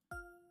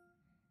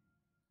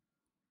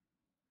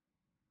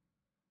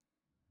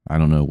 I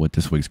don't know what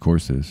this week's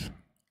course is.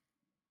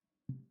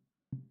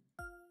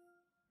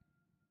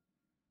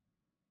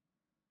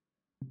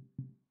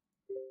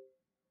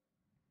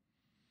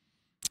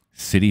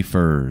 City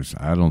Firs.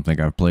 I don't think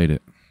I've played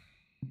it.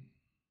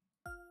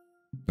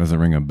 Doesn't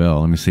ring a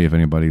bell. Let me see if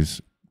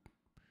anybody's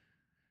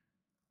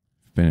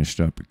finished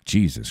up.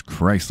 Jesus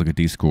Christ! Look at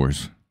these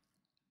scores.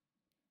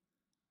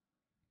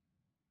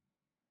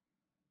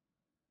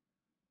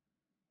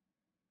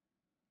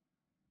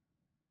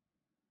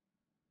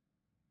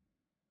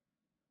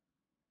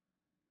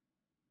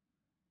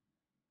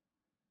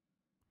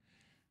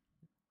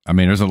 I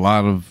mean, there's a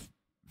lot of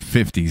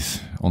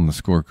 50s on the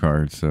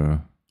scorecard,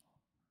 so,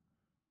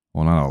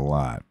 well, not a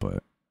lot,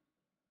 but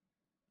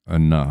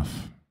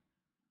enough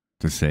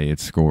to say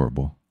it's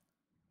scoreable.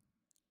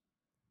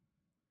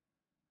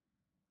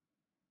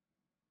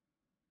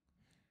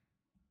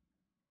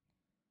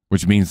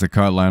 Which means the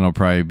cut line will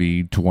probably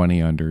be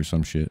 20 under or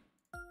some shit.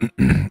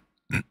 All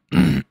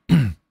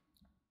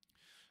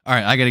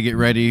right, I got to get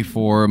ready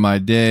for my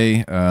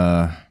day.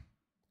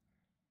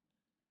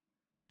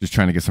 Just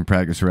trying to get some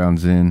practice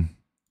rounds in.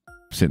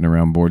 Sitting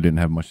around bored, didn't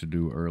have much to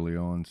do early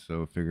on,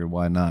 so figured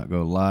why not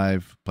go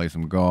live, play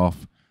some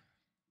golf.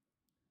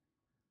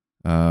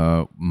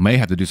 May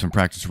have to do some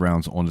practice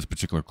rounds on this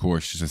particular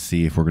course just to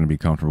see if we're going to be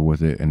comfortable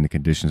with it and the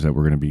conditions that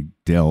we're going to be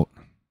dealt.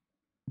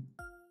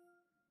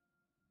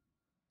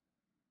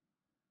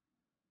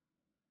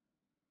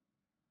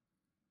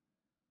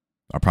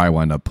 I'll probably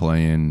wind up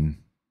playing.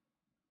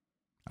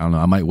 I don't know.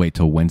 I might wait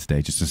till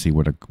Wednesday just to see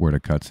where the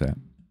cut's at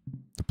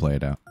to play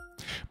it out.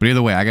 But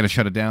either way, I got to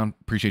shut it down.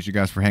 Appreciate you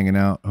guys for hanging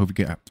out. Hope you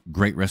get a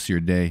great rest of your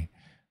day.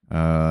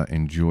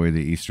 Enjoy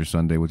the Easter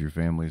Sunday with your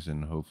families,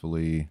 and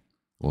hopefully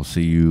we'll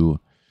see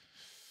you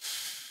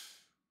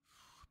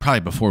probably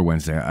before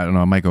Wednesday. I don't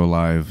know. I might go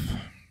live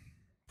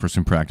for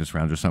some practice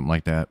rounds or something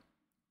like that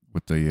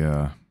with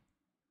the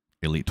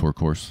Elite Tour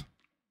course.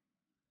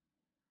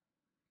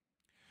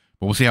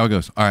 But we'll see how it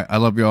goes. All right. I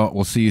love y'all.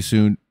 We'll see you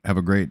soon. Have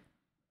a great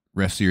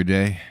rest of your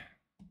day.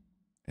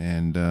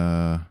 And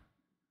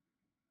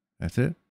that's it.